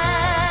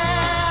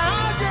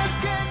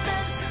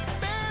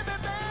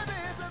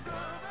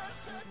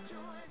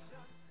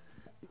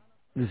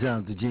the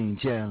sounds of Gene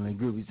Chandler in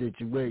Groovy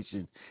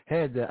Situation.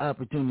 Had the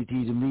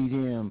opportunity to meet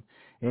him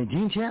and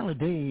Gene Chandler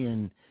Day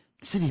in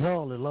City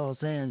Hall in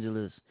Los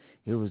Angeles.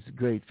 It was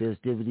great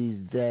festivities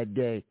that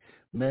day.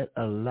 Met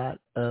a lot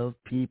of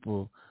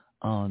people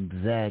on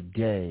that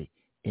day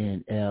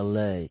in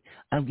L.A.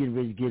 I'm getting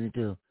ready to get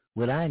into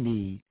what I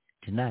need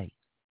tonight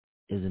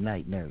is a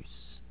night nurse.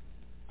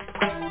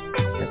 That's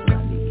what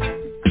I need.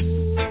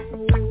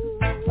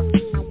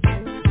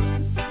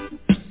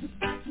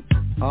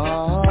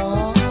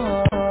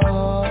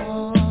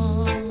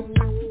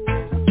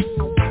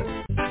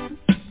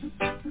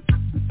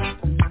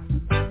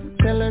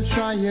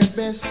 Try your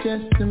best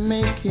just to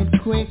make it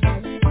quick.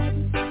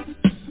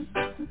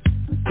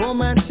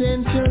 Come and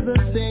tend to the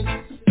sick.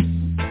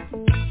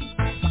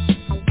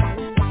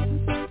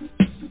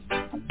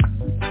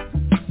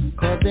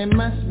 Cause there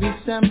must be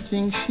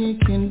something she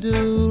can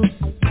do.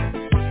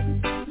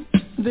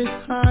 This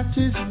heart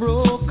is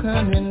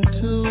broken in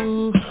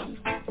two.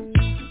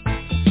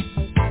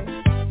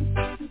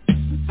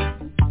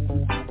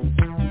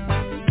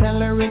 Tell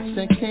her it's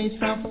a case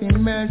of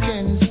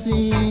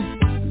emergency.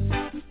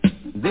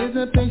 There's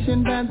a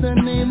patient by the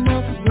name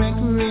of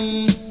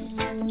Gregory.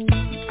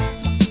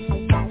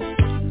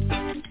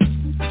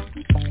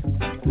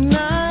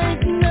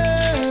 Night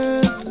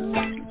nurse,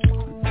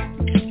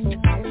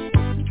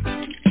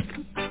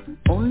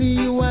 only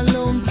you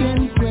alone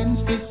can quench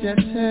this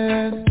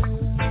thirst.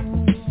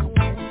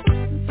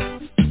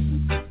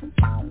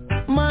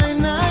 My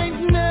night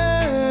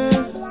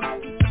nurse,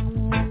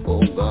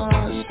 oh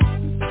gosh,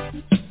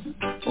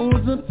 oh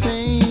the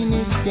pain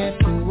is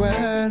getting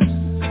worse.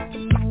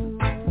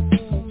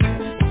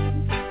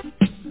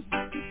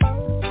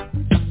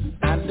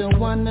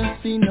 Wanna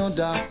see no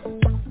doc.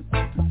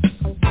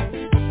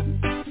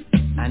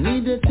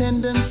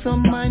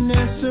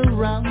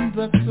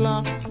 the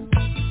clock.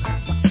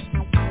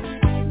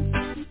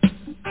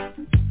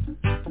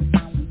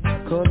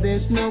 'Cause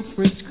there's no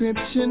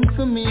prescription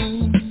for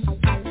me.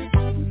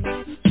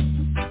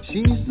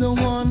 She's the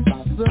one,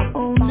 the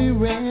only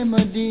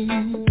remedy.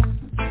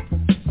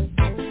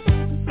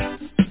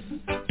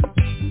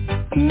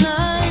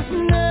 Night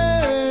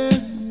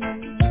nurse,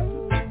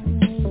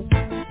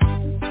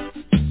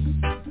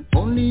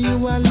 only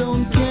you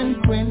alone can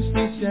quench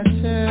this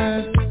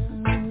thirst.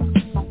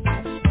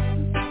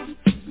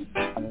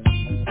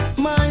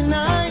 My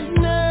night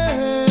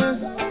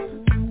nurse,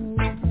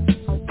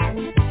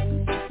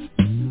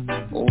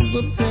 oh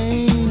the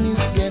pain is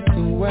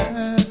getting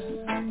worse.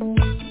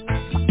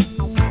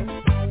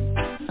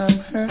 I'm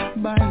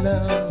hurt by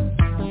love.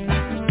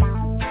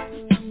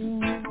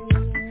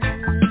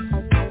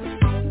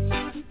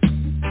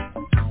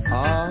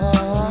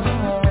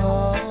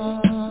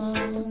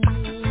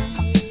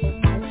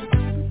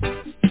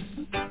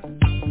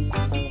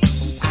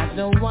 I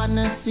don't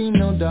wanna see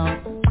no dog.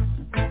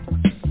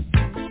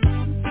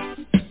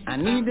 I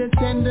need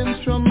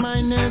attendance from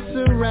my nurse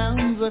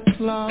around the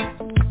clock.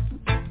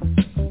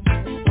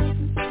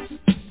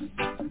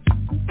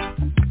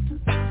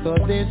 So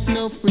there's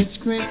no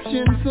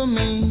prescription for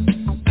me.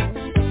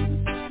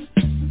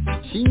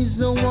 She's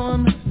the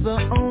one, the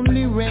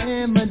only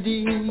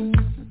remedy.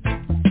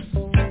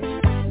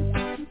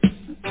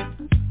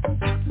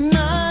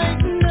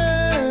 Night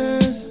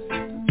nurse,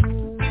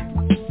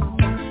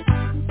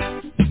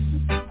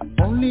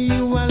 only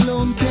you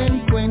alone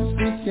can quench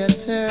this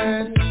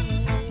thirst.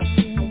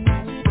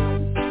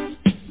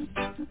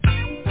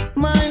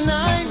 My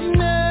night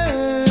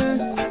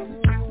nurse,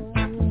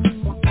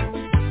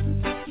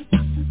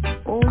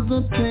 oh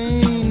the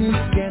pain is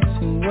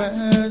getting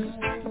worse.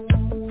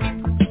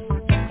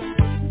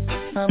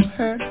 I'm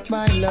hurt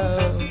by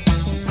love.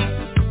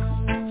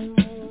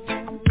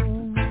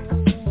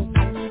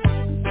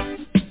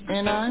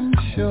 And I'm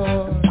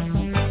sure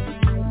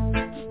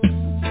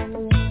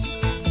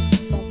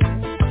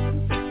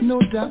no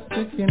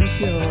doctor can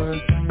cure.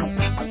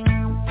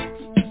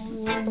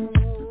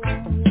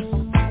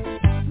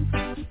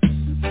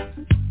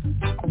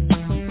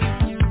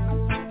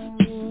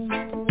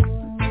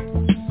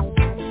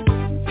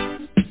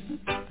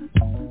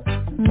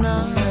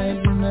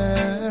 Night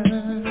nurse,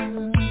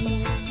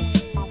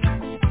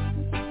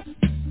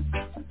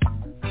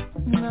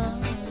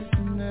 night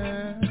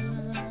nurse.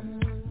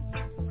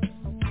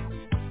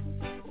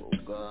 Oh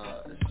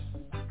gosh.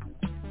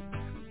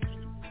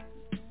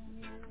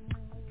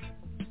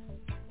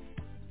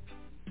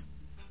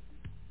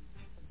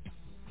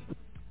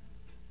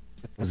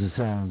 That's the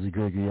sounds of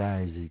Gregory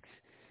Isaacs,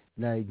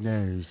 Night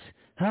Nurse.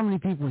 How many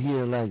people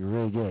here like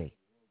reggae?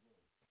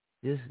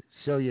 Just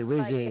show you,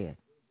 raise your hand.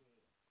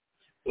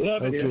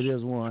 Love Okay, it.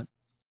 there's one.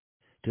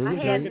 Two, I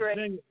three. had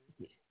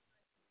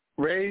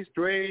Raised.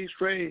 Wish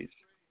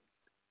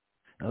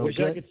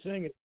I Okay. could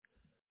sing it.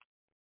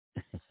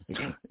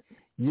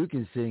 You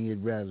can sing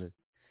it, brother.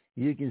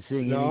 You can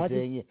sing No,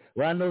 anything.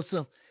 Well, I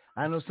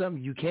know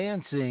something you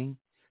can sing.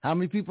 How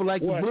many people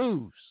like What? the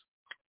blues?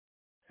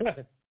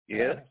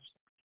 Yes.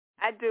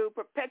 I do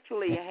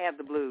perpetually have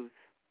the blues.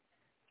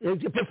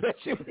 It's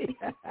perpetually.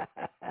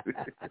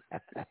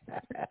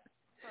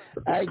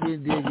 I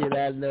can dig it,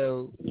 I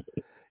know.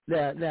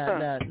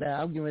 Now,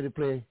 I'm getting ready to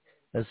play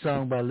a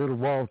song by Little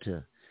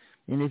Walter.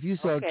 And if you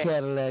saw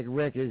Cadillac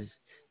Records,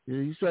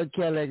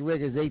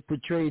 they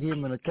portrayed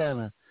him in a kind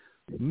of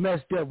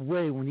messed up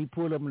way when he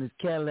pulled up in his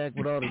Cadillac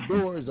with all the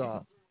doors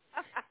off.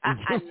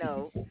 I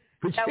know.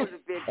 That was a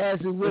bit.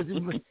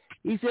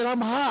 He said,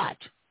 I'm hot.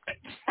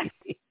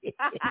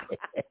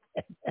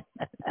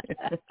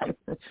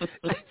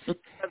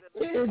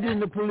 And then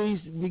the police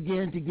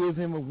began to give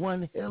him a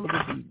one hell of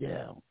a beat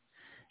down.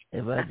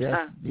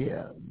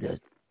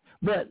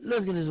 But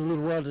look at this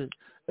Little Walter,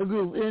 a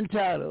group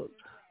entitled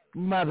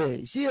My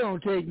Baby. She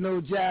don't take no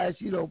jive,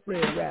 she don't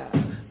play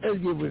around. Let's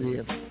get with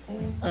him.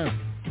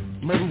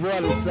 Muddy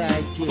Waters'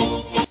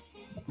 sidekick.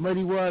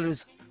 Muddy Waters'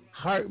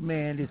 heart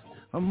man is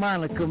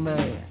harmonica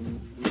man.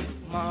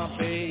 My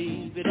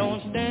baby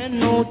don't stand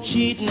no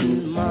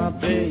cheating, my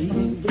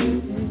baby.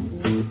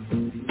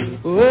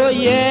 Oh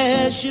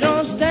yeah, she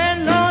don't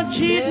stand no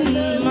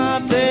cheating, my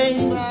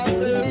baby.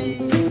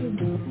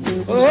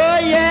 Oh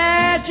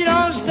yeah, she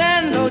don't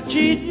stand no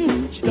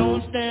cheating. She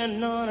don't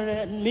stand none of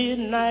that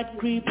midnight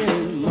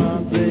creeping, my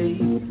baby.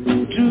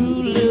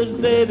 True little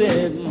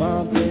baby,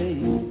 my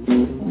baby.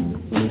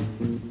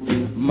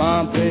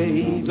 My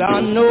baby,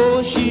 I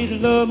know she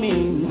love me,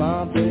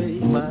 my baby.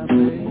 My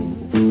baby.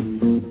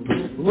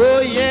 Oh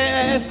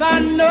yes, I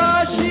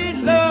know she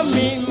love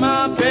me,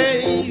 my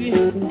baby.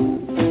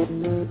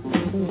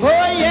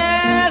 Oh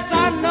yes,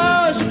 I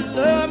know she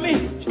love me.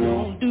 She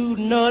don't do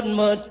nothing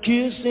but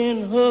kiss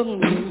and hug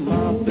me,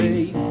 my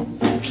baby.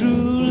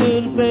 True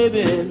little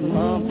baby,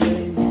 my baby.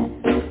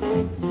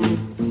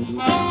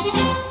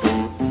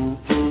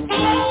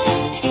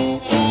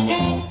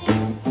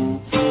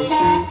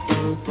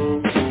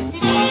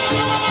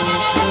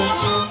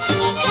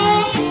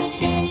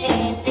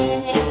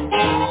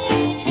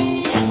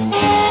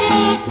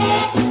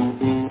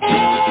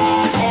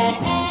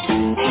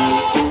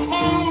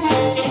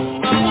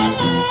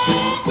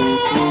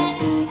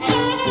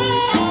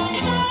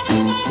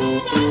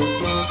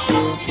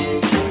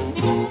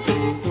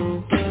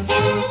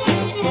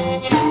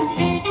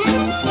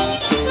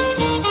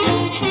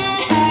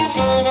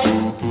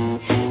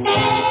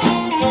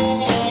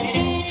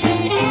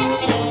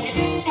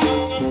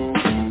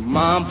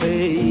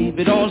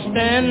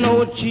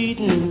 no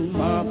cheating,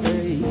 my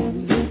baby.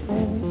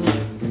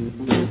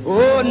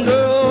 Oh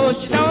no,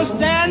 she don't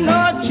stand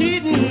no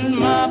cheating,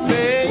 my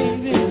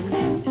baby.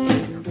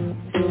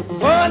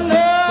 Oh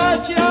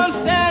no, she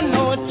don't stand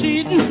no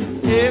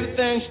cheating.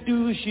 Everything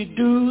she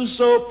do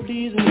so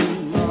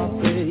pleasing, my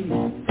baby.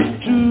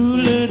 True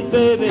little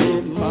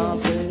baby, my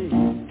baby.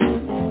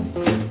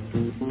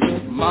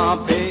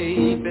 My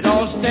baby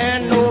don't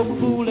stand no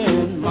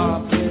fooling, my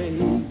baby.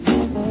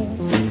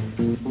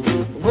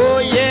 Oh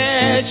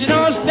yeah, she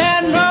don't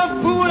stand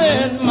no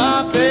fooling,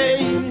 my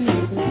baby.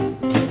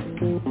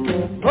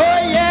 Oh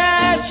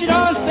yeah, she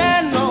don't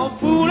stand no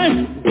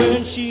fooling.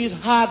 When she's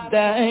hot,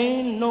 there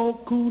ain't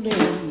no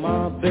cooling,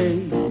 my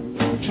baby.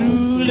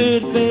 True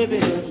little baby,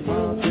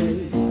 my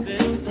baby. True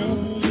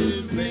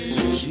little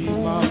baby, she's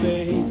my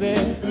baby.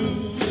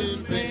 True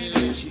little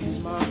baby, she's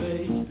my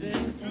baby.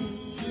 True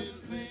little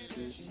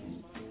baby, she's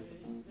my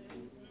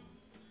baby.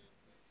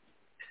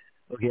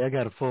 Okay, I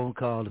got a phone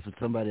call for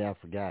somebody I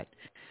forgot.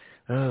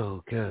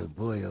 Oh, God,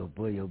 boy, oh,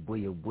 boy, oh,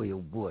 boy, oh, boy, oh,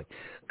 boy.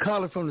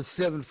 Calling from the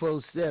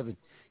 747.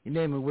 Your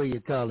name and where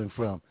you're calling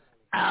from.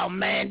 Oh,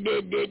 man,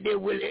 this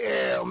Willie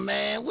Earl,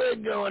 man.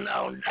 What's going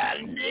on,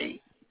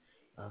 Donnyds?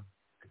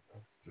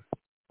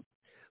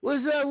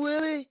 What's up,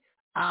 Willie?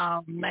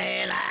 Oh,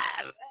 man,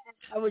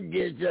 I was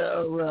just,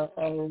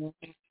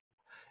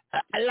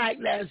 I like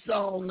that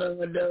song,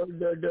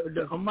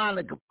 the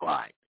harmonica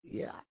part.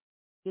 Yeah.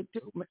 It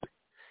took me.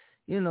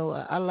 You know,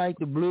 I like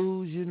the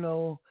blues, you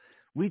know.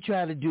 We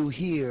try to do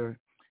here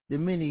the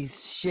many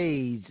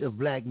shades of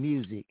black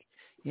music.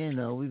 You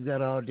know, we've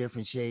got all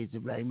different shades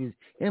of black music.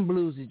 And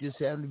blues, it just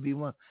happens to be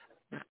one.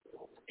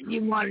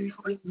 You want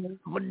to know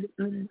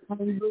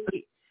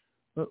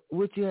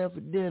what you have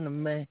for dinner,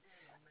 man?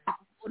 I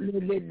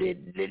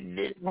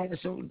had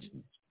some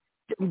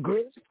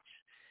grits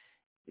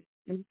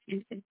and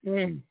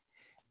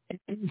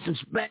some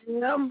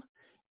spam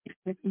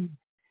and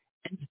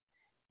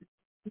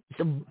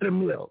some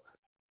buttermilk.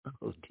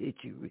 Oh, did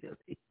you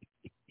really?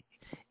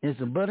 And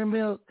some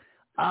buttermilk?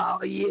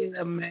 Oh,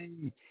 yeah,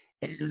 man.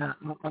 And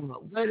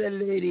where the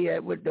lady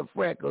at with the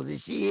freckles?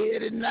 Is she here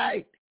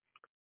tonight?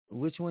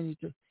 Which one you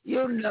took?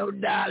 You know,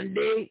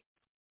 Donnyds.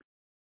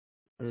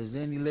 Is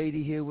any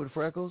lady here with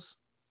freckles?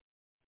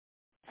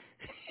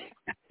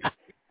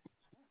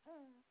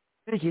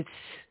 Crickets.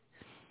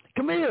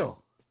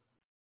 Camille.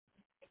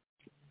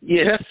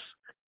 Yes.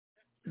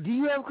 Do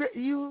you have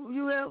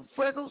you have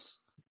freckles?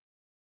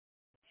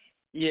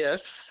 Yes,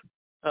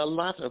 a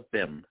lot of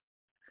them.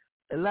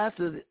 A lot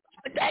of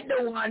that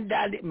the one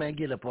Donnyds. Man,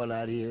 get up all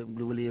out of here,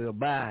 Willie.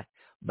 Bye,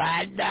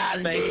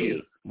 Donnyds. Thank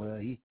you.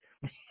 Well,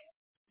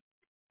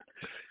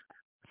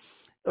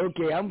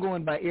 okay, I'm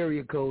going by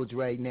area codes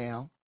right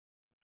now.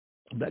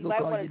 I'm not gonna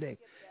call you today.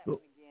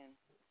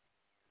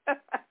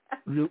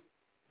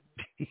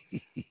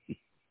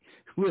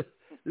 Well,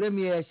 let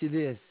me ask you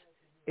this: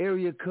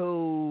 area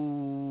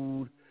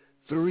code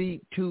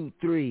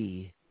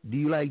 323. Do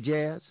you like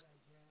jazz?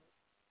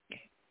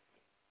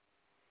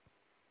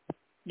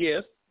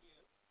 Yes.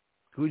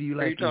 Who do you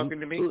like? Are you talking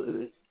to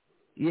me?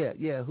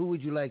 Yeah. Who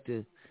would you like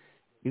to?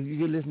 If you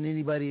could listen to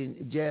anybody,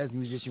 jazz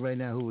musician right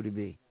now, who would it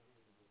be?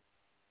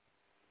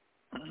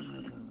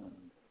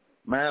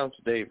 Miles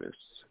Davis.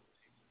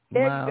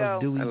 There Miles you go.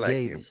 Dewey I like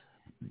Davis. him.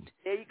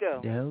 There you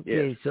go.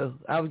 Okay, Yes. so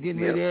I was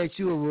getting ready to ask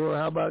you, Aurora.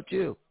 How about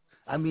you?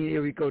 I mean,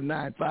 area code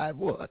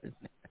 951.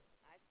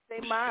 Say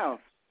Miles.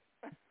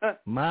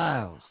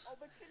 Miles. Oh,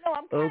 but you know,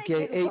 I'm kind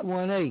Okay,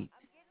 818.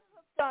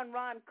 on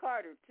Ron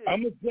Carter too.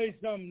 I'm gonna say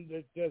something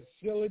that's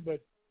silly, but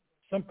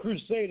some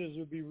Crusaders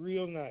would be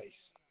real nice.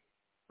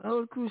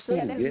 Oh,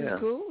 Crusaders yeah. is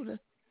cool.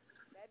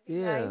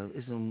 Yeah, nice.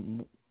 It's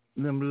some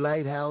them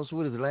Lighthouse.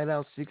 What is it?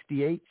 Lighthouse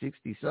 68,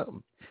 60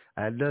 something.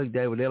 I dug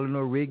that with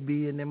Eleanor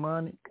Rigby and them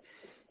on it.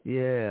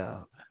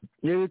 Yeah.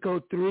 Area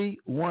code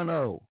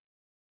 310.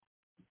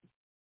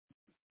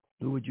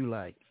 Who would you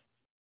like?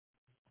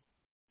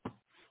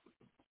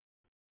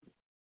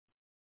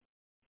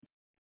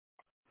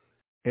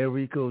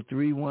 Area code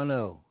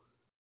 310.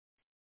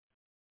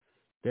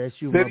 That's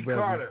you, Betty my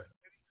brother. Carter.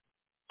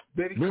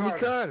 Betty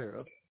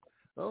Carter.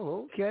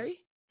 Oh, okay.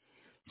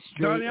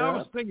 Donnie, I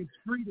was thinking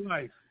street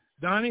life.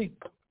 Donnie,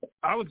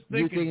 I was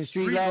thinking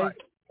street life?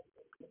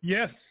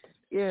 Yes.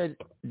 Yeah,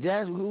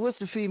 what's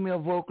the female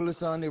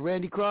vocalist on there?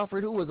 Randy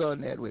Crawford? Who was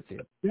on that with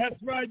him?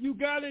 That's right. You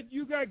got it.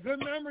 You got good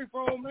memory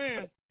for old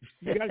man.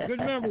 You got good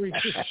memory.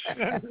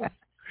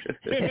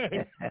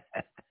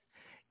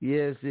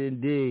 Yes,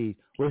 indeed.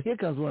 Well, here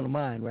comes one of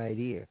mine right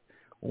here.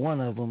 One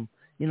of them.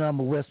 You know, I'm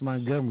a Wes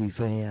Montgomery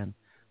fan,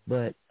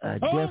 but I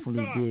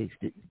definitely dig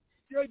it.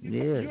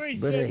 You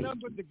ain't saying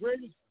nothing but the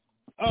greatest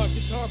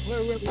guitar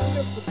player ever.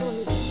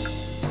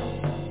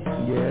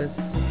 Yes.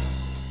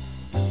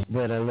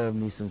 But I love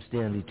me some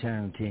Stanley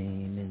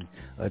Turrentine and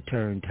a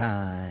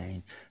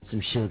Turrentine,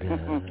 some sugar.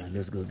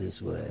 Let's go this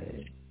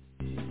way.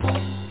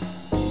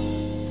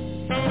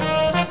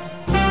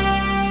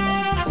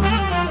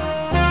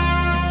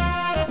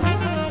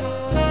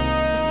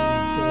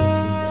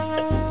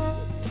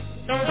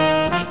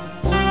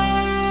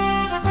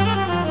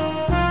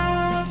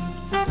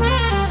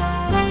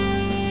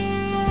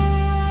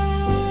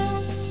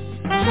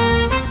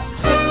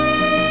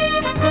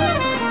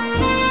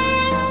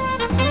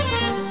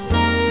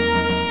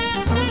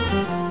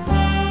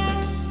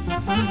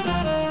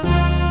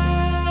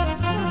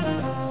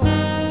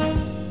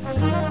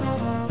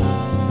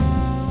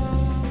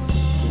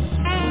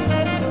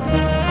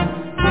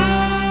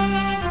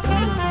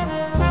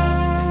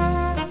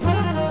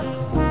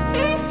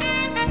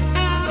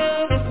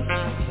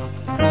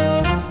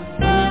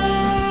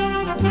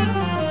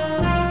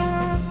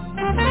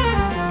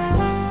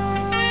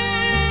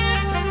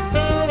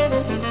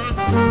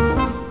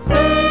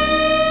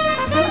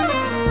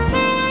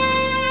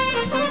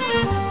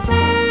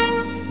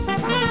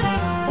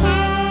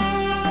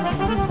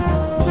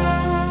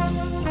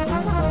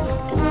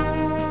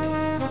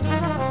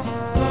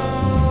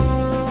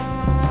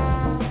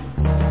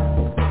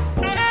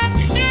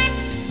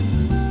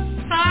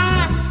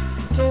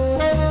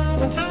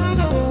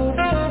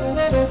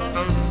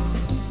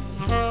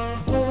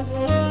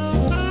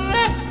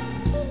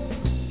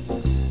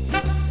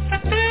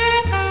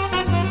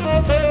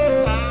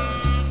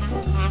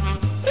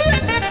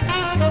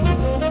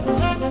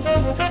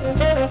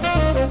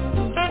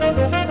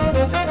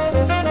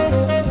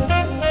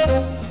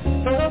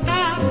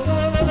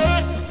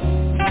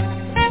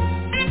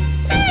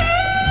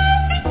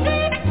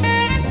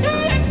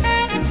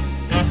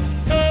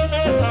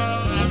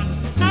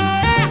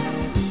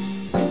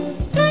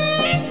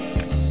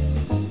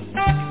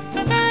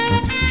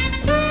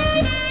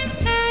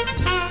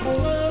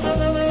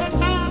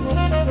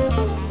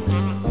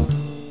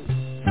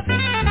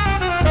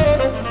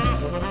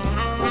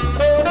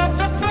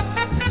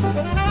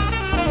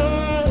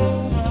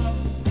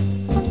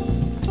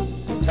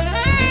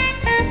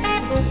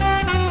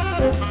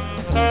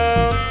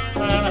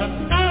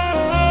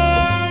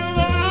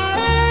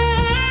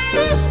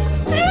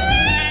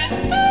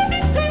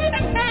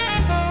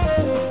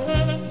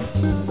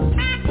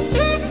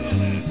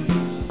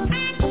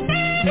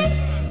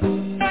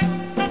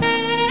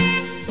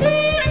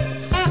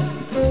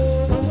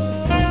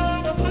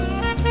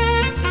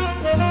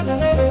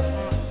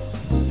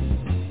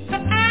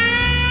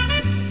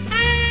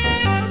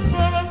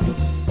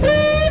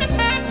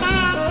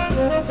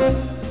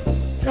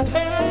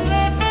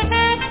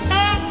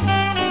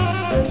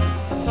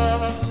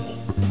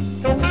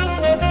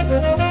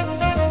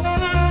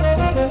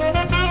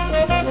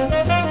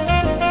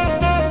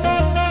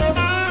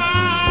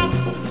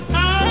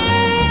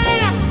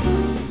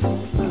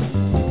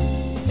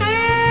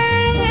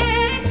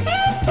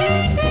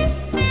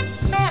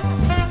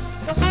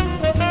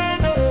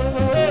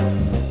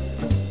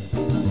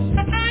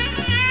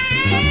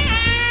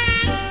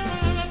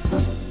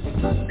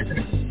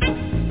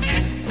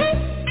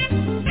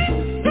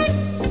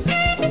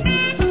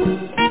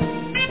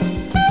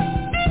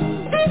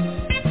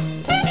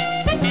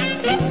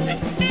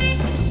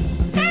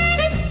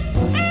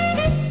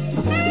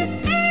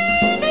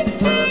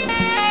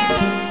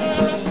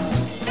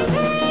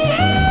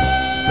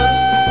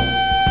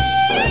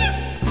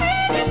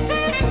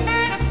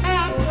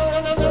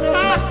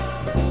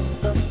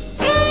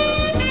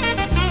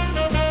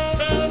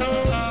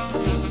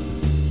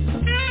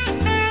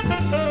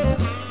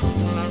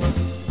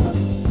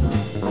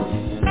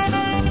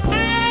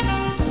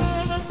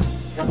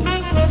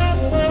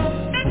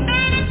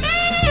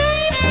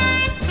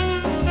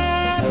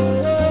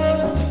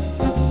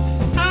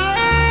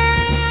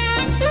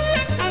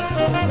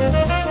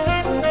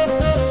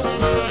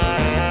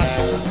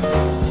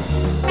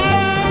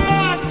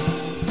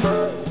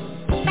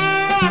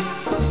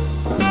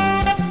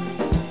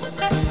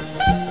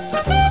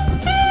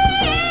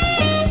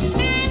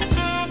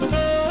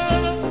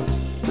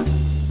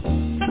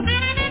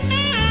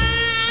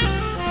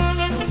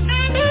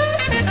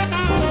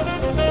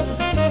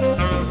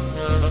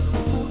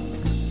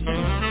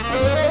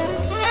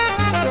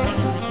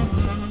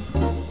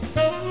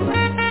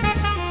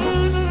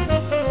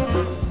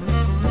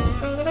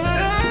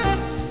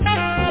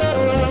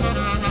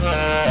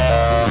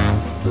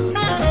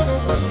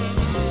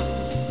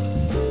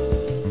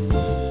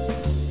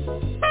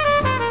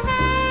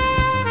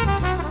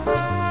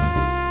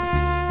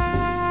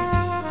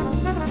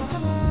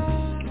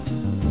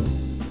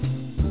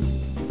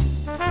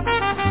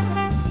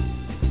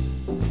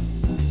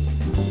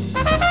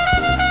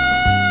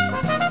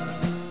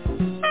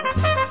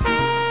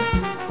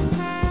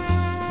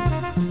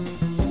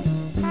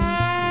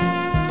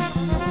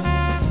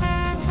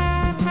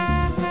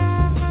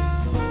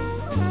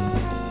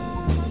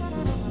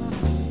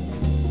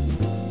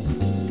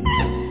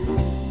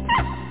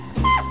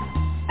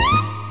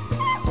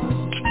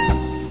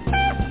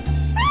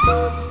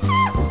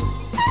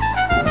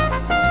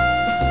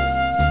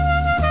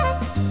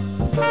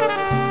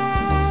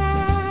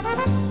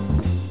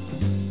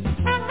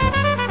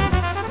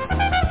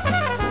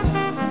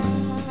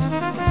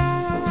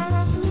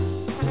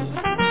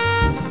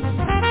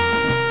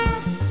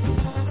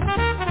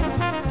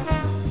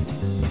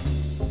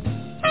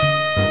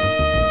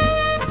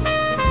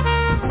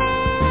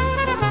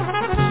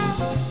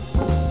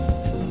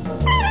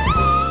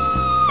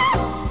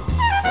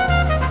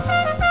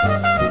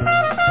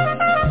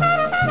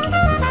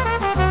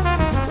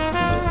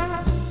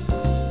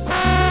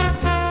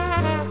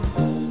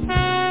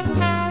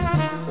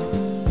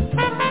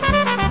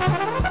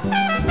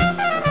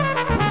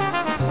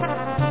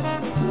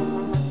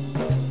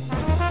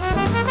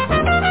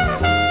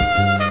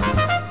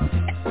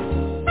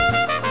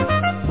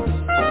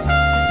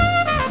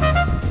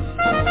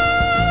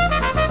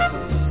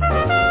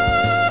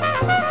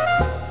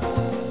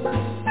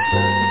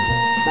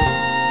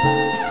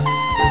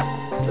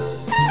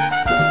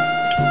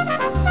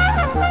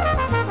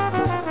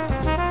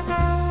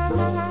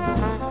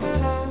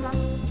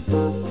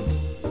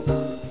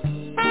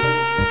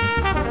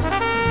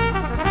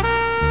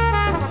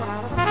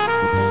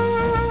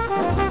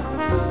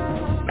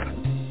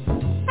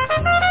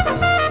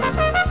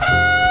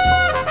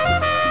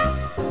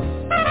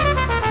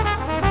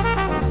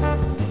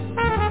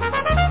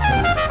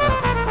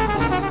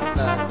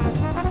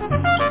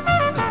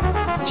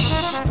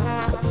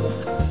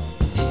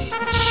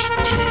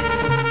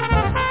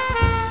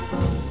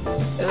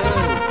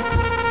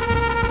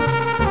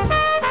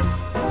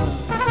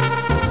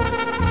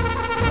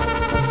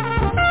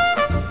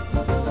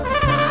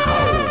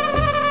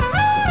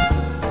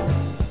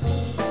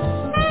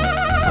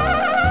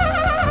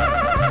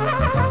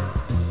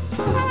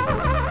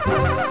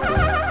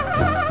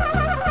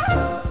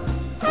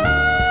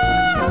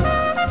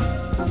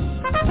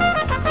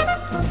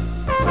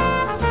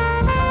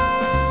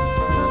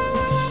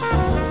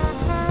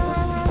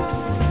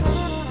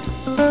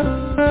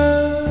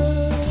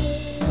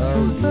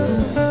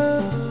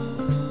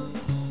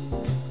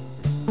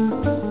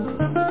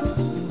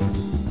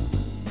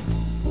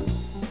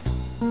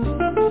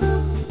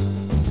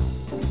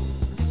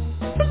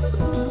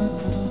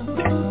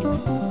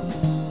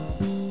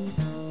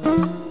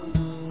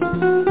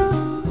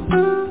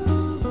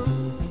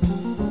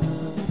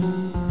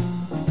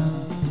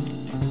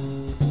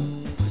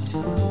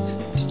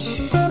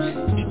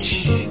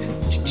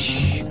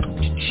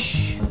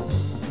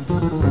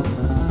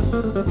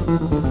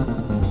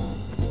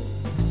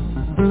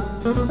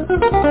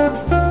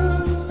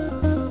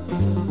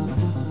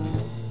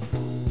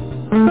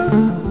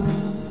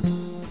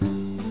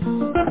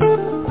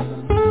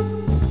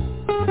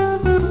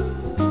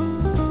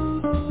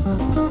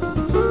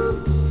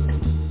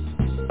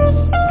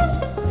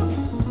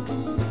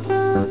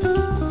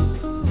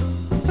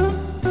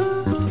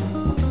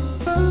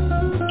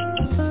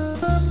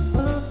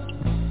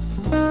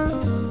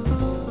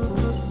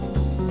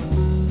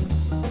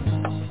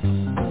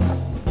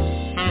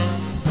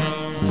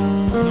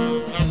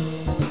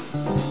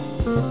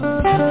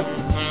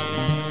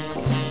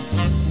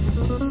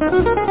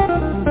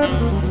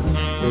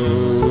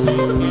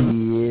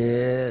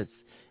 Yes,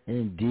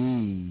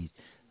 indeed.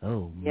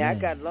 Oh, yeah, man. I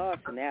got lost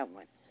in that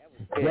one.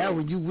 That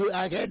one,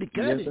 I had to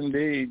cut it. Yes,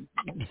 indeed.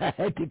 I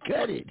had to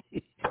cut it.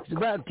 It's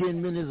about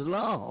 10 minutes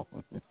long.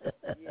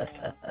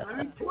 Yeah. Let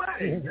me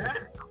play, man.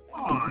 Come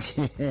on.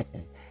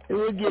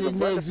 We'll get it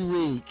next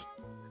week.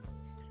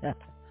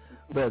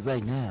 But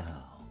right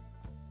now,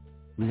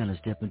 we're going to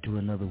step into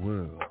another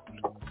world.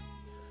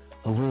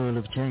 A world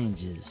of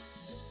changes.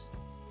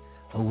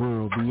 A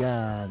world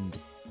beyond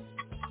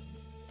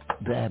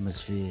the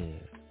atmosphere.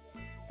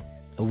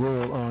 A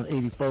world on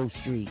 84th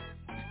Street.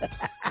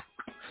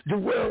 The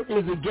world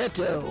is a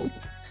ghetto.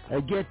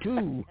 A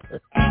ghetto.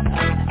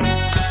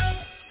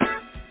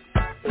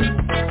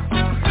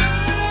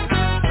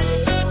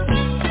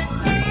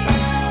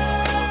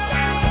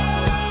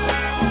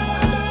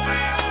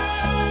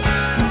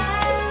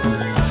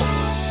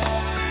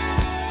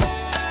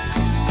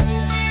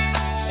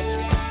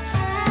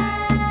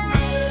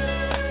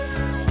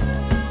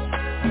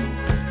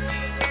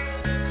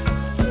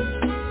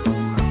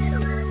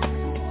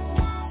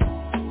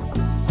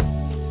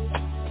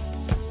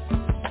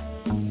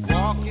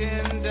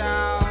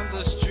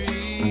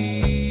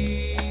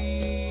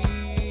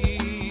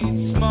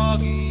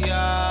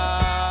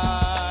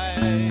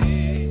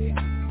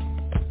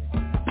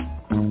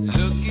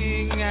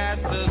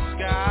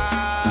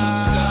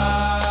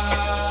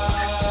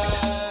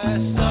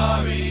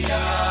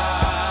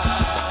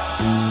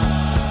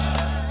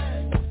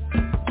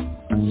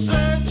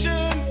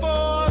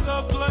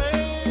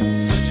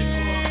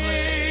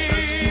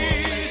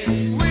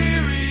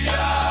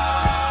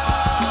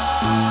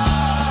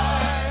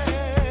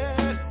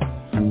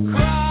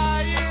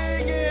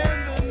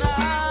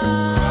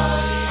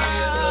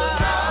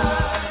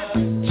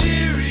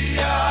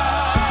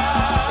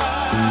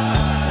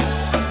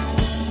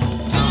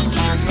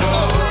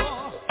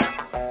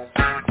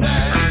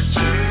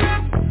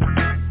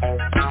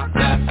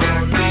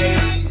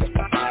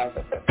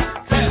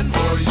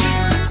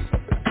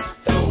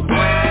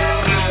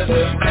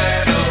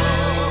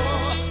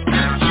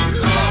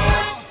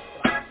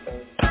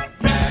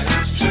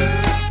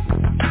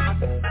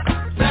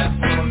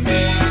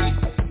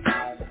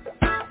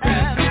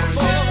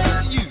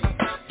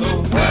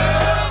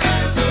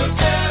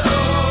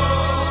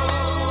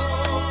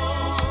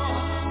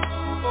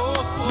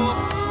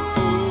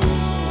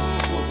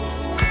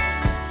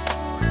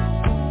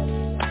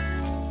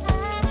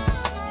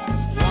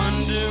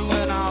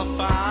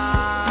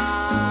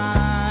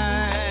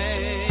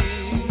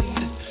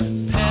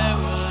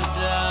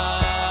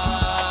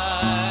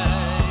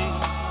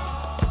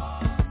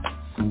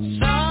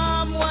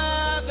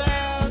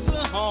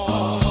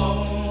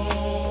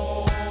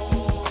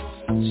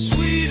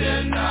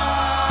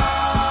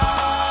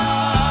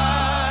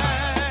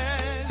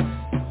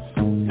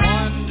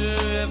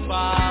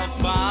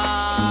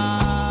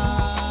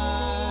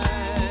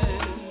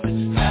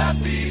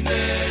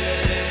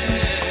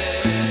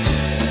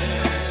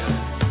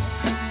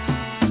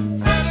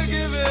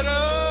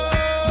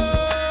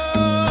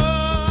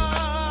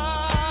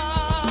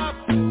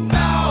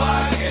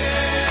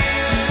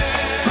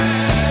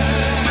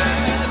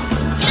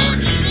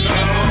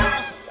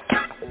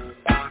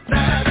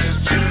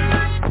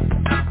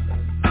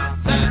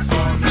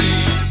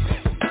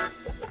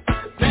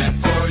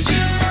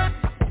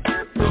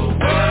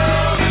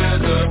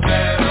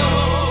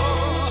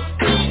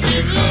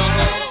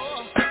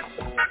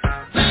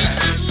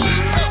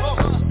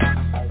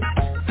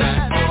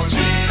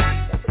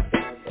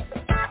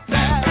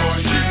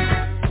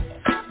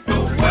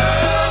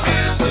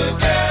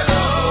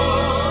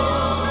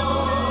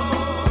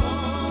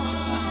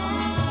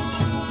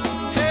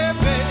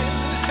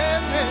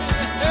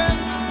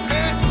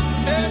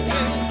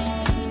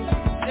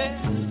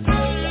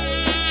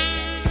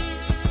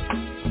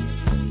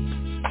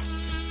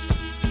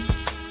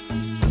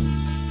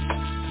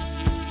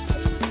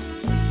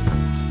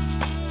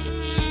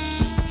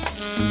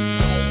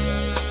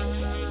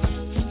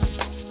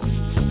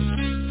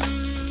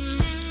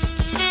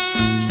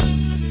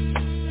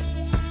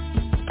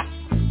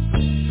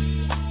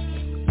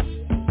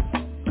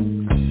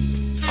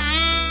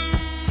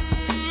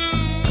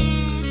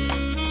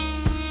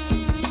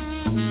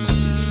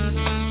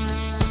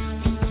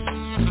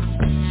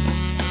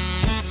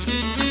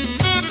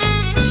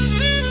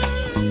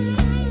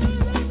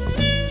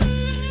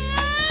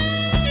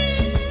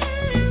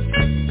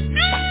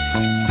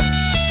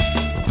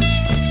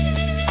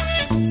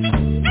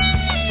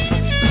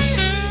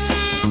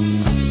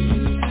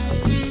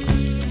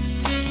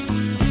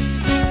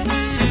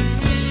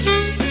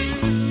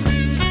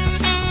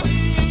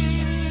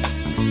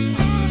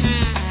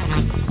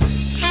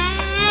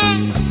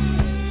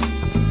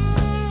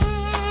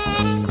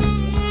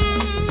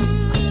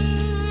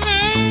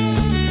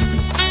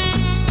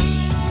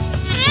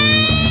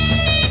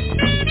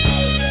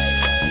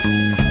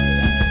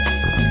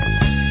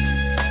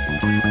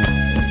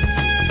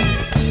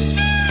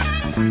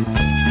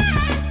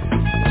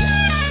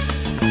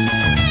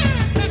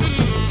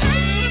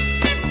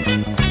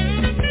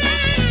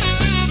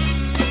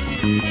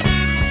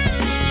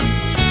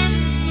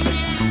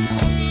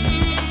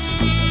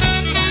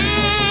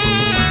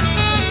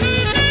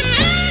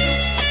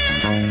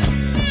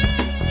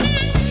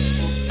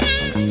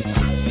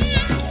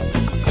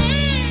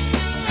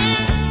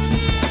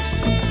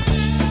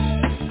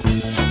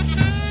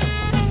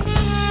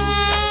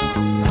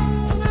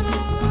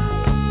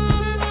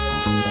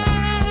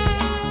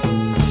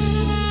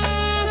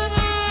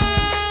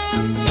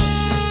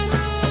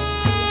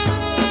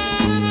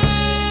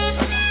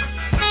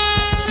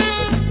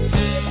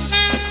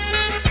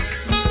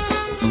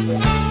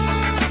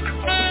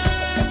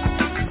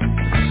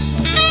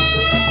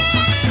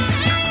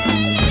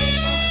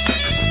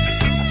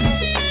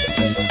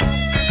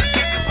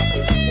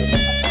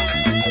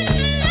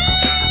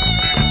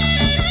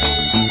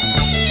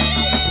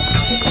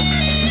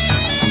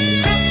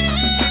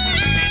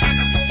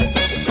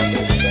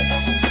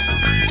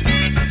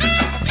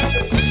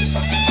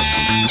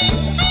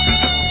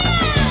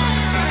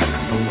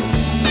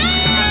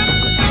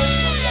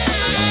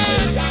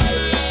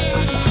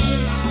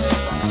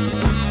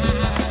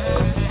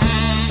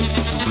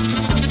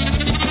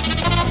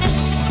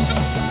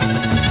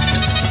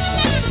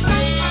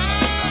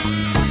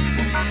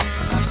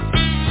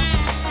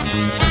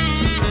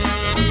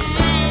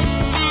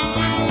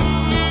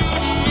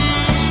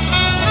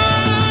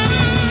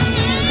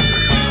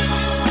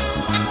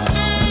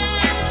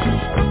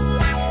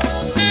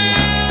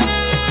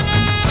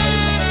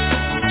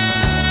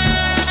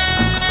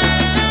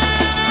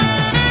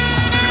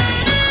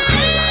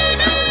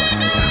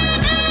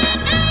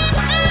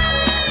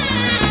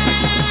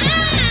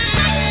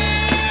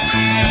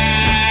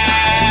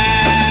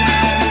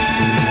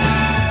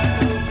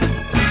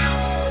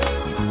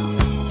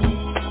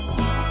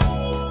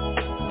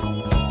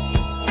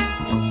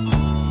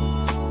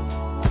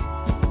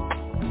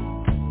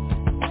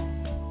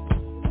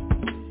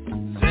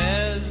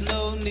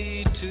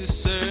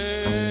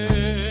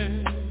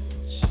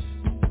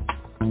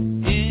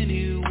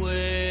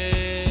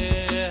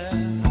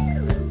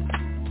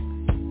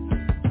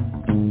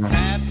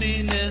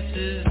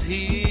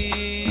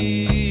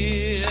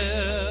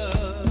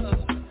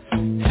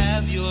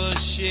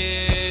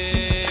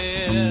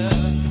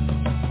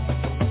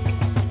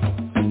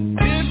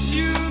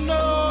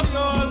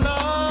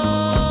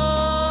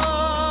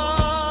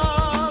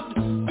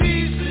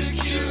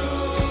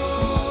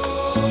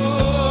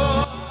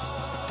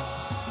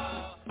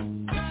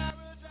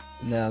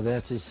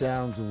 the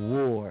sounds of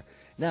war.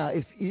 Now,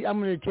 I'm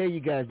going to tell you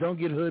guys, don't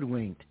get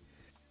hoodwinked.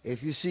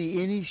 If you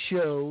see any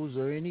shows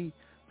or any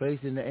place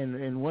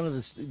and one of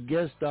the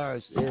guest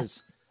stars is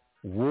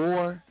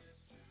war,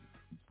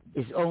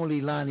 it's only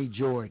Lonnie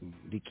Jordan,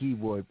 the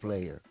keyboard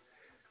player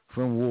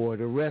from War.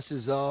 The rest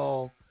is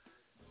all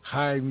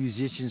hired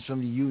musicians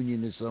from the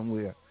Union or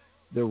somewhere.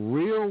 The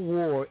real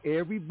War,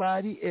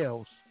 everybody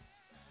else,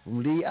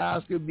 from Lee,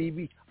 Oscar,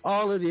 BB,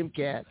 all of them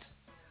cats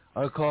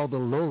are called the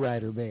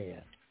Lowrider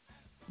Band.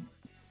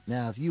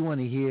 Now, if you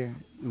want to hear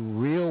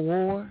real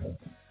War,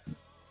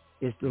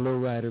 it's the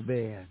Lowrider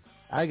Band.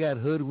 I got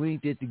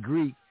hoodwinked at the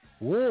Greek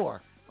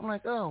War. I'm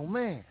like, oh,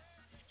 man,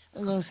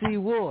 I'm going to see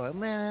War.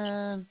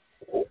 Man,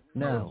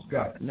 no.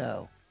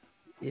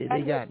 Yeah,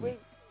 they got me.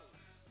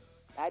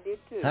 I did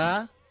too.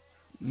 Huh?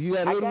 You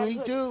got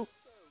hoodwinked too?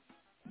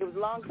 It was a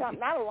long time,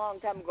 not a long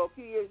time ago, a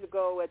few years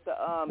ago at the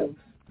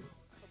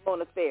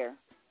Pomona Fair.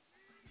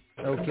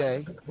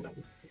 Okay.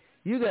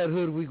 You got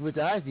hoodwinked with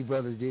the Isley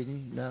Brothers,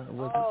 didn't you? No, it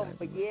wasn't.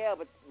 But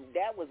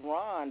that was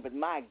Ron, but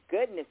my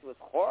goodness, it was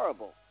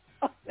horrible.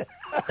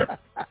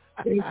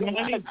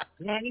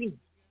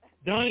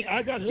 Donnie,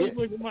 I got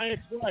hoodwinked with my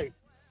ex-wife.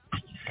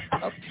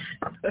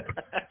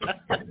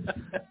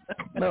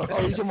 No,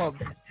 you talking about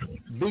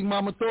Big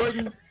Mama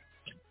Thornton?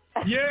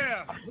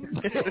 Yeah.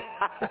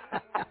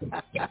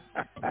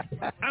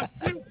 I'm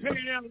still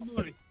paying out the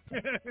money.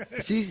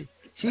 She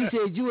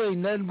said you ain't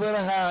nothing but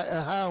a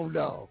hound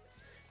dog.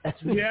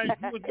 Yeah,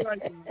 she was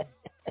right.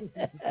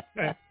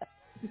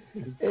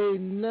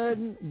 Ain't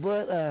nothing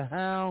but a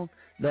hound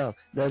dog.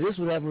 Now this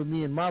would happen with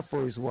me and my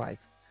first wife.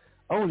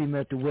 Only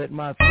meant to wet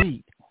my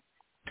feet.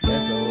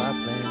 That's all I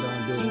planned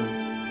on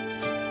doing.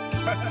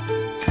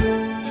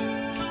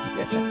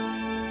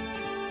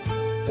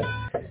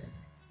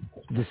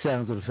 The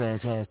sounds of the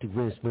fantastic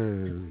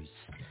whispers.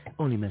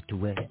 Only meant to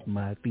wet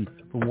my feet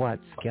from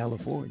Watts,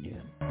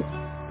 California.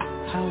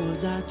 How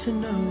was I to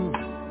know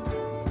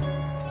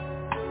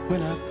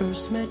when I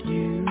first met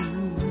you?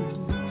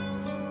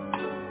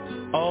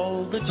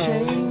 All the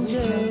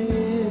changes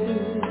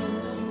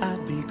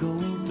I'd be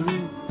going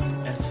through,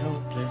 as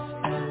helpless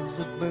as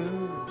a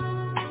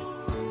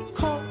bird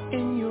caught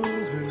in your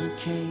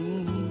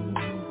hurricane,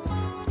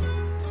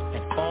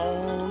 and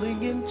falling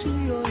into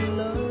your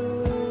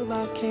love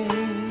I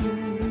came.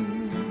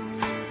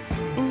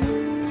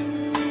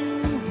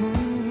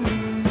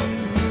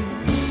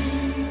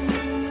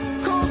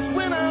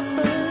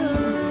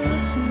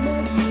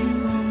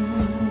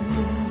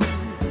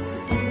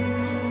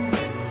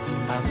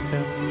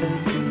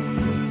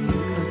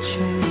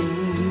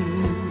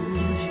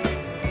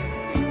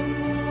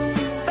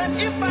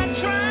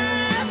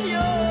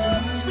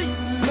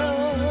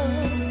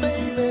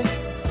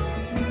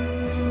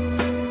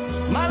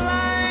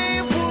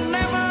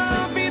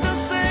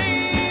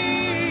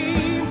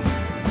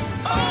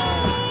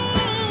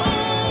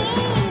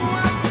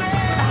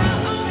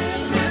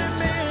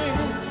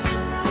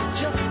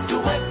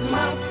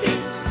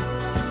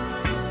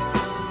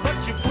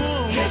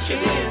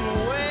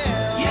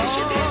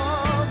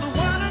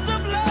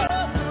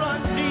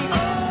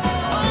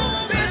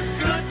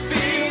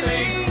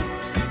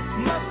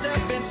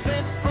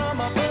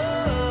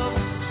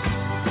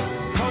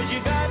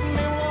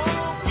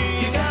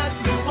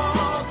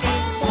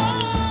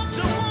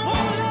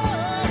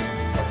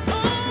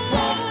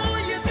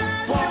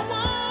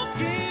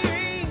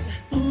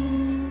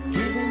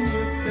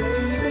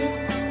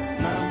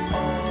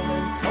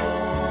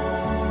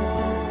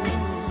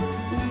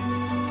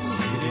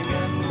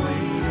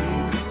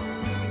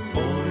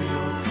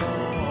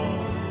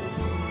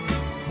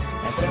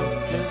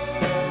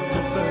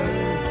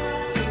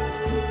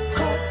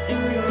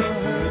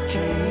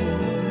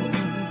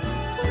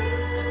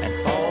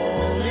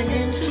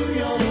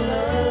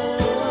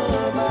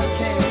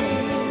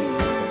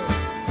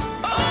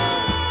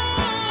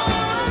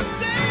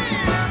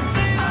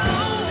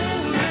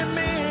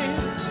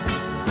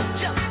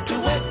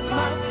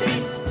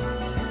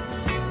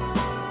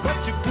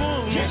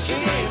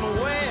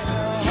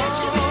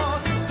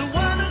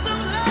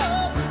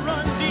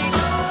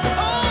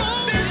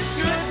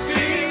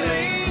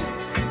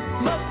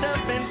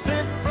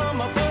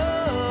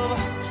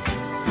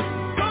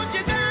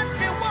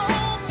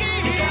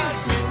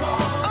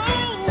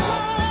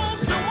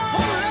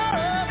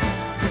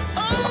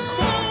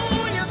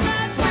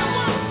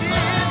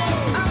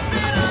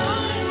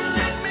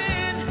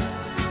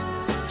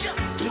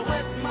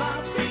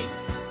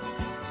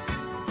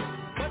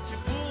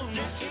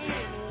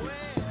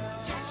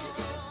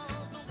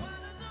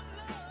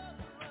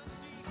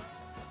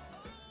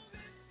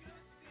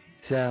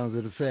 Sounds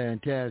of the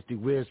fantastic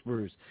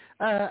whispers.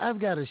 I've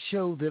got a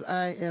show that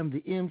I am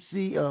the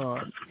MC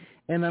on,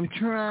 and I'm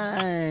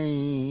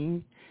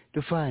trying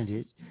to find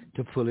it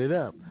to pull it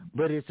up.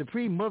 But it's a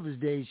pre-Mother's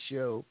Day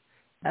show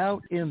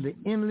out in the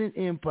Inland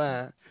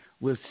Empire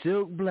with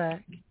Silk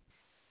Black.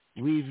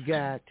 We've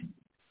got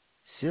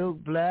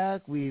Silk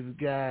Black. We've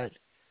got,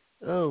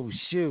 the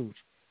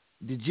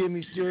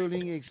Jimmy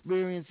Sterling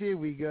Experience. Here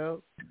we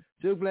go.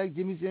 Silk Black,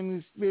 Jimmy Sterling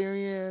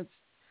Experience.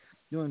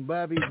 doing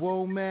Bobby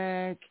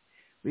Womack.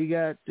 We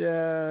got,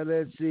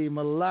 let's see,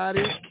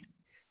 Melodic.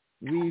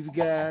 We've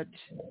got,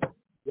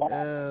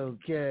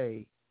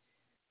 okay.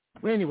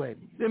 Well, anyway,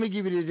 let me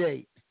give you the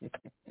date.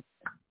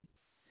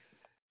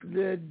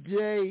 The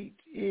date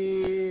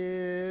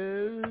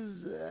is,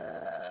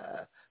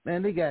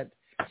 man, they got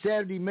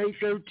Saturday, May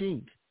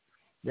 13th.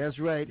 That's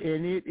right.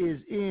 And it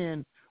is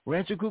in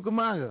Rancho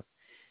Cucamonga,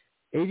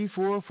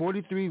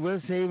 8443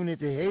 West Haven at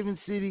the Haven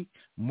City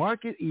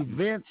Market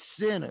Event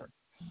Center.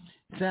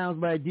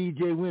 Sounds by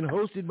DJ Wynn,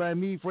 hosted by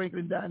me,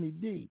 Franklin Donny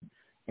D.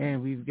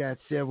 And we've got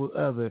several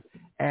other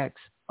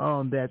acts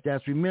on that.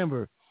 That's,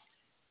 remember,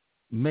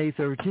 May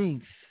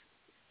 13th.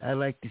 I'd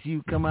like to see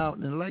you come out,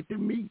 and I'd like to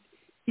meet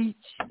each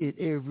and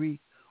every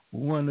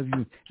one of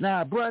you.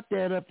 Now, I brought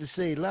that up to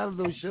say a lot of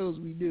those shows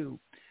we do,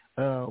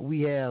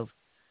 we have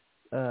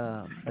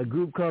a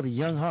group called the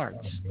Young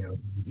Hearts.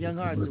 Young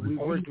Hearts, we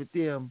worked with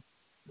them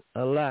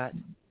a lot.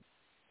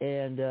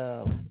 And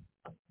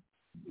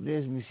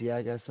let me see,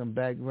 I got some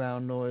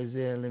background noise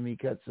there. Let me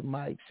cut some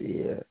mics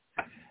here.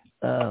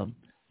 The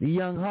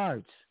Young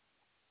Hearts.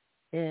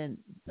 And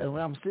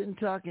when I'm sitting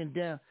talking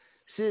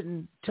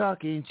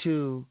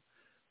to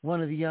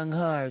one of the Young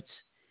Hearts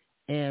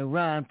and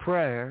Ron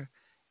Pryor,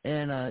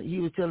 and he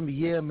was telling me,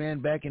 yeah, man,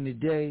 back in the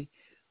day,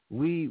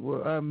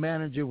 our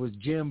manager was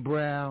Jim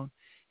Brown,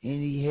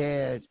 and he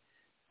had,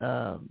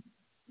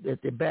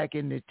 back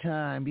in the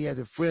time, he had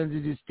the Friends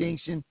of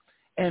Distinction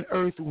and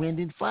Earth, Wind,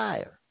 and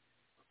Fire.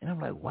 And I'm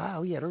like,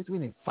 wow, he had Earth,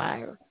 Wind, and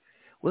Fire?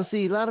 Well,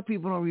 see, a lot of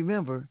people don't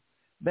remember,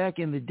 back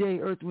in the day,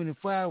 Earth, Wind, and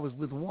Fire was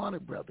with Warner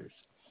Brothers.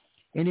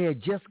 And they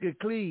had Jessica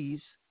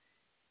Cleaves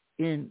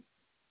in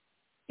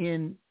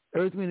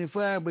Earth, Wind, and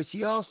Fire, but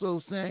she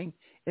also sang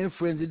in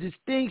Friends of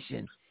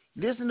Distinction.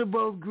 Listen to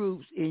both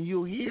groups, and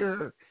you'll hear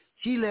her.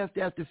 She left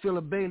after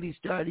Philip Bailey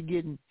started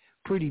getting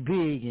pretty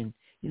big, and,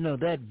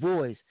 that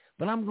voice.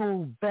 But I'm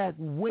going back,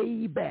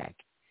 way back,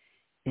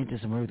 into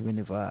some Earth, Wind,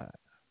 and Fire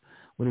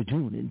with a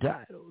tune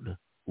entitled,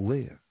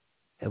 Where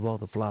Have All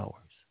the Flowers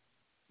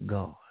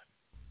Gone?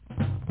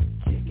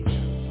 Check it out.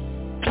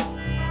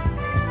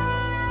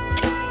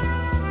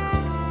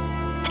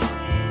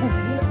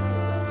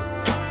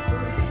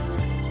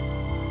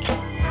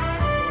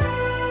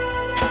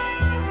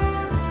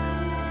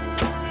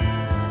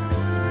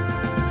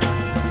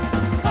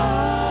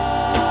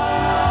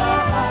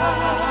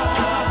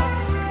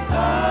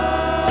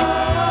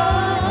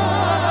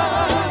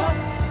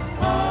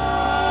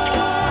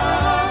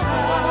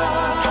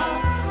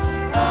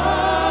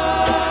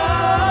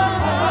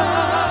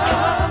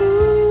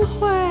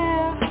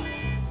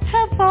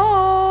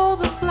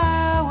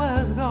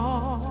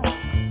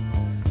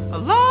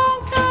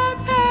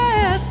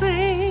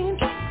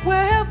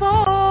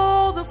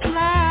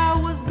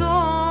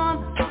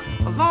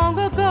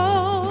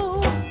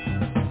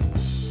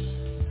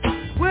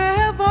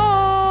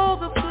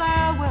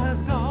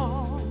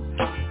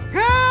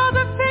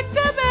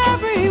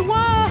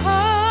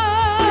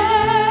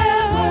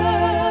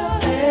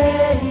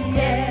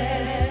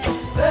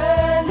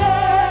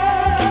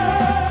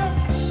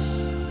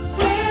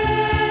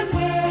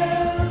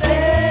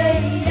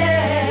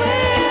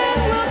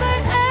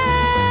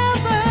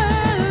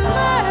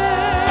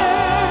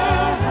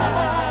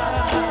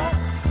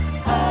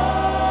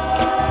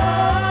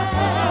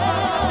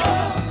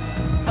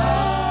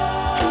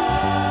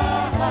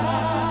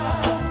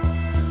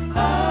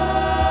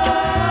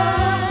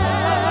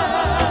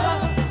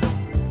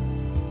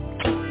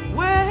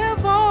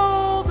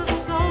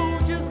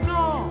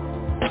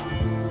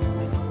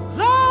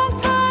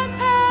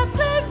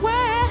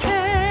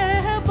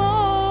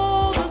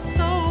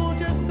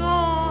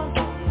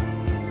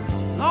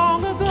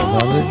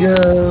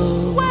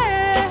 Go.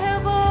 Where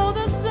have all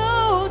the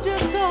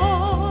soldiers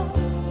gone?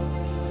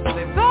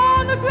 They've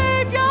gone to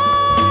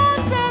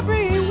graveyards,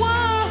 everyone.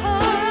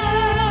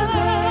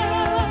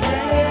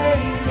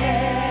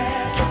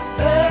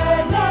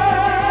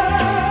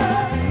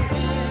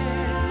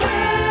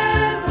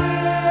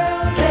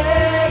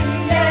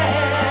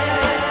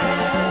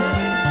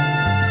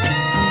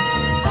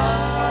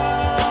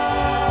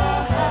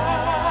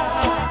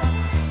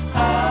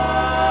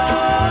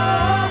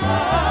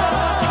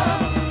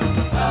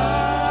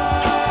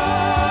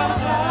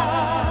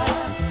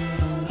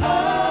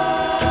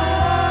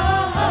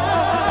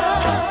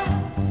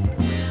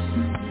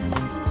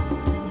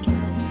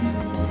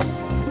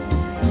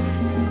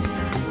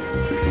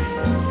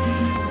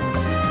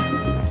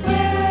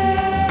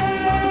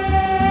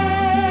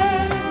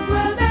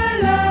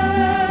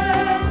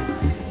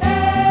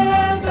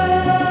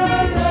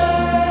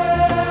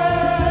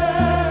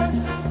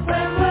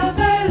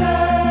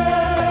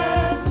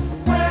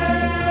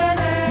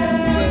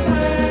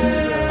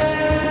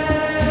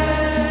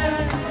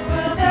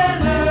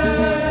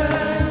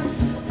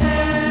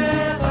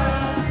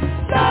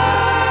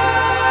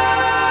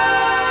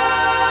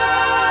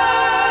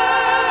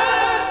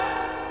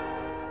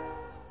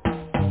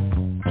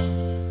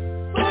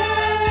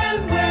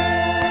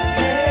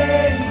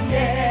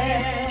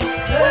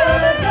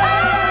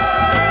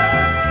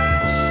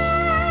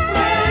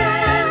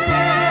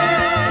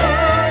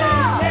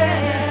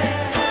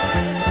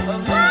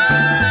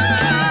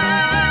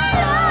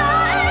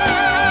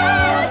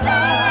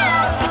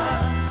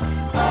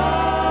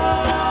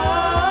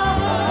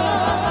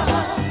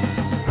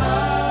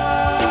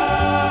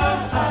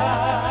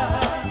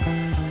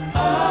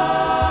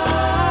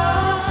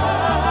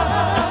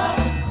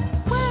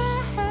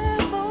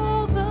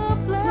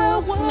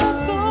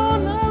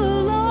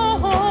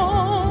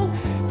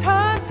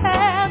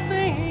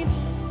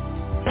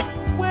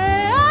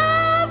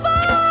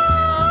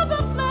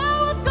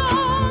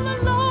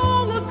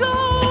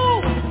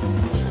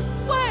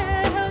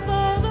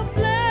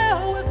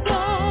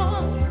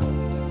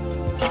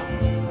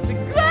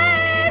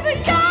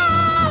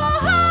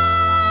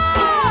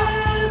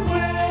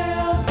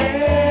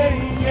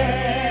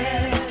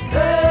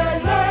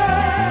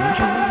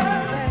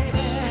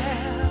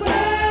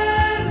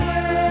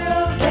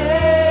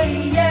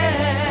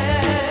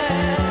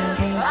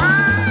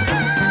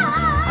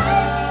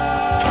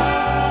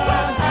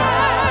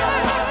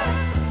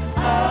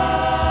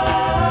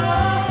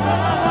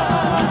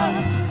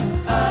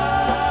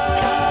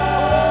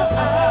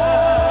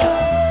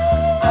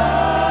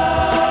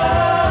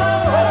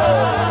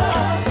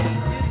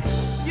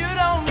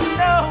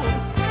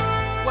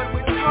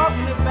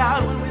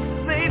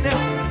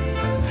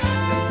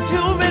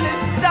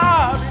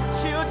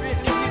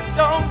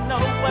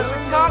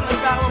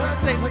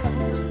 say?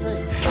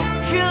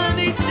 Killing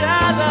each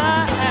other,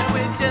 and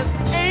we just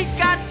ain't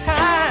got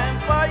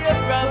time for you,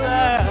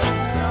 brother.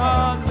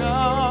 Oh, no.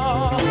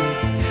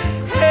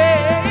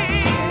 Hey,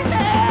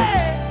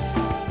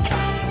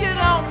 you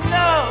don't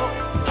know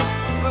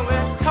what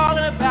we're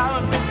talking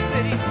about when we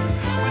say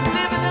we're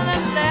living in the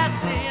last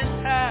day in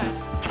time.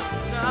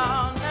 No.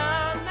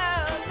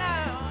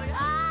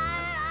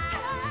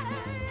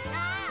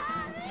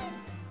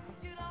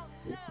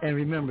 And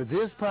remember,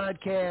 this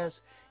podcast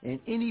and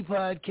any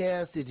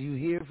podcast that you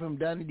hear from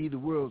Donny D, the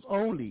world's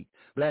only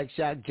Black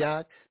Shock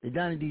Jock, the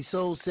Donny D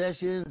Soul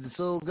Sessions, the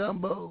Soul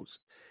Gumbos,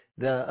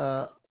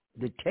 the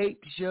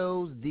tape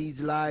shows, these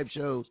live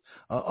shows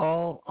are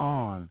all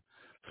on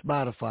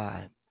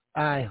Spotify,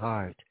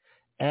 iHeart,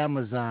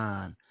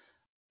 Amazon,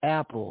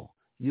 Apple.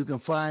 You can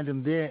find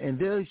them there, and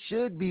they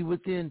should be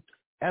within,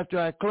 after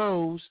I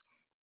close,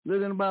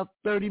 within about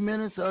 30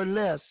 minutes or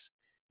less,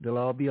 they'll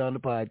all be on the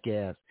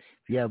podcast.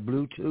 If you have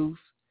Bluetooth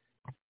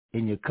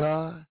in your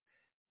car,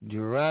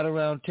 you ride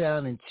around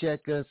town and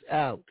check us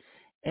out.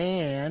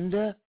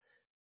 And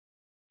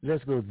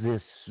let's go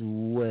this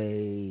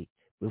way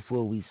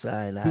before we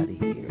sign out of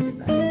here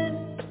tonight.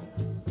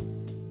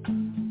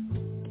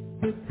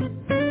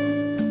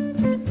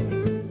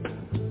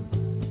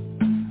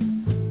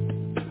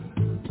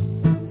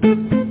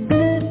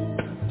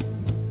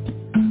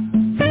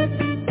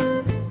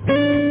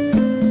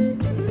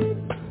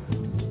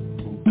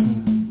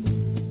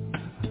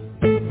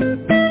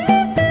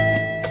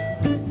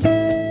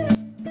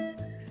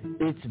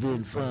 It's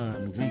been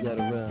fun. We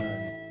gotta run.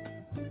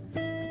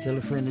 Tell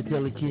a friend to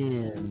tell a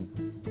kid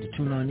to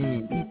tune on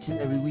in each and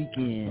every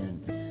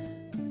weekend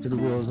to the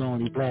world's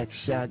only Black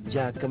Shock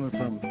Jock, coming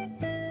from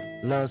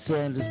Los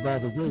Angeles by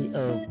the way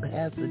of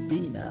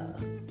Pasadena.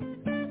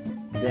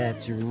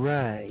 That's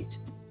right.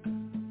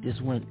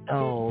 Just went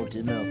all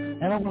to know.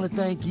 And I want to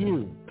thank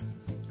you.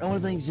 I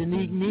want to thank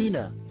JACNIQUE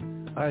Nina,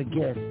 our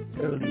guest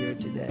earlier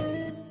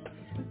today.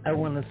 I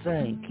want to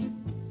thank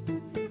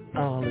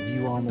all of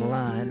you on the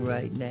line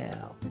right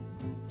now.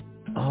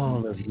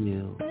 All of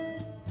you.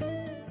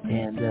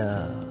 And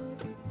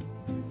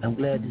I'm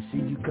glad to see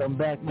you come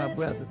back, my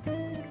brother.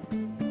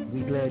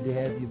 We're glad to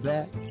have you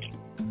back.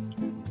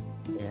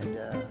 And,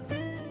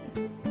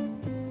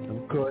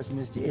 of course,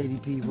 Mr. Eddie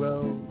P.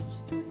 Rose,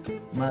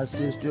 my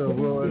sister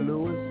Aurora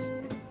Lewis,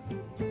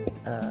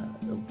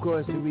 of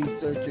course, the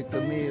researcher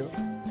Camille.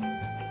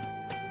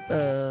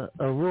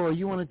 Aurora,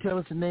 you want to tell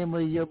us the name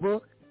of your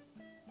book?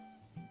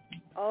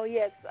 Oh,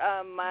 yes.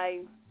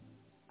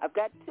 I've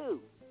got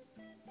two.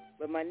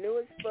 But my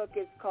newest book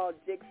is called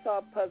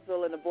Jigsaw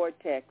Puzzle in a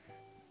Vortex.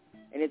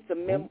 And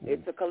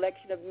it's a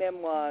collection of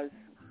memoirs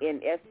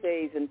in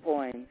essays and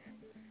poems.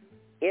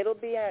 It'll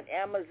be on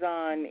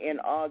Amazon in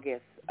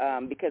August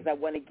because I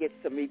want to get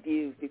some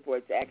reviews before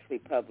it's actually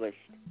published.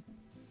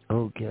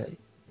 Okay.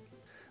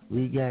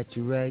 We got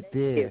you right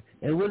there.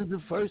 And what is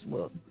the first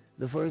book?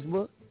 The first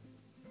book?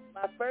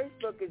 My first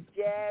book is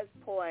Jazz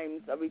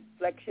Poems, A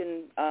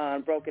Reflection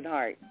on Broken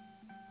Heart.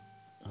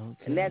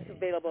 Okay. And that's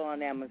available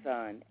on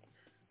Amazon.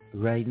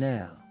 Right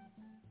now.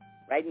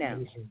 Right now.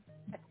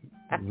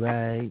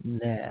 Right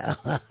now.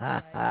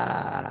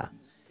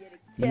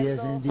 Yes,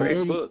 indeed.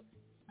 Great book.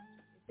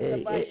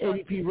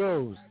 Eddie P.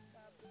 Rose.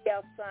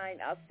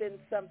 I'll send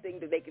something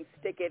that they can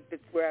stick it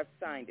that's where I've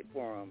signed it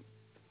for them.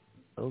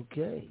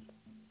 Okay.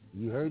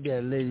 You heard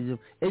that, ladies.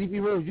 Eddie P.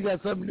 Rose, you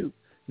got something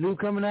new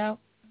coming out?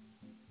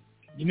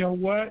 You know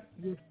what?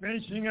 We're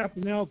finishing up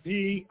an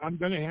LP. I'm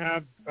going to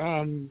have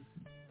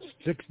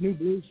 6 new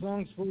blues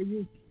songs for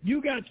you. You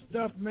got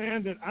stuff,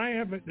 man, that I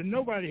haven't, that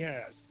nobody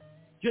has.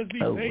 Just be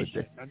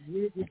patient.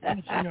 We're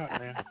finishing up,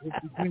 man.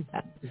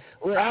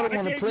 Well, I don't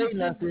want to play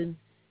nothing.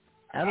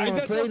 I don't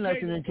want to play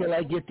nothing until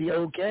I get the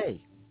okay.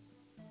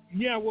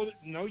 Yeah, well,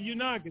 no, you're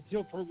not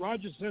until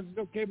Roger says it's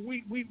okay. But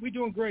we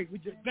doing great.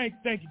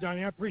 Thank you,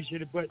 Donnie. I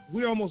appreciate it. But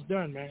we're almost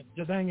done, man.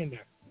 Just hang in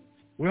there.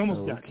 We're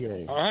almost done.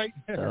 Okay. All right?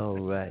 All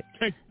right.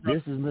 Thank you,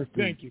 this is Mr.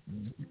 Thank you.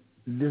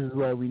 This is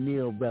why we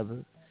kneel,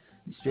 brother.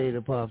 Straight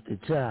up off the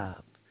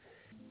top.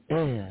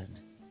 And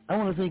I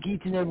want to thank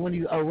each and every one of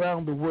you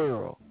around the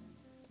world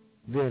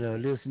that are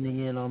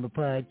listening in on the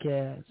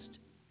podcast.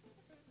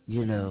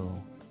 You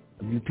know,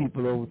 you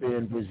people over there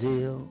in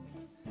Brazil,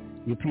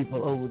 you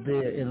people over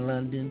there in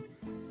London,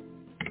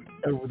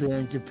 over there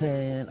in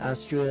Japan,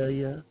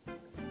 Australia.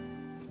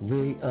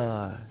 We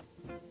are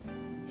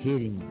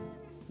hitting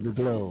the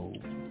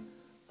globe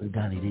with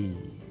Donny D's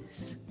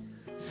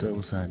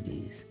Soul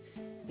Sundays.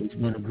 It's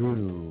been a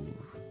groove.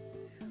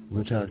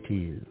 We'll talk to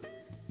you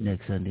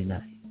next Sunday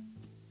night.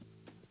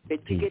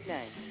 Good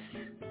night.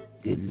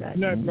 Good night.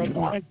 Good night,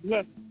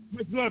 brother.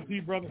 Much love to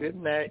you, brother. Good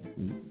night.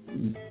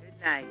 Good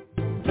night.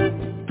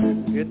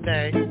 Good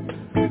night.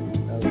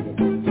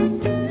 Okay.